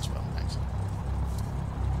the east as well. Thanks.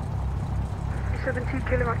 372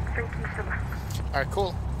 Kilo Mike. Thank you so much. Alright,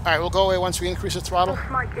 cool. Alright, we'll go away once we increase the throttle. Golf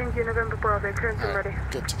Mike, India, November Bravo. Clearance and ready.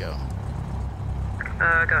 Good to go.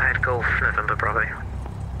 Go ahead, Golf, November Bravo.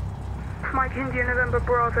 Mike, India, November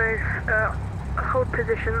Bravo. Hold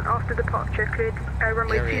position after departure. Cleared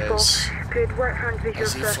runway 24. Cleared right-hand visual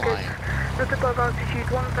circuit. Not above altitude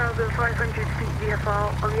 1,500 feet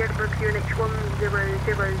VFR on the Edinburgh QNH 1000.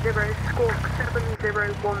 Score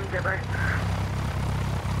 7010.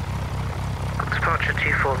 Departure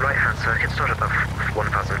 24, right-hand circuit, not above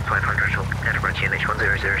 1,500 on Edinburgh QNH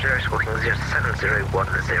 1000. Squawking 7010.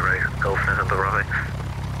 Golf, November Bravo.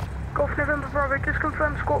 Golf November Bravo, just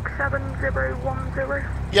confirm squawk 7010.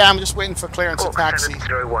 Yeah, I'm just waiting for clearance of taxi.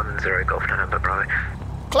 7010, Golf November Bravo.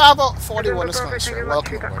 Clavo 41 is coming, sir.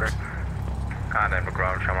 Welcome aboard. And Edinburgh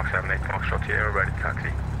ground, Shamrock 78 Foxtrot Sierra, ready taxi.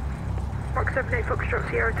 Mark 78 Foxtrot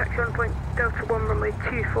Sierra, taxi on point Delta 1 runway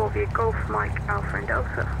 24 via Golf Mike Alpha and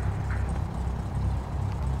Delta.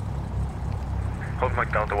 Golf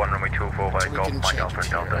Mike Delta 1 runway 24 via Golf Mike Alpha and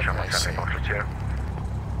Delta, Shamrock 78 Foxtrot Sierra.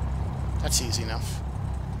 That's easy enough.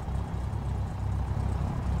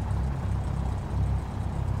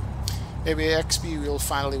 Maybe XP will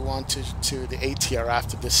finally want to the ATR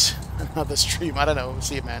after this another stream. I don't know. We'll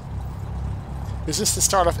see, man. Is this the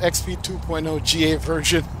start of XP 2.0 GA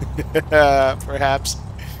version? Perhaps.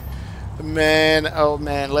 Man, oh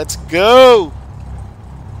man, let's go!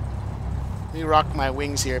 Let me rock my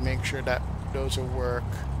wings here, make sure that those will work.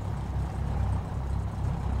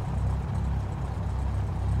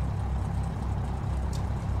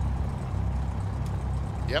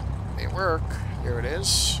 Yep, they work. Here it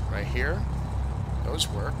is, right here. Those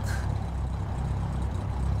work.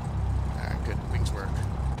 Alright, good. Wings work.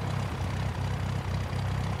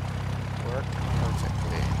 Work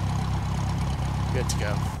perfectly. Good to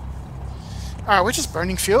go. Alright, we're just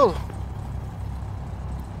burning fuel.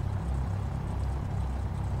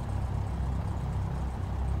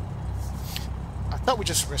 I thought we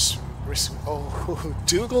just risk oh,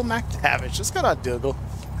 Dougal McTavish. Let's go on, Dougal.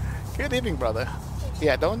 Good evening, brother.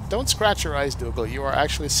 Yeah, don't scratch your eyes, Dougal. You are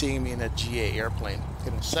actually seeing me in a GA airplane,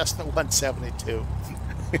 in a Cessna 172.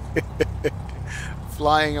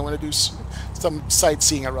 Flying, I want to do some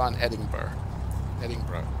sightseeing around Edinburgh.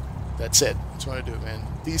 That's it. That's what I do, man.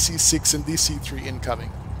 DC-6 and DC-3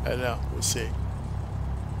 incoming. I don't know. We'll see.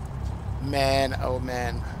 Man, oh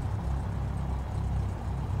man.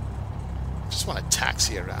 Just want to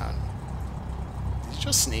taxi around. Did you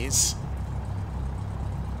just sneeze?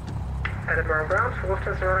 Edinburgh ground,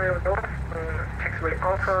 410 North, taxiway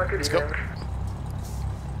Alpha, good evening.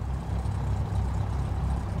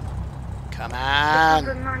 Come on.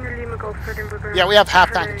 Yeah, we have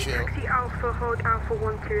half tank of fuel. Taxi Alpha, hold Alpha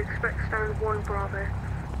 12, expect stand 1 Bravo.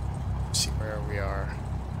 Let's see where we are.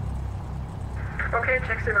 Okay,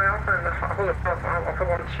 taxi by Alpha and hold Alpha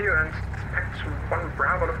 12 and expect 1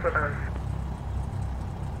 Bravo, let's put down.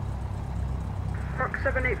 Mark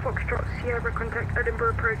 78 Foxtrot Sierra, contact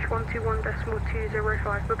Edinburgh approach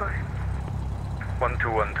 121.205, bye-bye.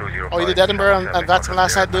 121.205. Oh, you did Edinburgh and that's my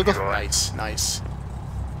last night, Dougal? Nice, nice.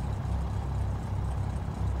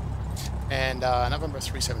 And November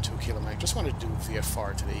 372 Kilo Mike. Just want to do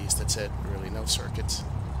VFR to the east, that's it, really, no circuits.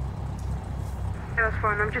 Yeah, that's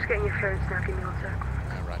fine, I'm just getting your clearance now, give me 1 sec.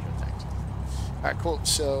 Roger, thanks. Alright, cool,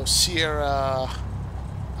 so Sierra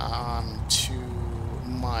to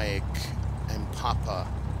Mike and Papa.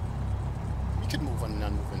 We could move on an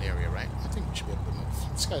unmoving area, right? I think we should be able to move.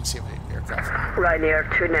 Let's go and see if the aircraft. Ryanair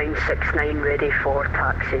 2969 ready for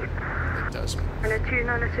taxi. It does. And a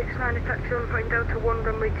 2969, a taxi on point Delta 1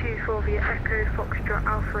 runway 24 via Echo, Foxtrot,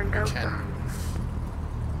 Alpha and Delta.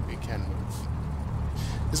 We can move.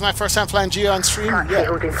 This is my first time flying GEO on stream.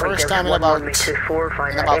 Yeah, first time in about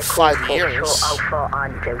 5 years. Alpha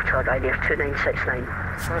and Delta, Ryanair 2969.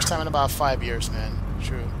 First time in about 5 years, man.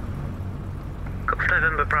 True. Golf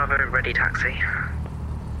November Bravo, ready taxi.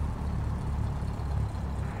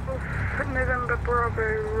 Golf November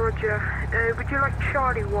Bravo, roger. Would you like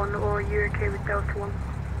Charlie 1 or are you okay with Delta 1?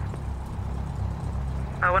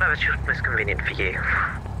 Whatever's just most convenient for you.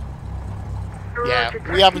 Yeah,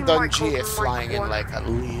 we haven't done GA flying in like at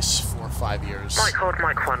least 4 or 5 years. Mike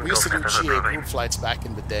 1, we used to do GA group flights back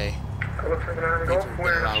in the day. Looks like an angle.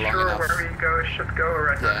 We're sure wherever you go should go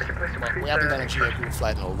right now. Yeah, well, we haven't done a GA group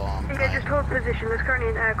flight in a long time. Okay, just hold position. There's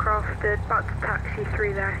currently an aircraft about to taxi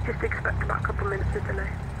through there. Just expect about a couple minutes of delay.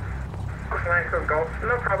 Golf.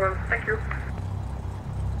 No problem. Thank you.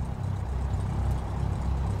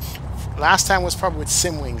 Last time was probably with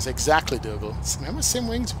Simwings. Exactly, Dougal. Remember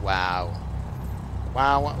Simwings? Wow.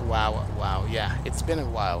 Wow, wow, wow. Yeah, it's been a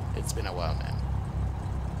while. It's been a while, man.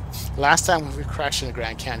 Last time we crashed in the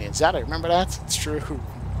Grand Canyon. Zada, remember that? It's true.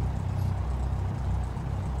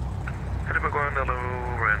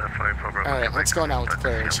 Alright, let's go now with the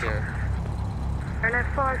clearance here.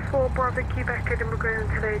 NF54 Bravo Quebec Edinburgh ground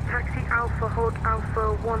today. Taxi Alpha, hold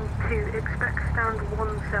Alpha 12. Expect stand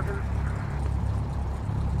 17.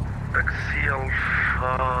 Taxi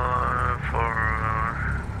Alpha for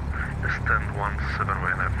stand 17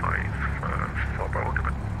 with NF5 for Bravo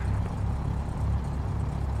Quebec.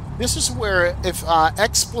 This is where, if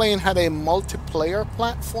X-Plane had a multiplayer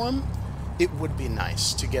platform, it would be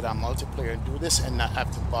nice to get on multiplayer and do this and not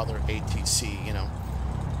have to bother ATC, you know,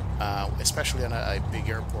 especially on a big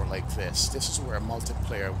airport like this. This is where a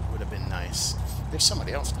multiplayer would have been nice. There's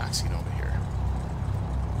somebody else taxiing over here.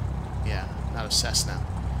 Yeah, not a Cessna.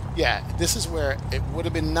 Yeah, this is where it would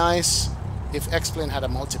have been nice if X-Plane had a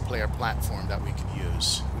multiplayer platform that we could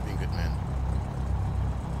use. It would be good, man.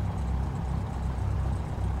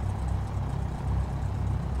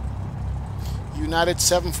 United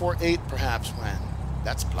 748, perhaps, man.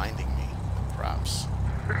 That's blinding me. Props.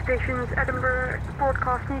 Stations Edinburgh,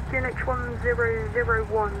 broadcast UNH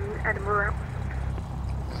 1001, Edinburgh out.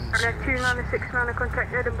 And F2969,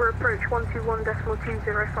 contact Edinburgh approach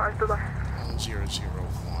 121.205, bye-bye.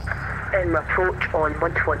 1001. Approach on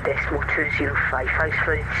 121.205. Thanks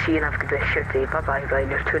for seeing, have a good rest of your day. Bye-bye,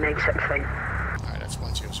 Ryanair 2969. Alright, that's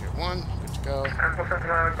 1001. Good to go.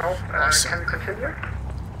 Awesome. Can we continue?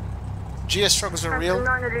 GS struggles are real.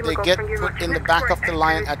 They get put in the back of the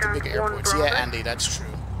line at the big airports. Yeah, Andy, that's true.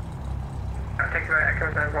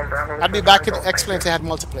 I'd be back in the X-Plane if they had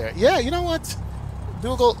multiplayer. Yeah, you know what?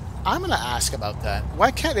 Google, I'm going to ask about that.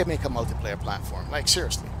 Why can't they make a multiplayer platform? Like,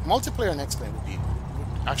 seriously. Multiplayer and X-Plane would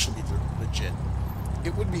actually be legit.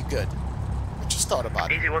 It would be good. I just thought about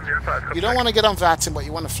it. You don't want to get on Flightsim, but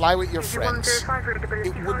you want to fly with your friends.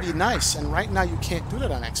 It would be nice. And right now you can't do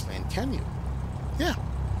that on X-Plane, can you? Yeah.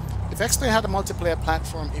 If X-Plane had a multiplayer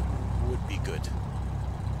platform, it would be good.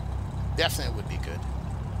 Definitely would be good.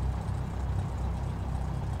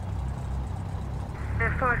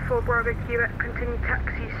 F54 Bravo Quebec, continue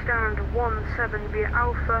taxi stand 17 via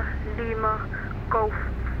Alpha, Lima, Golf.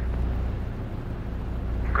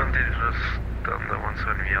 Continue to stand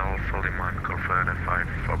 17 via Alpha, Lima, and Golf NF5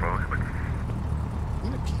 for Bravo Quebec.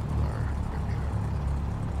 The people are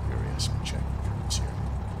curious. Check here.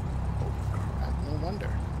 Oh, no wonder.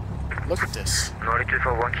 Look at this.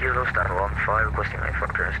 9241 Kilo, stand 15, requesting line for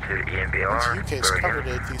clearance to EMBR. UK's covered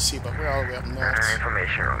ATC, but we're all the way up north.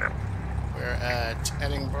 Information, Romeo. We're at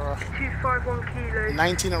Edinburgh. 251 Kilo.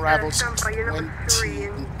 19 arrivals, 20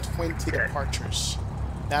 departures.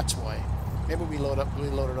 That's why. Maybe we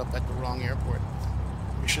loaded up at the wrong airport.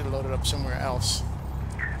 We should have loaded up somewhere else.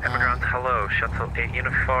 Everground, hello, Shuttle 8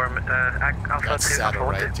 uniform, Alpha 2 that's Saddle Alpha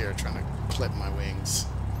 1. right there trying to clip my wings.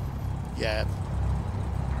 Yeah.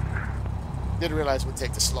 Didn't realize it would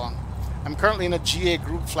take this long. I'm currently in a GA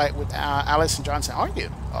group flight with Alice and Johnson. Are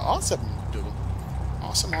you? Awesome, Dougal.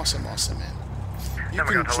 Awesome, awesome, awesome, man. You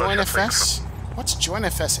can join FS. What's Join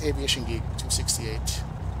FS Aviation Geek 268?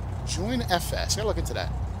 Join FS. Gotta look into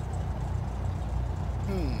that.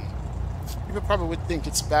 People probably would think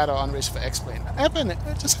it's bad or unrace for X-Plane. Evan,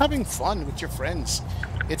 just having fun with your friends.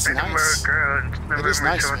 It's nice. It is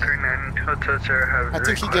nice, man. I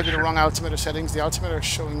think he gave you the wrong altimeter settings. The altimeter is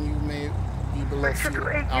showing you may be below fuel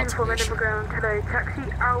alternation. Today.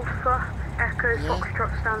 Taxi Alpha Echo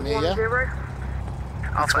Foxtrot stand 10.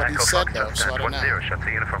 That's what he said though, so I don't know. Shuttle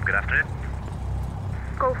uniform, good afternoon.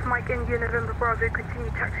 Golf Mike India November Bravo,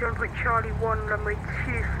 continue taxi on point Charlie 1, runway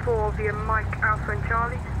 24 via Mike Alpha and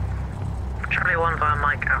Charlie. Charlie 1 via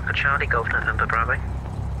Mike Alpha Charlie, Golf November Bravo.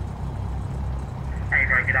 Hey,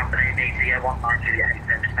 very good afternoon, EGPH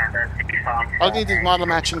 192 standard 65. All you need is model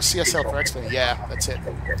matching CSL for X-Plane. Yeah, that's it.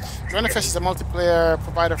 Joinfest is a multiplayer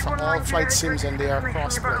provider for all flight sims and they are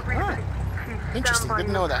cross-play. Ah, interesting,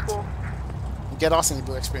 didn't know that. Get Austin to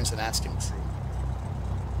do experience and ask him.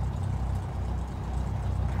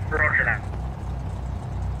 Roger that.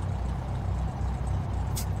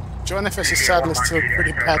 Join if it's a sadly still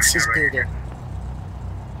pretty bad, says Google.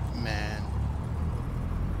 Man.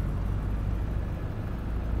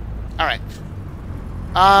 Alright.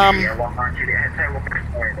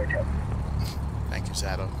 Thank you,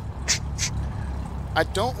 Zato. I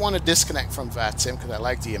don't want to disconnect from VATSIM because I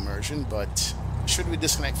like the immersion, but should we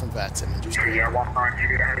disconnect from VATSIM and just do it?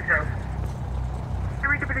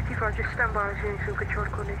 Readability 5, just stand by as soon control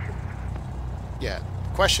coordination. Yeah.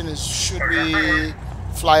 The question is, should we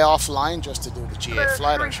fly offline just to do the GA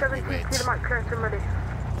flight, or should we wait? Go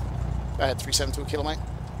ahead, 372 kilometer.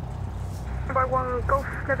 By 1 Golf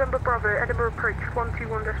November Bravo, Edinburgh approach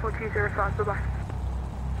 121.205, bye bye.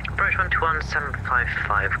 Approach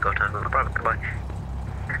 121.755, go to Edinburgh Bravo, goodbye.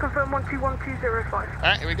 Let's confirm 121.205.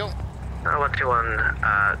 Alright, here we go.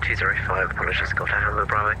 121.205, apologies, go to Edinburgh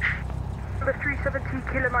Bravo. Number 370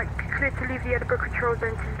 Kilo Mike, clear to leave the Edinburgh control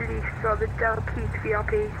zone to the east via the Del Keys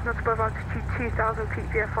VRP, not above altitude 2,000 feet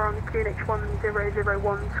VFR on the QNH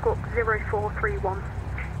 1001, squawk 0431.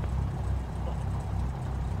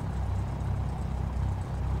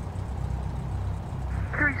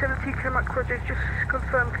 Kilo Mike Roger, just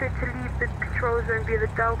confirm clear to leave the control zone via the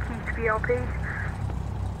Del Keys VRP.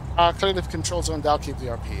 Clear the control zone Del Keys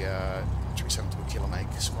VRP, 372 Kilo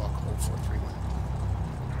Mike, squawk 0431.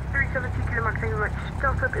 370 Kilo Mike, thank you very much.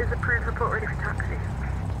 Delta is approved, report ready for taxi.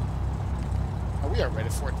 Oh, we are ready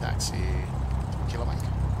for taxi. Kilo Mike.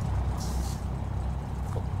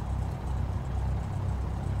 Cool.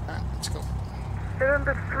 Alright, let's go.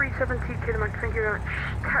 November 370 Kilo Mike, thank you very much.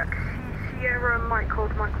 Taxi Sierra Mike,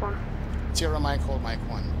 hold Mike 1. Sierra Mike, hold Mike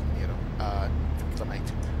 1. Kilo Mike.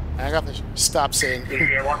 I got to stop saying.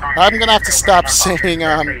 I'm gonna have to stop saying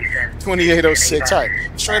 2806.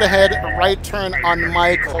 Alright, straight ahead, right turn on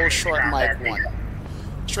Mike, hold short Mike 1.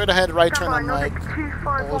 Straight ahead, right turn on Mike,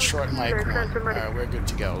 hold short Mike 1. Alright, we're good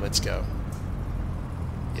to go. Let's go.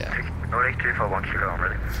 Yeah.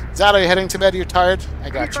 Zato, you heading to bed? You're tired? I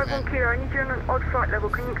got you, man.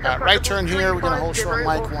 Right turn here, we're gonna hold short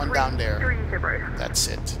Mike 1 down there. That's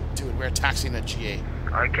it. Dude, we're taxiing a GA.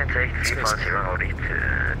 I can take 350 and Audi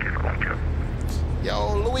to 241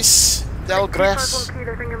 Yo, Luis Delgras.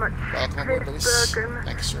 Welcome aboard, Luis.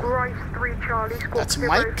 Thanks, sir. That's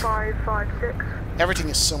Mike. Everything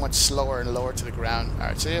is so much slower and lower to the ground.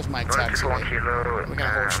 Alright, so here's Mike taxi. We're gonna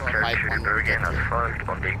hold short Mike 1 when we get here.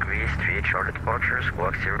 1 degrees, 3 charter departures,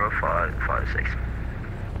 walk 0556.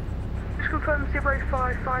 Just confirm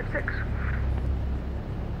 0556.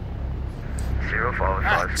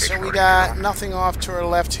 Alright, so we got nothing off to our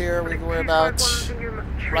left here. We're about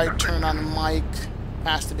right turn on Mike,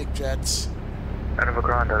 past the big jets. Dude,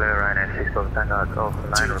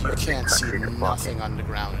 you can't see nothing on the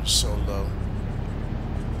ground, it's so low.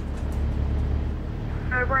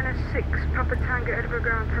 Ryanair 6, Papa Tango, Edinburgh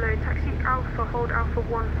ground, hello. Taxi Alpha, hold Alpha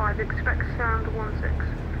 15, expect sound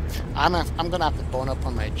 16. I'm gonna have to bone up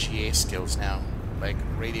on my GA skills now. Like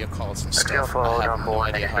radio calls and stuff. I have no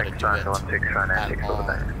idea how to do it at all.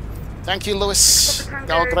 Thank you, Luis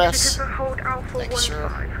Galgras. Thank you, sir.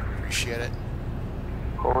 Appreciate it.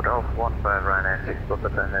 Hold off 15 Ryanair 6 Papa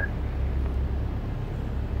Tango.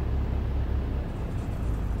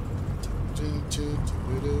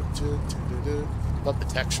 Love the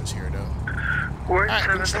textures here, though. Alright,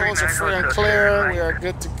 controls are free and clear. We are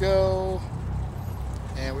good to go.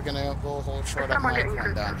 And we're gonna go hold short on Mike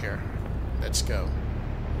 1 down here. Let's go.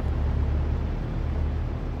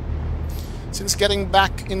 Since getting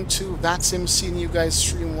back into VATSIM, seeing you guys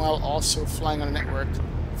stream while also flying on a network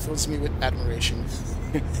fills me with admiration.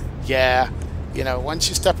 Yeah, you know, once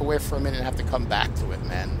you step away for a minute and have to come back to it,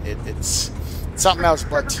 man, it's something else.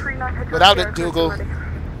 But without it, Google,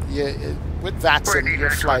 with VATSIM, your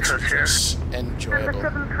flights are just enjoyable.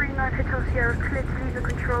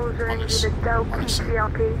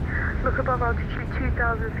 Look above altitude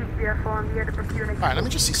 2,000 feet VFR on the Edinburgh QNH. Alright, let me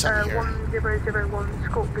just see something here. 1001,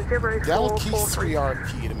 scope 0443. Del Key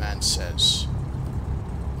 3RP, the man says.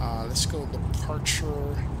 Let's go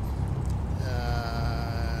departure.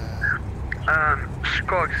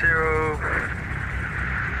 Squawk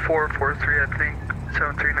 0443, I think.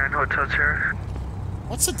 739 Hotel Sierra.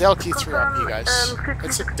 What's the Del Key 3RP, guys?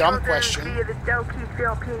 It's a dumb question. Via the Del Key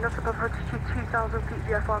 3RP, not above altitude 2,000 feet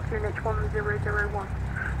VFR QNH 1001.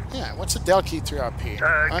 Yeah, what's a Del Key 3RP?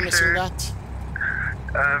 Am I missing that?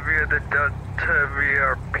 Via the Delta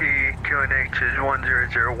VRP QNH is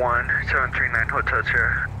 1001, 739 Hotel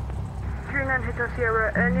Sierra. 39 Hotel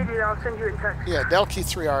Sierra, nearly I'll send you in text. Yeah, Del Key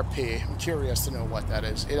 3RP. I'm curious to know what that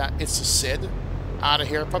is. It's a SID out of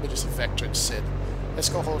here, probably just a vectored SID. Let's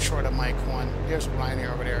go hold short of Mike 1. Here's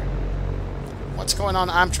Ryanair over there. What's going on,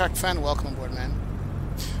 Amtrak fan? Welcome aboard, man.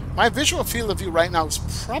 My visual field of view right now is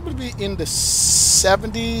probably in the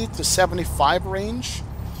 70 to 75 range.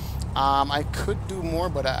 I could do more,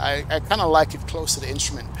 but I kind of like it close to the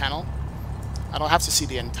instrument panel. I don't have to see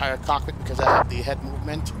the entire cockpit because I have the head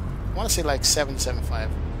movement. I want to say like 70 to 75.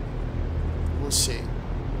 We'll see.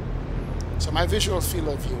 So my visual field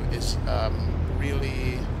of view is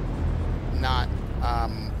really not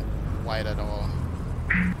wide at all.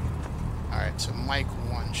 Alright, so mic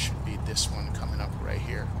 1 should be this one coming up right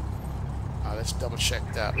here. Let's double check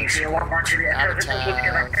that. Let's go to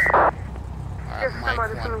Avatar. Alright, mic 1.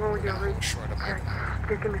 We're going to hold short of mic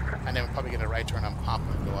 1. And then we're probably going to right turn on pop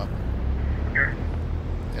and go up.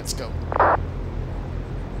 Let's go.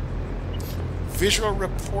 Visual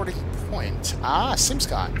reporting point. Ah,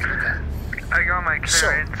 SimScott. Okay. I got my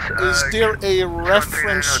clearance. So, is there a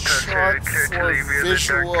reference chart for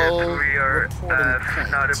visual reporting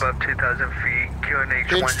point? Not above 2,000 feet.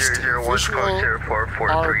 QNH 1001 code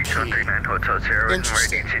 0443 Hotel Sierra.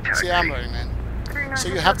 Interesting. See, I'm learning, man. So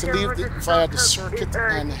you have to leave via the circuit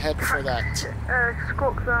and head for that.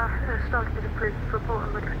 Squawks are started to approve report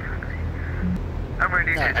on the taxi. I'm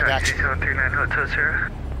ready to taxi 739 Hotel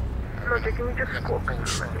Sierra. Roger, can you just squawk?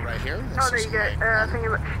 Right here. Oh, there you go. Thank you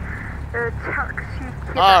very much. Taxi,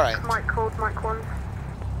 alright. Mike called, Mike 1.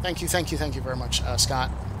 Thank you very much,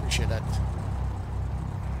 Scott. Appreciate that.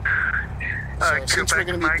 So since we're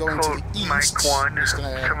going to be going to the east, we're just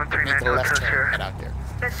going to make a left turn, head out there.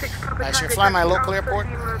 Alright, so you're flying my local airport,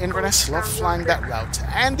 Inverness. Love flying that route.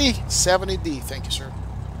 Andy, 70D. Thank you, sir.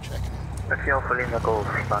 Checking in. Number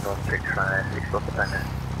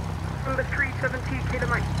 372, Kilo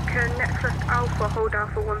Mike, next left Alpha, hold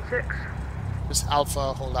Alpha 16. Just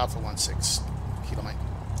Alpha, hold Alpha 16. Kilo Mike.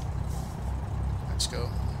 Let's go.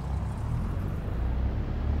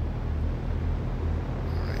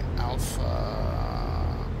 Alright, Alpha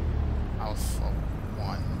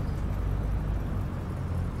 1.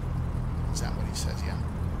 Is that what he says? Yeah.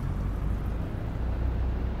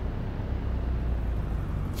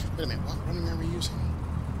 Wait a minute, what runway are we using?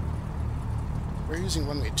 We're using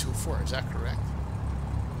runway 24, is that correct?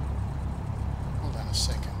 Hold on a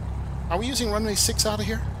second. Are we using runway 6 out of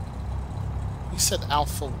here? He said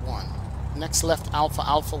Alpha 1. Next left Alpha,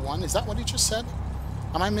 Alpha 1. Is that what he just said?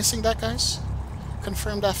 Am I missing that, guys?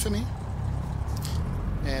 Confirm that for me.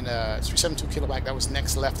 And 372 kilobyte, that was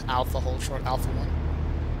next left Alpha, hold short Alpha 1.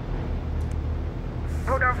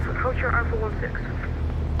 Hold short Alpha 16.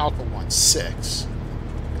 Alpha 16.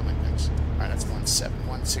 Alright, that's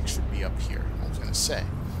 17. 16 should be up here. I was going to say.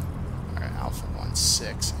 Alright, Alpha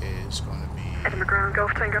 16 is going to be... Edinburgh Ground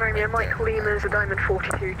Golf Tango Romeo, Mike Lima's a Diamond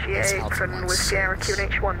 42 GA, and with Sierra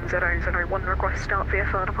QNH 1001, request start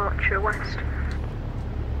VFR departure west.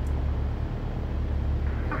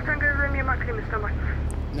 Golf Tango Romeo, Mike Lima, standby.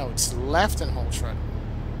 No, it's left and hold short.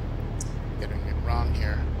 Getting it wrong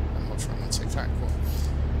here. And hold short 16. Alright, cool.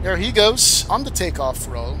 There he goes on the takeoff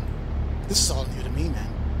roll. This is all new to me, man.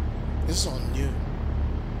 This is all new.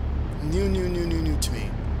 New to me.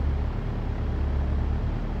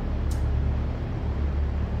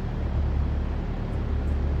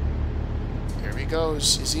 Here he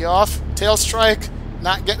goes. Is he off? Tail strike.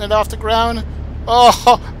 Not getting it off the ground.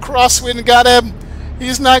 Oh, crosswind got him.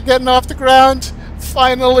 He's not getting off the ground.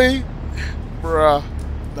 Finally. Bruh.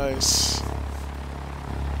 Nice.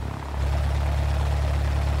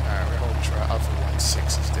 Alright, we're holding short. Alpha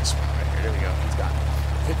 16 is this one right here. There we go. He's got it.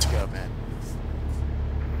 Good to go, man.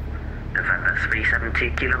 November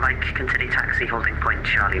 372 Kilo Mike, continue taxi, holding point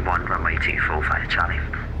Charlie 1, runway 245 Charlie.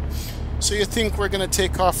 So you think we're going to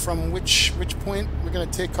take off from which point? We're going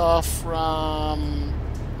to take off from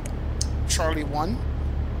Charlie 1?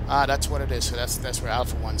 That's what it is. So that's where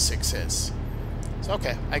Alpha 16 is. So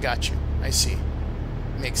okay, I got you. I see.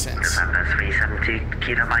 Makes sense. November 372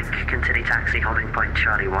 Kilo Mike, continue taxi, holding point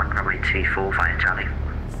Charlie 1, runway 245 Charlie.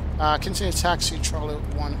 Continue taxi, Charlie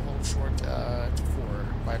 1, hold short,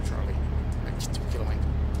 4-5 Charlie. 2 Kilo Mike.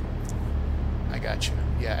 I got you.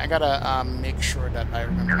 Yeah, I gotta make sure that I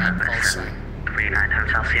remember my call sign. 39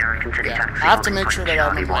 Hotel Sierra, continue taxi. I have to make sure that I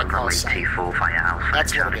remember my call sign.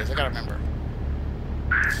 That's what it is. I gotta remember.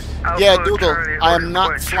 Yeah, Google, I am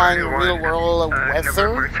not flying real world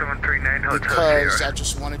weather because I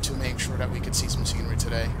just wanted to make sure that we could see some scenery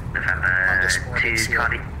today. November 2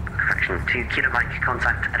 Charlie, correction, 2 Kilo Mike,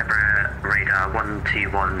 contact Edinburgh radar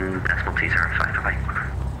 121.205, bye.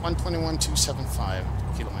 121.275,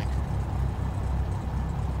 Kilo Mike.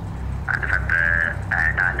 November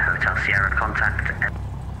 9 Hotel Sierra, contact.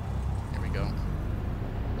 Here we go.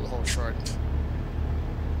 We'll hold short.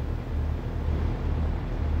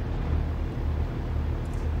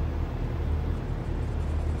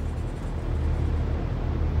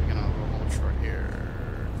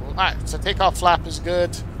 Alright, so takeoff flap is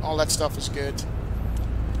good. All that stuff is good.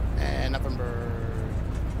 And November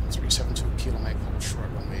 372 kilo Mike, hold short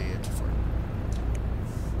runway 24.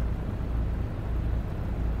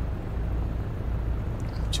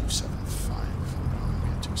 And 275. We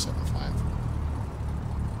had 275.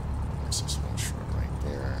 This is hold short right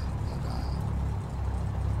there. Hold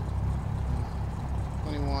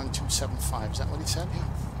on. 275. Is that what he said? Yeah.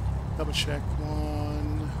 Double check.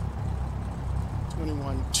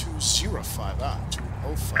 21205. Ah,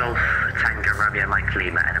 205. Golf Tango Romeo Mike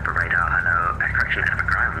Lima Edinburgh radar. Hello, correction Edinburgh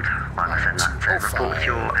ground. While I send that, report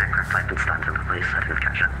your aircraft type and standard, please. I didn't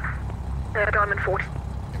catch it. Diamond 40. There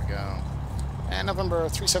we go. And November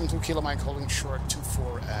 372 kilo Mike holding short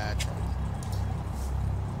 24 at Charlie.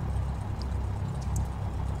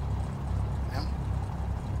 Yeah.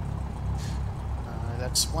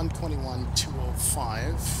 That's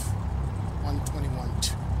 121.205.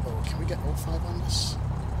 121.20. Can we get 05 on this?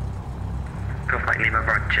 Golf Mike Lima,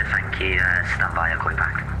 roger, thank you. Stand by, I'll call you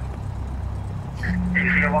back.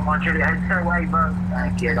 If you want my Juliet, so waiver,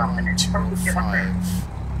 geared up and it's 205.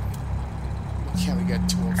 Can we get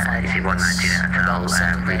 205 Easy on this?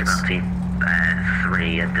 190, readability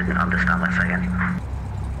 3, I didn't understand that second.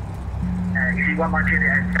 If you want my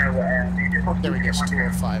Juliet, so there we go,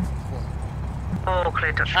 205. Oh,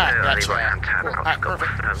 clear touch. Alright,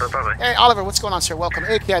 hey, Oliver, what's going on, sir? Welcome.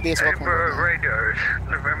 AKIDs, welcome. Radars,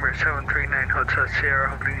 November 739 Hotel Sierra,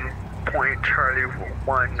 holding point Charlie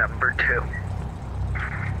 1, number 2.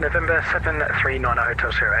 November 739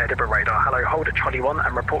 Hotel Sierra, Edinburgh radar. Hello, hold at Charlie 1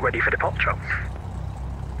 and report ready for departure.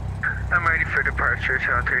 I'm ready for departure,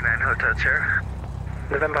 739 Hotel Sierra.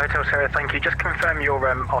 November Hotel Sierra, thank you. Just confirm your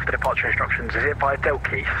after departure instructions. Is it by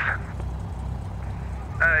Delkeith?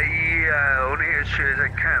 Yeah, only issue is I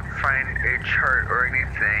can't find a chart or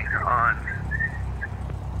anything on.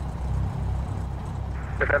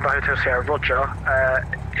 November Hotel Sierra, roger.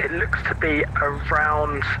 It looks to be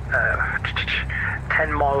around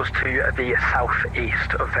 10 miles to the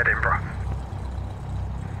southeast of Edinburgh.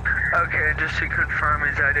 Okay, just to confirm,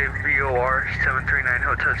 is that a VOR 739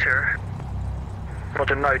 Hotel Sierra?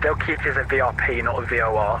 Roger, no, Delkeith is a VRP, not a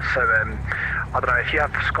VOR, so I don't know, if you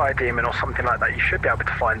have Sky Demon or something like that, you should be able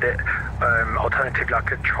to find it. Alternatively, I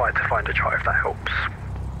could try to find a chart if that helps.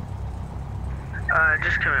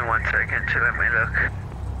 Just give me 1 second to let me look.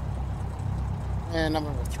 And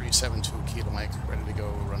number 372 kilo Mike, ready to go,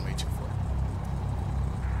 runway 24.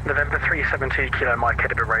 November 372 kilo Mike,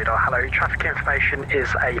 Edinburgh radar. Hello, traffic information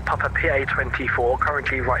is a Papa PA24,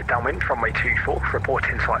 currently right downwind, runway 24, report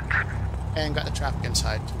in sight. And got the traffic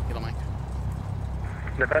inside, 2 kilo Mike.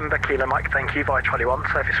 November Kilo Mike, thank you, via Charlie 1,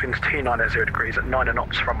 surface winds 290 degrees at 9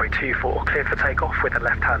 knots, runway 24, clear for takeoff with a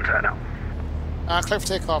left-hand turnout. Clear for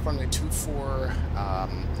takeoff, runway 24, 2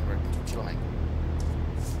 kilo Mike.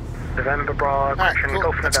 November Bravo, correction, cool.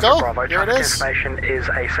 Golf Let's November go. Bravo, Here traffic information is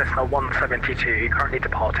a Cessna 172, currently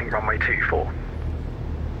departing runway 24.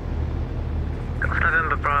 Golf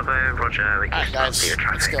November Bravo, roger, we can start guys, your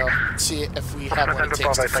traffic. let's go. Let's see if we have what it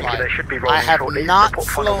takes Bravo, to fly. they should be I have shortly. not Report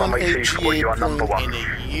flown a GA plane in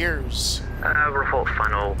years. Report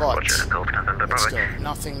final, roger, Golf November Let's Bravo. go.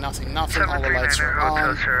 Nothing. All the lights are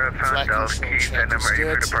on. Flight control check is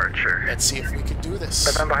good. Let's see if we can do this.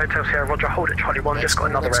 November Hotel Sierra, roger, hold at Charlie 1, just got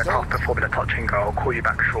another aircraft before we touch and go. I'll call you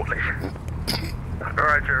back shortly.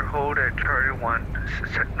 Roger, hold at Charlie 1,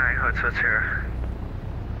 9 Hotel Sierra.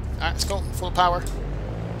 Alright, let's go. Full power.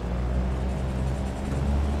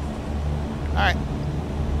 Alright.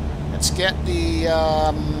 Let's get the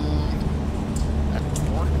that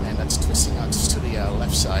torque, man, that's twisting us to the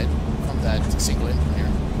left side from that single engine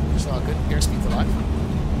here. It's all good. Airspeed alive.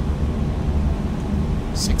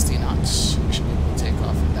 60 knots. We should be able to take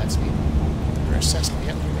off at that speed. Reverse Cessna,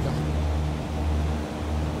 yep, here we go.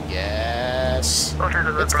 Yes.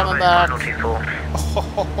 It's coming back. It's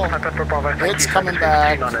coming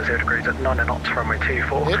back. It's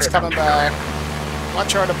coming back.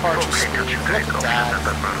 Watch our departure speed. Look at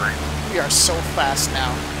that. We are so fast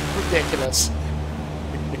now. Ridiculous.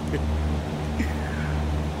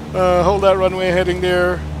 Hold that runway heading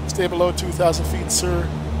there. Stay below 2,000 feet, sir.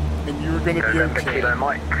 And you're going to be okay. Kilo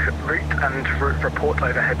Mike, route and route report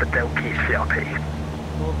overhead the Delkeith CRP.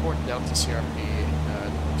 We'll report Delta CRP.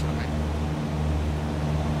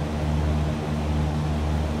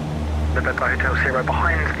 November Hotel Sierra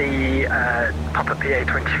behind the Papa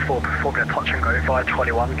PA24 before we touch and go via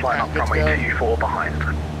Charlie 1, line up runway 24 behind.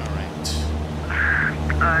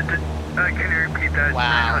 Alright. Can you repeat that?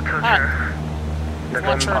 Wow. Hotel Sierra.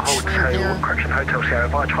 November Hotel, correction, Hotel Sierra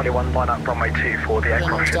via Charlie 1, line up runway 24, the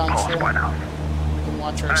aircraft should pass by now. We can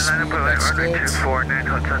watch our speed, that's good. 9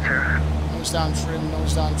 Hotel Sierra. Nose down trim,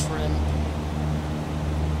 nose down trim.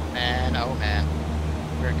 Man, oh man.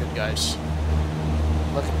 Very good, guys.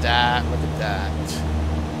 Look at that, look at that.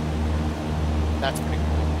 That's pretty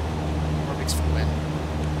cool. ORBX for the win.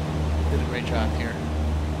 Did a great job here.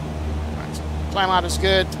 Alright, so climb out is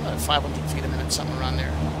good. 500 feet a minute, something around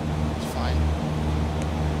there. It's fine.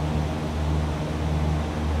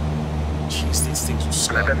 Jeez, these things are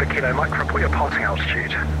slow. November Kilo Mike, report your passing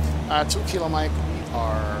altitude. 2 Kilo Mike, we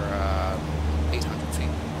are 800 feet.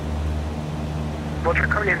 Roger,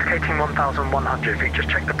 currently indicating 1,100 feet. Just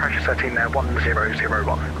check the pressure setting there, 1001.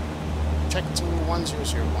 Check to 1001, to the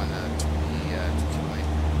 2 Kilo Mike,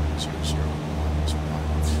 001.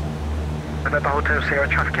 November Hotel Sierra,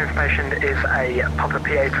 traffic information is a Papa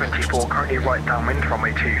PA24, currently right downwind,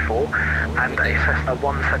 runway 24, and a Cessna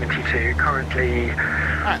 172, currently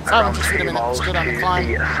around 2 miles to the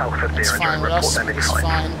south of the aerodrome. Report them inside.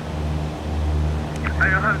 Fine. I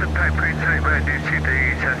don't have the pipe inside, but I do see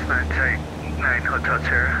the Cessna inside 9 Hotel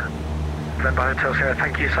Sierra. November Hotel Sierra,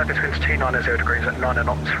 thank you. Circus winds 290 degrees at 9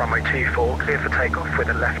 knots, runway 24, clear for takeoff with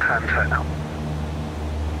a left-hand turnout.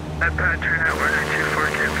 Left-hand turnout, runway 24,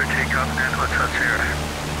 clear for takeoff, 9 Hotel Sierra.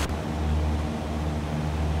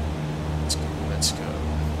 Let's go, let's go.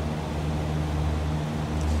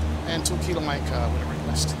 And 2 Kilo Mike with a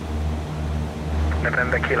request.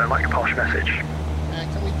 November Kilo Mike, partial message. And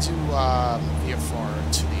can we do VFR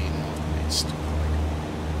to the northeast?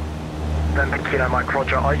 November Kilo Mike,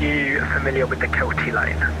 Roger. Are you familiar with the Kelty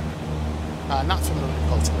lane? Not familiar with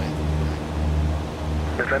the Kelty lane.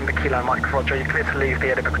 November Kilo Mike, Roger. You're clear to leave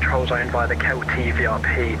the Edinburgh control zone via the Kelty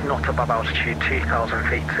VRP, not above altitude 2,000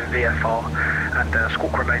 feet in VFR, and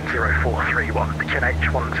squawk remain 0431,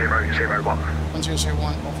 QNH 1001.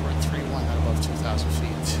 1001, over at 31 at above 2,000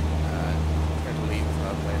 feet. Clear to leave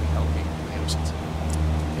landing healthy.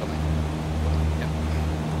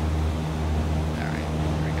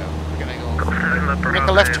 Make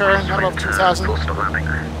a left turn, not above 2,000.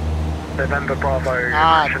 November Bravo.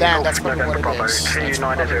 Damn, that's probably November what it Bravo. is.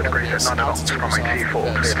 290 degrees at 9 knots, runway 24,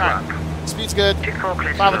 clear to ramp. Speed's good.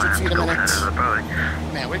 500 feet a minute.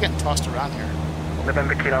 Man, we're getting tossed around here.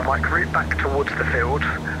 November Kilo Mike, route back towards the field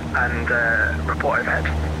and report overhead.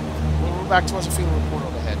 We'll route back towards the field and report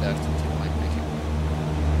overhead. Kilo Mike, thank you.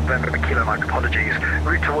 November Kilo Mike, apologies.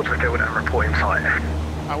 Route towards the field and report inside.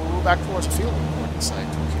 I will route back towards the field and report inside.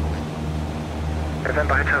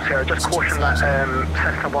 November Hotel Sierra, just caution that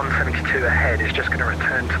Cessna 172 ahead is just going to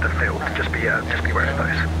return to the field. Just be aware of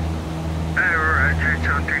those. Roger,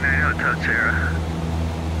 239 Hotel Sierra.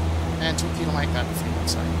 And 2 Kilo Mike got the field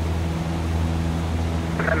inside.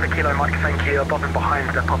 November Kilo Mike, thank you. Above and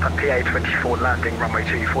behind the pop-up PA24 landing runway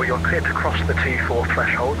 24, you're clear to cross the 24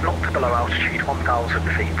 threshold, not to below altitude 1,000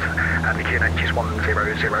 feet, and the QNH is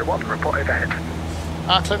 1001. Report overhead.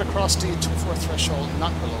 Clear to cross the 24 threshold,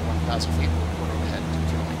 not below 1,000 feet.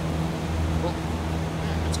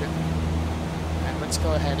 Let's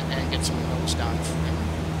go ahead and get some nose down trim.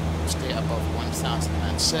 Stay above 1,000,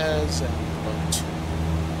 that says, and below 2.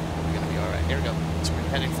 We're going to be alright. Here we go. So we're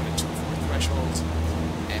heading for the 24 threshold,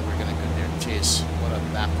 and we're going to go there. Jeez, what a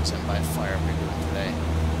baptism by fire we're doing today.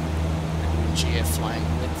 We're doing GF flying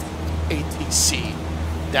with ATC.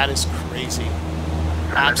 That is crazy.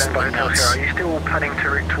 Absolutely nuts. Are you still planning to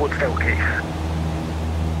route towards Dalkeith?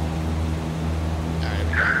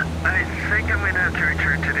 I think I'm going to have to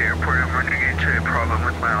return to the airport. I'm running into a problem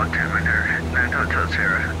with my altimeter. 9 Hotel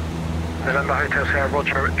Sierra. November Hotel Sierra,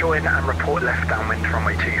 Roger. Join and report left downwind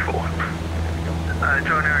runway 24.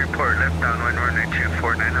 Join and report left downwind runway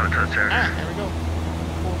 24, 9 Hotel Sierra. There we go.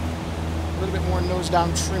 Cool. A little bit more nose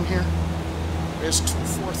down trim here. There's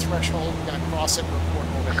 24 threshold. We're going to cross it and report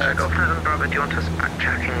overhead. Golf November Bravo, do you want us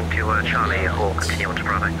backtracking to Charlie or continue on to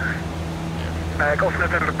Bravo? Golf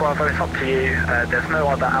November Bravo, it's up to you. There's no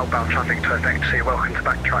other outbound traffic to affect, so you're welcome to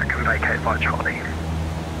backtrack and vacate via Charlie.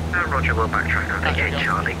 Roger, we'll backtrack and vacate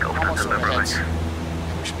Charlie, Golf November Bravo. We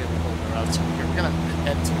should be able to hold our route here. We're going to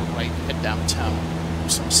head to the right, head downtown, do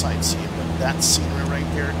some sightseeing, but that scenery right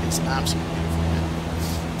there is absolutely beautiful, man.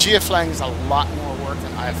 GF flying is a lot more work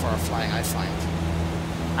than IFR flying, I find.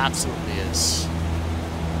 Absolutely is.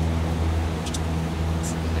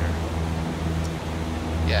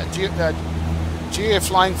 Yeah, GA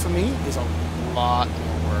flying for me is a lot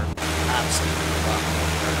more work. Absolutely a lot more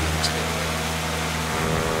work.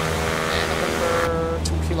 And November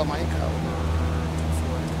 2 Kilo Mike,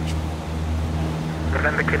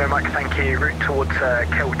 November Kilo Mike, thank you. Route towards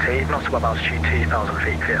Kelty, not above altitude 2,000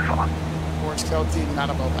 feet VFR. Towards Kelty, not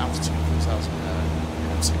above altitude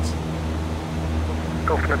 2,006.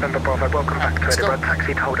 Golf November Bravo, welcome back to Edinburgh.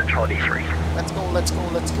 Taxi to hold at Charlie 3. Let's go, let's go,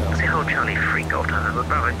 let's go. Hold Charlie 3, Golf November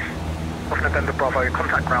Bravo. Of November Bravo,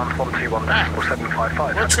 contact ground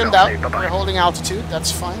 121.755. We're trimmed out. We're holding altitude. That's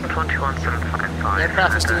fine. 121.755.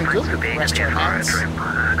 Aircraft is doing good. Rest your hands.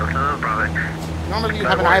 Normally you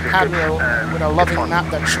have an iPad with a loving map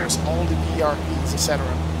that shows all the VRPs, etc.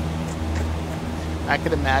 I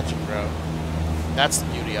could imagine, bro. That's the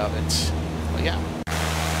beauty of it. But yeah.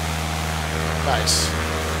 Nice.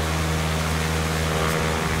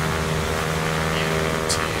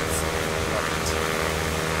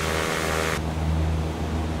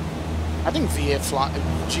 I think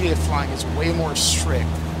GA flying is way more strict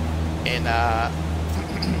in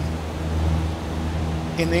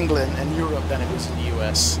in England and Europe than it is in the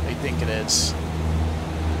US. I think it is.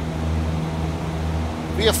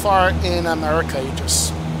 VFR in America, you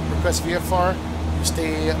just request VFR, you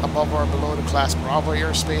stay above or below the class Bravo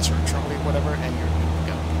airspace or Charlie, whatever, and you're good to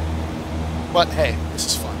go. But hey, this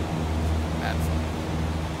is fun. Mad fun.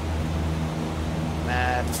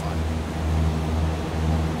 Mad fun.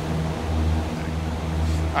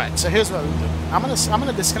 Alright, so here's what we'll do. I'm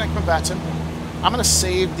gonna disconnect my baton. I'm gonna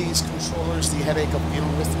save these controllers the headache of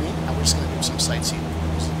dealing with me, and we're just gonna do some sightseeing.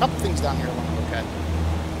 There's a couple things down here I want to look at.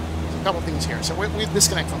 There's a couple things here. So we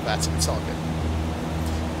disconnect from baton, it's all good.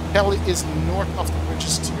 Heli is north of the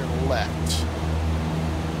bridges to your left.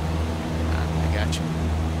 I got you.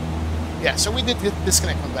 Yeah, so we did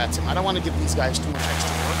disconnect from baton. I don't want to give these guys too much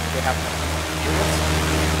extra work. They have nothing to deal with.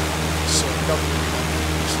 So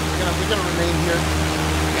we're gonna remain here.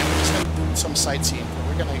 We're just going to do some sightseeing.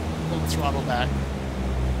 We're going to pull the throttle back,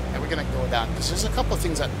 and we're going to go down. Because there's a couple of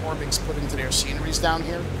things that ORBX put into their sceneries down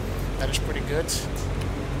here that is pretty good.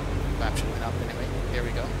 Flap should went up anyway. There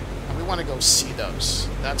we go. And we want to go see those.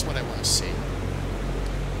 That's what I want to see.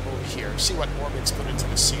 Over here. See what ORBX put into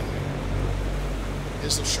the scenery.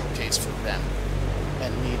 This is a showcase for them.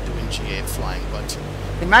 And me doing GA flying. But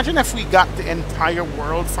imagine if we got the entire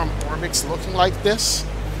world from ORBX looking like this.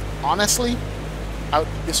 Honestly,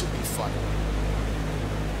 this would be fun.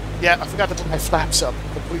 Yeah, I forgot to put my flaps up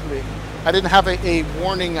completely. I didn't have a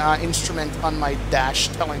warning instrument on my dash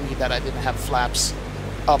telling me that I didn't have flaps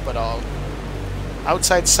up at all.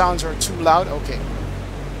 Outside sounds are too loud. Okay.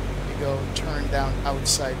 Here you go. Turn down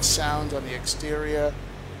outside sound on the exterior.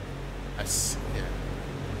 That's, yeah,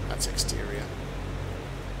 that's exterior.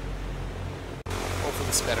 Hopefully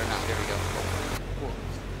it's better now. There we go. Cool.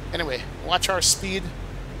 Anyway, watch our speed.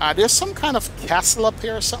 There's some kind of castle up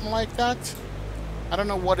here or something like that. I don't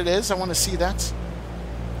know what it is. I want to see that.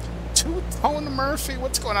 Two-Tone Murphy.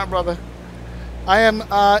 What's going on, brother? I am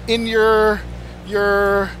in your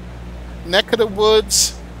neck of the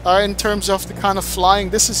woods in terms of the kind of flying.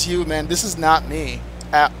 This is you, man. This is not me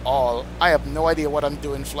at all. I have no idea what I'm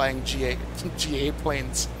doing flying GA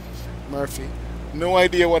planes, Murphy. No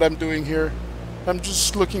idea what I'm doing here. I'm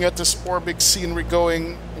just looking at this ORBX scenery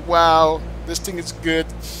going, wow. This thing is good,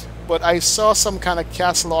 but I saw some kind of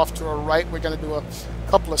castle off to our right. We're going to do a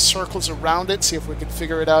couple of circles around it, see if we can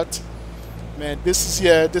figure it out. Man, this is,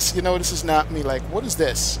 yeah, this, you know, this is not me. Like, what is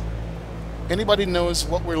this? Anybody knows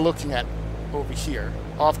what we're looking at over here,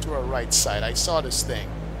 off to our right side? I saw this thing.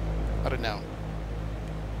 I don't know.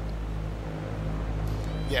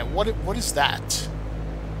 Yeah, what is that?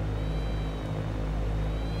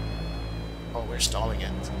 Oh, we're stalling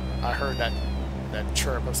it. I heard that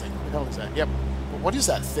chirp. I was like, what the hell is that? Yep. But what is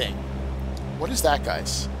that thing? What is that,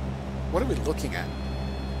 guys? What are we looking at?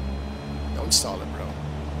 Don't stall it, bro.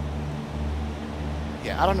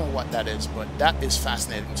 Yeah, I don't know what that is, but that is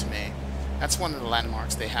fascinating to me. That's one of the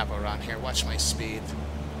landmarks they have around here. Watch my speed.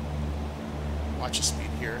 Watch the speed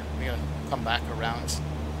here. We're gonna come back around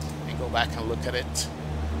and go back and look at it.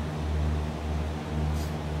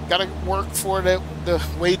 Gotta work for the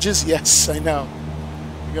wages. Yes, I know.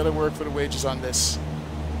 You gotta work for the wages on this.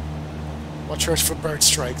 Watch out for bird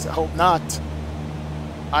strikes. I hope not.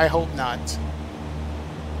 I hope not.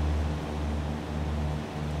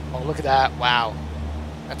 Oh, look at that. Wow.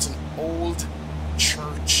 That's an old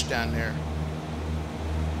church down there.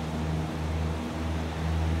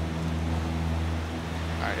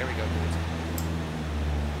 Alright, there we go,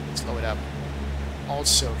 dude. Slow it up.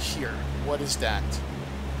 Also here, what is that?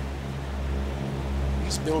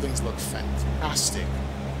 These buildings look fantastic.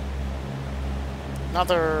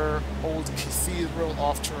 Another old cathedral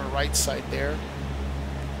off to our right side there. Let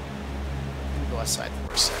me go outside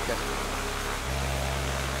for a second.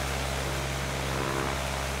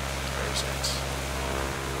 Where is it?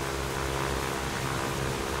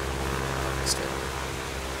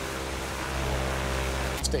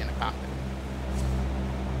 Stay in the cockpit.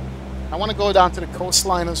 I want to go down to the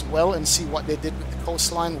coastline as well and see what they did with the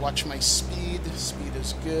coastline. Watch my speed. Speed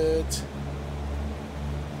is good.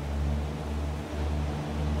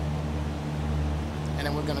 And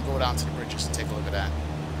then we're going to go down to the bridges and take a look at that.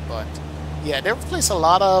 But yeah, they've placed a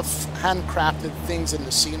lot of handcrafted things in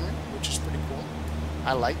the scenery, which is pretty cool.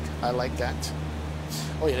 I like that.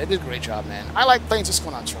 Oh yeah, they did a great job, man. I like planes just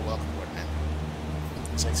going on to a welcome board, man.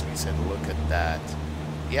 It's like we said, look at that.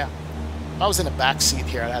 Yeah. If I was in the back seat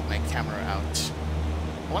here, I'd have my camera out.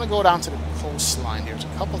 I want to go down to the coastline. There's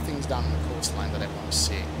a couple things down on the coastline that I want to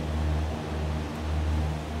see.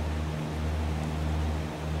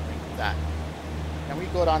 Like that. And we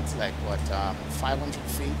go down to like, what, 500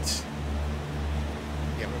 feet?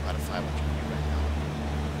 Yeah, we're about at 500 feet right now.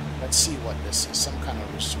 Let's see what this is. Some kind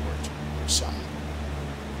of resort or something.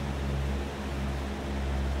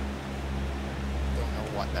 Don't know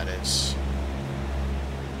what that is.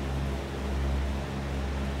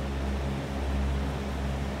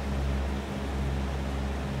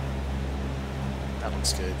 That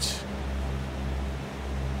looks good.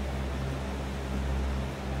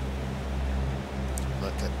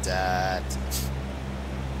 Look at that.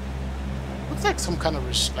 Looks like some kind of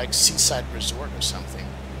like seaside resort or something.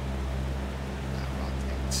 Wrong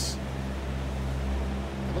things.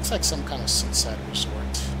 It looks like some kind of seaside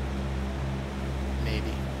resort.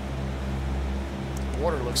 Maybe. The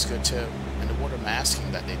water looks good too, and the water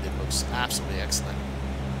masking that they did looks absolutely excellent.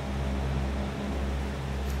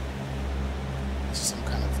 This is some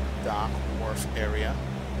kind of dock wharf area.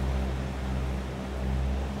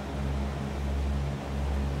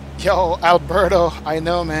 Yo, Alberto, I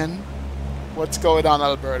know, man. What's going on,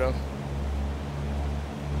 Alberto?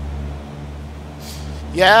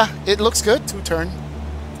 Yeah, it looks good. Two-tone.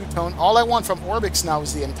 All I want from ORBX now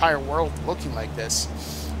is the entire world looking like this.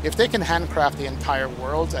 If they can handcraft the entire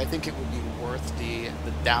world, I think it would be worth the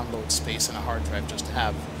download space in a hard drive just to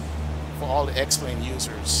have for all the X-Plane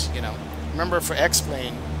users, you know. Remember, for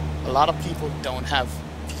X-Plane, a lot of people don't have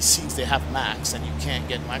PCs, they have Macs, and you can't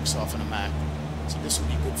get Microsoft on a Mac. So this would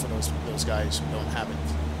be good for those guys who don't have it.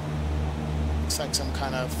 Looks like some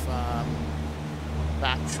kind of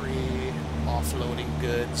factory, offloading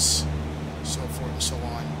goods, so forth and so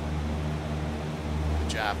on. Good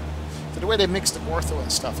job. So the way they mix the ortho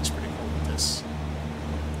and stuff is pretty cool with this.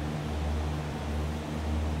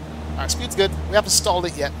 Alright, speed's good. We haven't stalled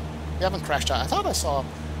it yet. We haven't crashed out. I thought I saw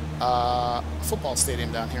a football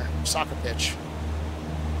stadium down here. Soccer pitch.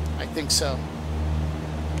 I think so.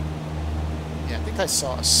 Yeah, I think I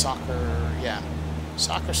saw a soccer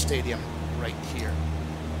stadium right here.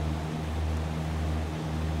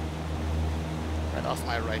 Right off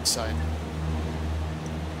my right side.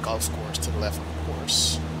 Golf course to the left, of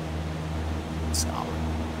course. It's our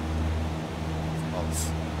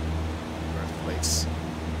birthplace.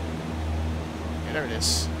 Yeah, there it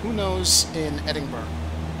is. Who knows in Edinburgh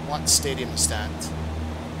what stadium is that?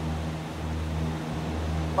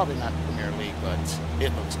 Probably not Premier League, but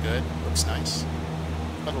it looks good. Looks nice.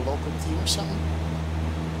 Got a local team or something?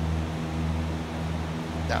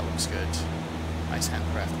 That looks good. Nice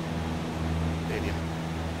handcrafted stadium.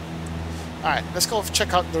 Alright, let's go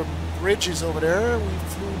check out the bridges over there. We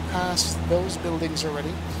flew past those buildings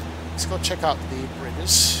already. Let's go check out the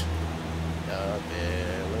bridges. The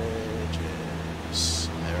villages.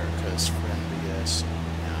 America's friendliest.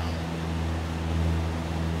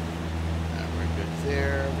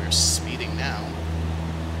 There, we're speeding now.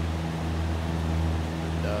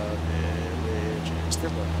 The villages.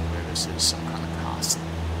 Still don't know where this is. Some kind of cost.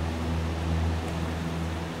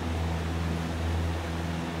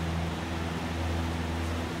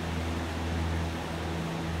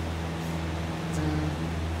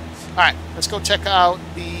 Alright, let's go check out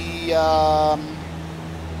the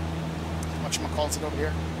whatchamacallit over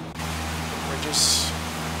here. The bridges.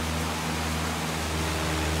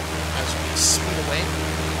 As we speed away.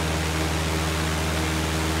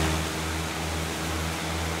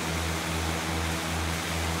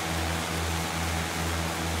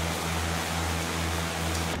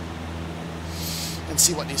 And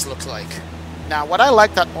see what these look like. Now, what I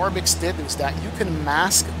like that ORBX did is that you can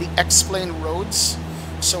mask the X-Plane roads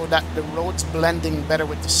so that the roads blending better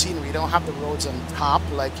with the scenery. You don't have the roads on top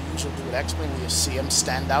like you usually do with X-Plane where you see them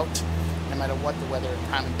stand out no matter what the weather and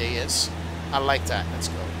time of day is. I like that. Let's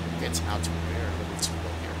go. It's out to rear, a little too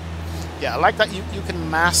low here. Yeah, I like that you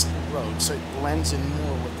can mask the road so it blends in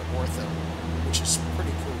more with the ortho, which is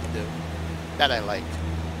pretty cool to do. That I like.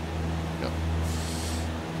 Go.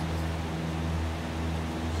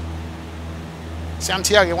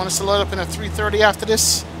 Santiago, you want us to load up in a 330 after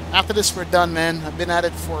this? After this, we're done, man. I've been at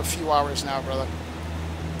it for a few hours now, brother.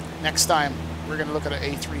 Next time, we're going to look at an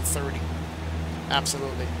A330.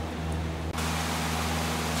 Absolutely.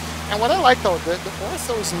 And what I like though, the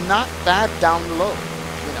ortho is not bad down low.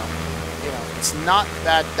 You know, it's not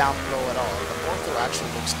bad down low at all. The ortho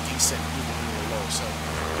actually looks decent even when you're low. So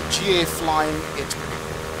the GA flying, it's pretty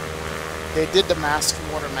good. They did the mask,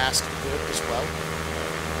 water mask good as well.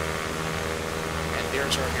 And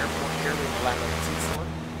there's our airport here. We will land on the floor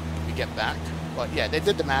when we get back. But yeah, they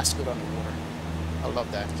did the mask good on the water. I love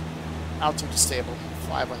that. Altitude is stable,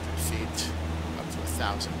 500 feet up to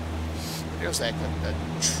 1,000. There's like a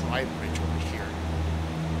tri-bridge over here.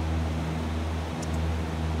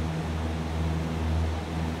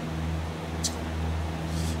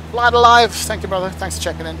 Blood alive. Thank you, brother. Thanks for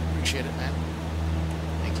checking in. Appreciate it, man.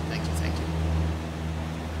 Thank you, thank you, thank you.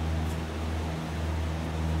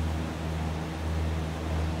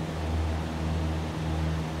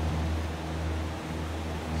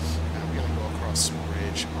 And we're going to go across the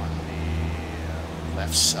bridge on the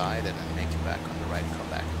left side and then make it back on the right, come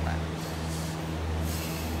back and land.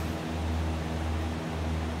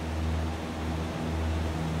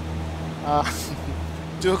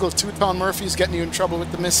 Dougal, Two-Tone Murphy's getting you in trouble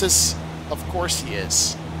with the missus? Of course he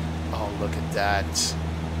is. Oh, look at that.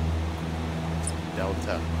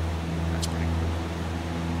 Delta. That's pretty cool.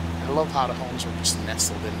 I love how the homes are just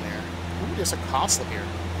nestled in there. Ooh, there's a castle here.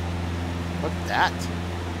 Look at that.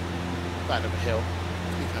 Side of a hill.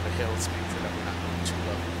 Speaking of a hill, let's make sure that we're not going too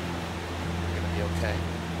low. We're going to be okay.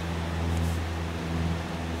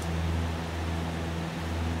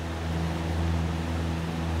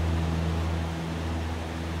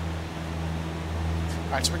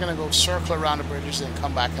 Alright, so we're going to go circle around the bridges and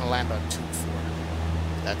come back and land on 2-4.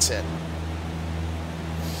 That's it.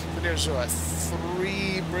 So there's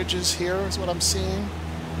 3 bridges here is what I'm seeing.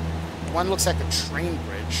 One looks like a train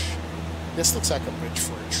bridge. This looks like a bridge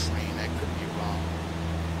for a train. I could be wrong.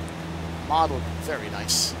 Model, very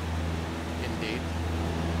nice. Indeed.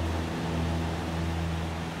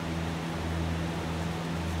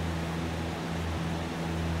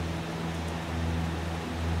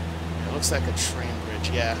 It looks like a train bridge,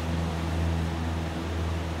 yeah.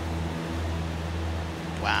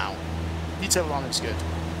 Wow. Detail on is good.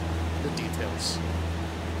 Good details.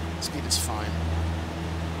 Speed is fine.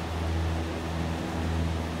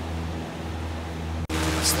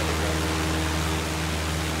 Steady go.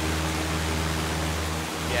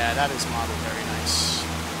 Yeah, that is modeled very nice.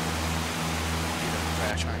 You're gonna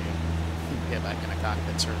crash, aren't you? Get back in the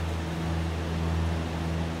cockpit, sir.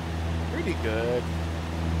 Pretty good.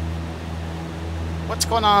 What's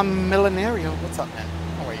going on, Millenario? What's up, man?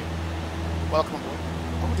 How are you? Welcome aboard.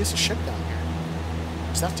 Oh, there's a ship down here.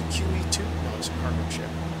 Is that the QE2? No, it's a cargo ship.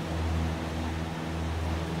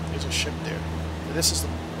 There's a ship there. So this is the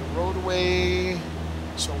roadway.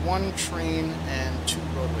 So 1 train and 2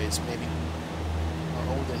 roadways, maybe. Or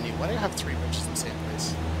older than you. Why do you have 3 bridges in the same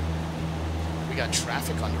place? We got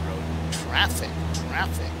traffic on the road. Traffic.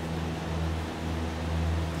 Traffic.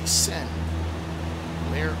 Descend.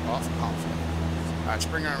 Layer off conflict. Alright, let's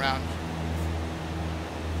bring her around.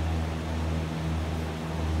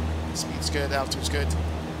 Speed's good, altitude's good.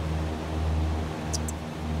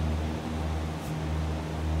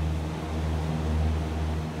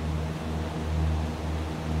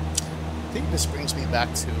 I think this brings me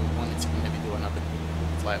back to wanting to maybe do another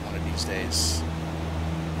flight one of these days.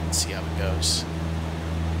 Let's see how it goes.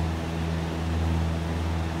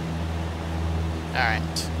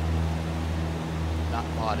 Alright. Not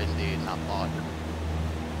bought indeed, not bought.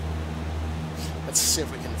 Let's see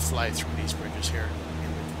if we can fly through these bridges here.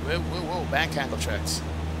 Whoa, whoa, whoa, bank angle checks.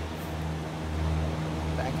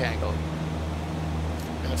 Bank angle.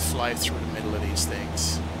 I'm gonna fly through the middle of these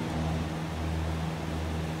things.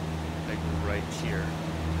 Like right here.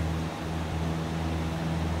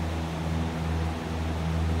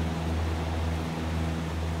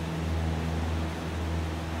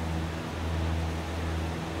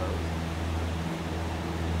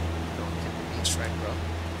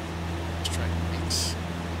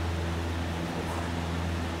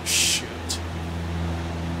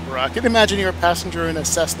 I can imagine you're a passenger in a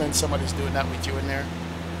Cessna and somebody's doing that with you in there.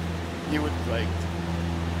 You would like,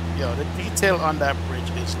 yo, the detail on that bridge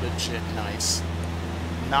is legit nice.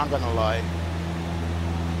 Not gonna lie.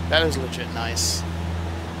 That is legit nice.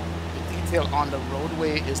 The detail on the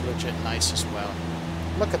roadway is legit nice as well.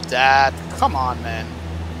 Look at that. Come on, man.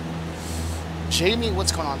 Jamie,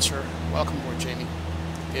 what's going on, sir? Welcome aboard, Jamie.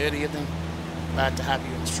 Good evening. Glad to have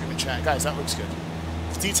you in the streaming chat. Guys, that looks good.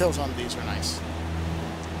 The details on these are nice.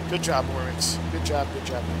 Good job, ORBX. Good job, good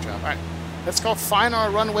job, good job. Alright, let's go find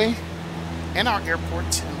our runway and our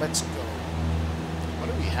airport, and let's go. What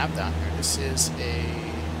do we have down here? This is a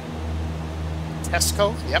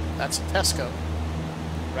Tesco. Yep, that's a Tesco.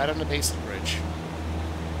 Right on the base of the bridge.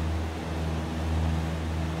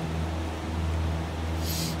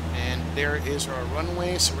 And there is our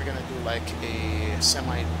runway, so we're gonna do like a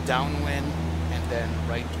semi-downwind and then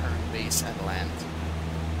right turn base and land.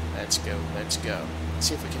 Let's go, let's go. Let's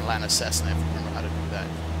see if we can land a Cessna if we remember how to do that.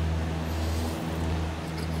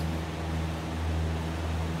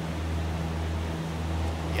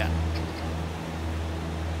 Yeah.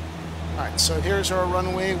 Alright, so here's our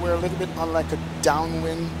runway. We're a little bit on like a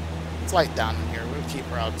downwind. Flight down in here. We'll keep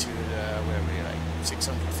her altitude, whatever, like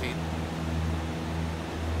 600 feet.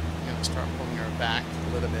 I'm gonna start pulling her back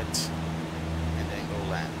a little bit and then go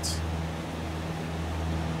land.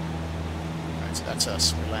 Alright, so that's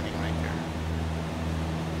us. We're landing right there.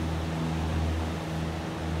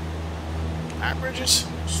 Alright, bridges.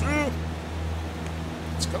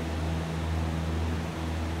 Let's go.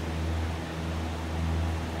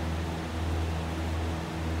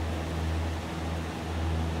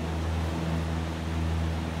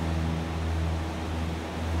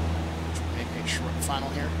 Final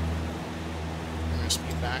here. I'm going to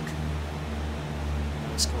speed back.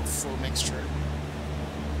 Let's go full mixture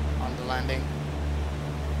on the landing.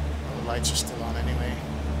 All the lights are still on anyway.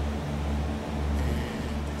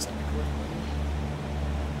 And is that recording?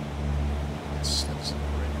 Yes, that's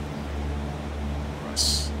recording.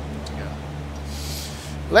 Russ, good to go.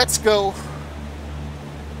 Let's go.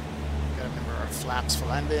 Gotta remember our flaps for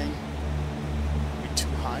landing. We're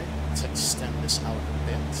too high. Let's extend this out a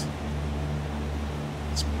bit.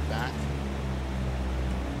 Let's move back.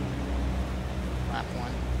 Lap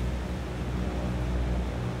one.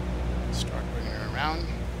 Start bringing her around.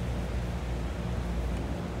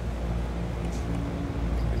 I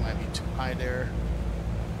think we might be too high there.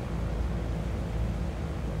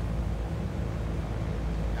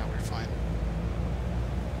 Now we're fine.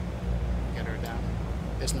 Get her down.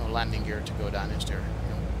 There's no landing gear to go down, is there?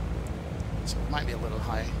 No. So it might be a little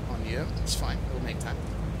high on you. It's fine. We'll make time.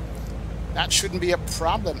 That shouldn't be a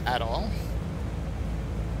problem at all.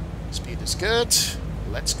 Speed is good.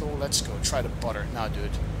 Let's go, let's go. Try to butter. Now,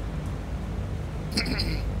 dude.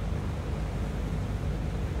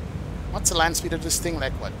 What's the land speed of this thing?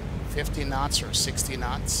 Like, what? 50 knots or 60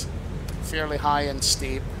 knots? Fairly high and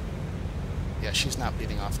steep. Yeah, she's not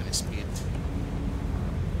bleeding off any speed.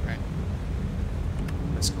 Right.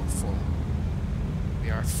 Let's go full. We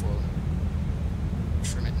are full.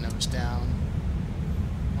 Trim it nose down.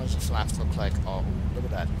 What does the flaps look like? Oh, look at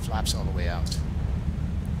that. Flaps all the way out.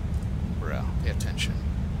 Bro, pay attention.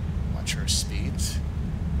 Watch her speed.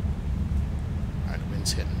 Alright, the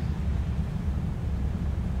wind's hitting.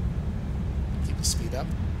 Keep the speed up.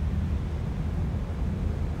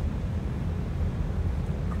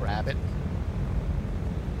 Grab it.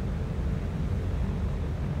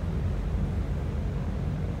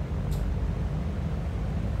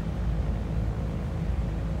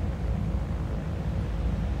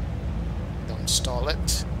 Install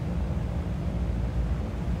it.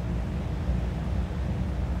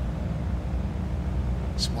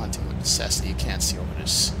 It's one thing with the Cessna, you can't see over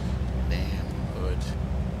this damn hood.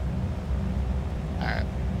 Alright,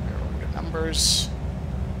 here are the numbers.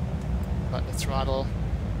 Got the throttle.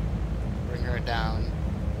 Bring her down.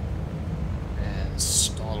 And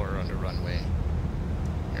stall her on the runway.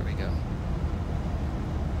 Here we go.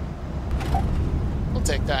 We'll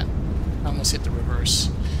take that. I almost hit the reverse.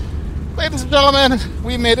 Ladies and gentlemen,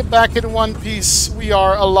 we made it back in one piece. We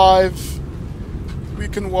are alive. We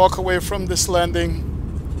can walk away from this landing.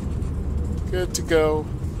 Good to go.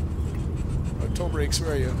 Tow brakes,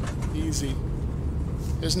 where are you? Easy.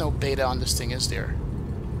 There's no beta on this thing, is there?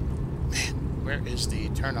 Man, where is the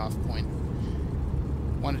turn-off point?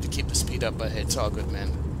 Wanted to keep the speed up, but it's all good,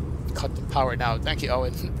 man. Cut the power now. Thank you,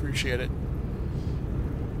 Owen. Appreciate it.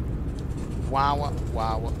 Wow,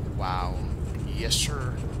 wow, wow. Yes,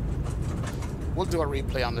 sir. We'll do a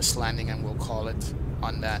replay on this landing and we'll call it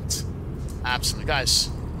on that. Absolutely. Guys,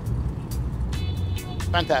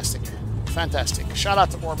 fantastic. Fantastic. Shout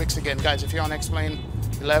out to ORBX again. Guys, if you're on X-Plane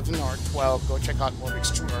 11 or 12, go check out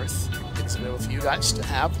ORBX True Earth. It's available for you guys to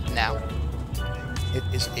have now. It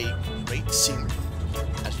is a great scenery,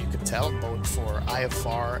 as you can tell, both for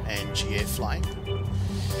IFR and GA flying.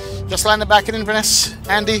 Just landed back in Inverness.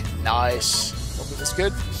 Andy, nice. Hope it was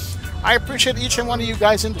good. I appreciate each and one of you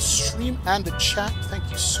guys in the stream and the chat. Thank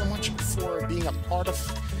you so much for being a part of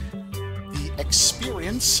the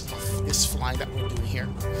experience of this flying that we're doing here.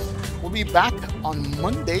 We'll be back on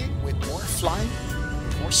Monday with more flying,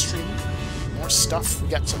 more streaming, more stuff. We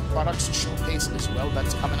got some products to showcase as well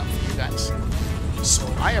that's coming up for you guys.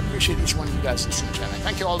 So I appreciate each one of you guys in the stream channel.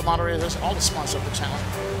 Thank you all the moderators, all the sponsors of the channel.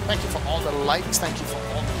 Thank you for all the likes. Thank you for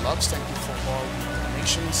all the loves. Thank you for all the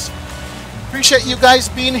donations. Appreciate you guys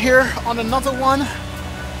being here on another one.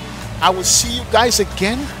 I will see you guys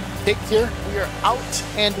again pigged here. We are out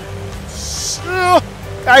and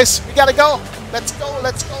guys, we gotta go. Let's go,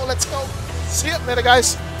 let's go, let's go. See you later,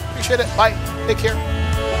 guys. Appreciate it. Bye. Take care.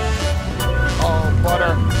 Oh,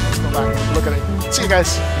 butter. Let's go back. Look at it. See you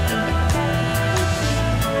guys.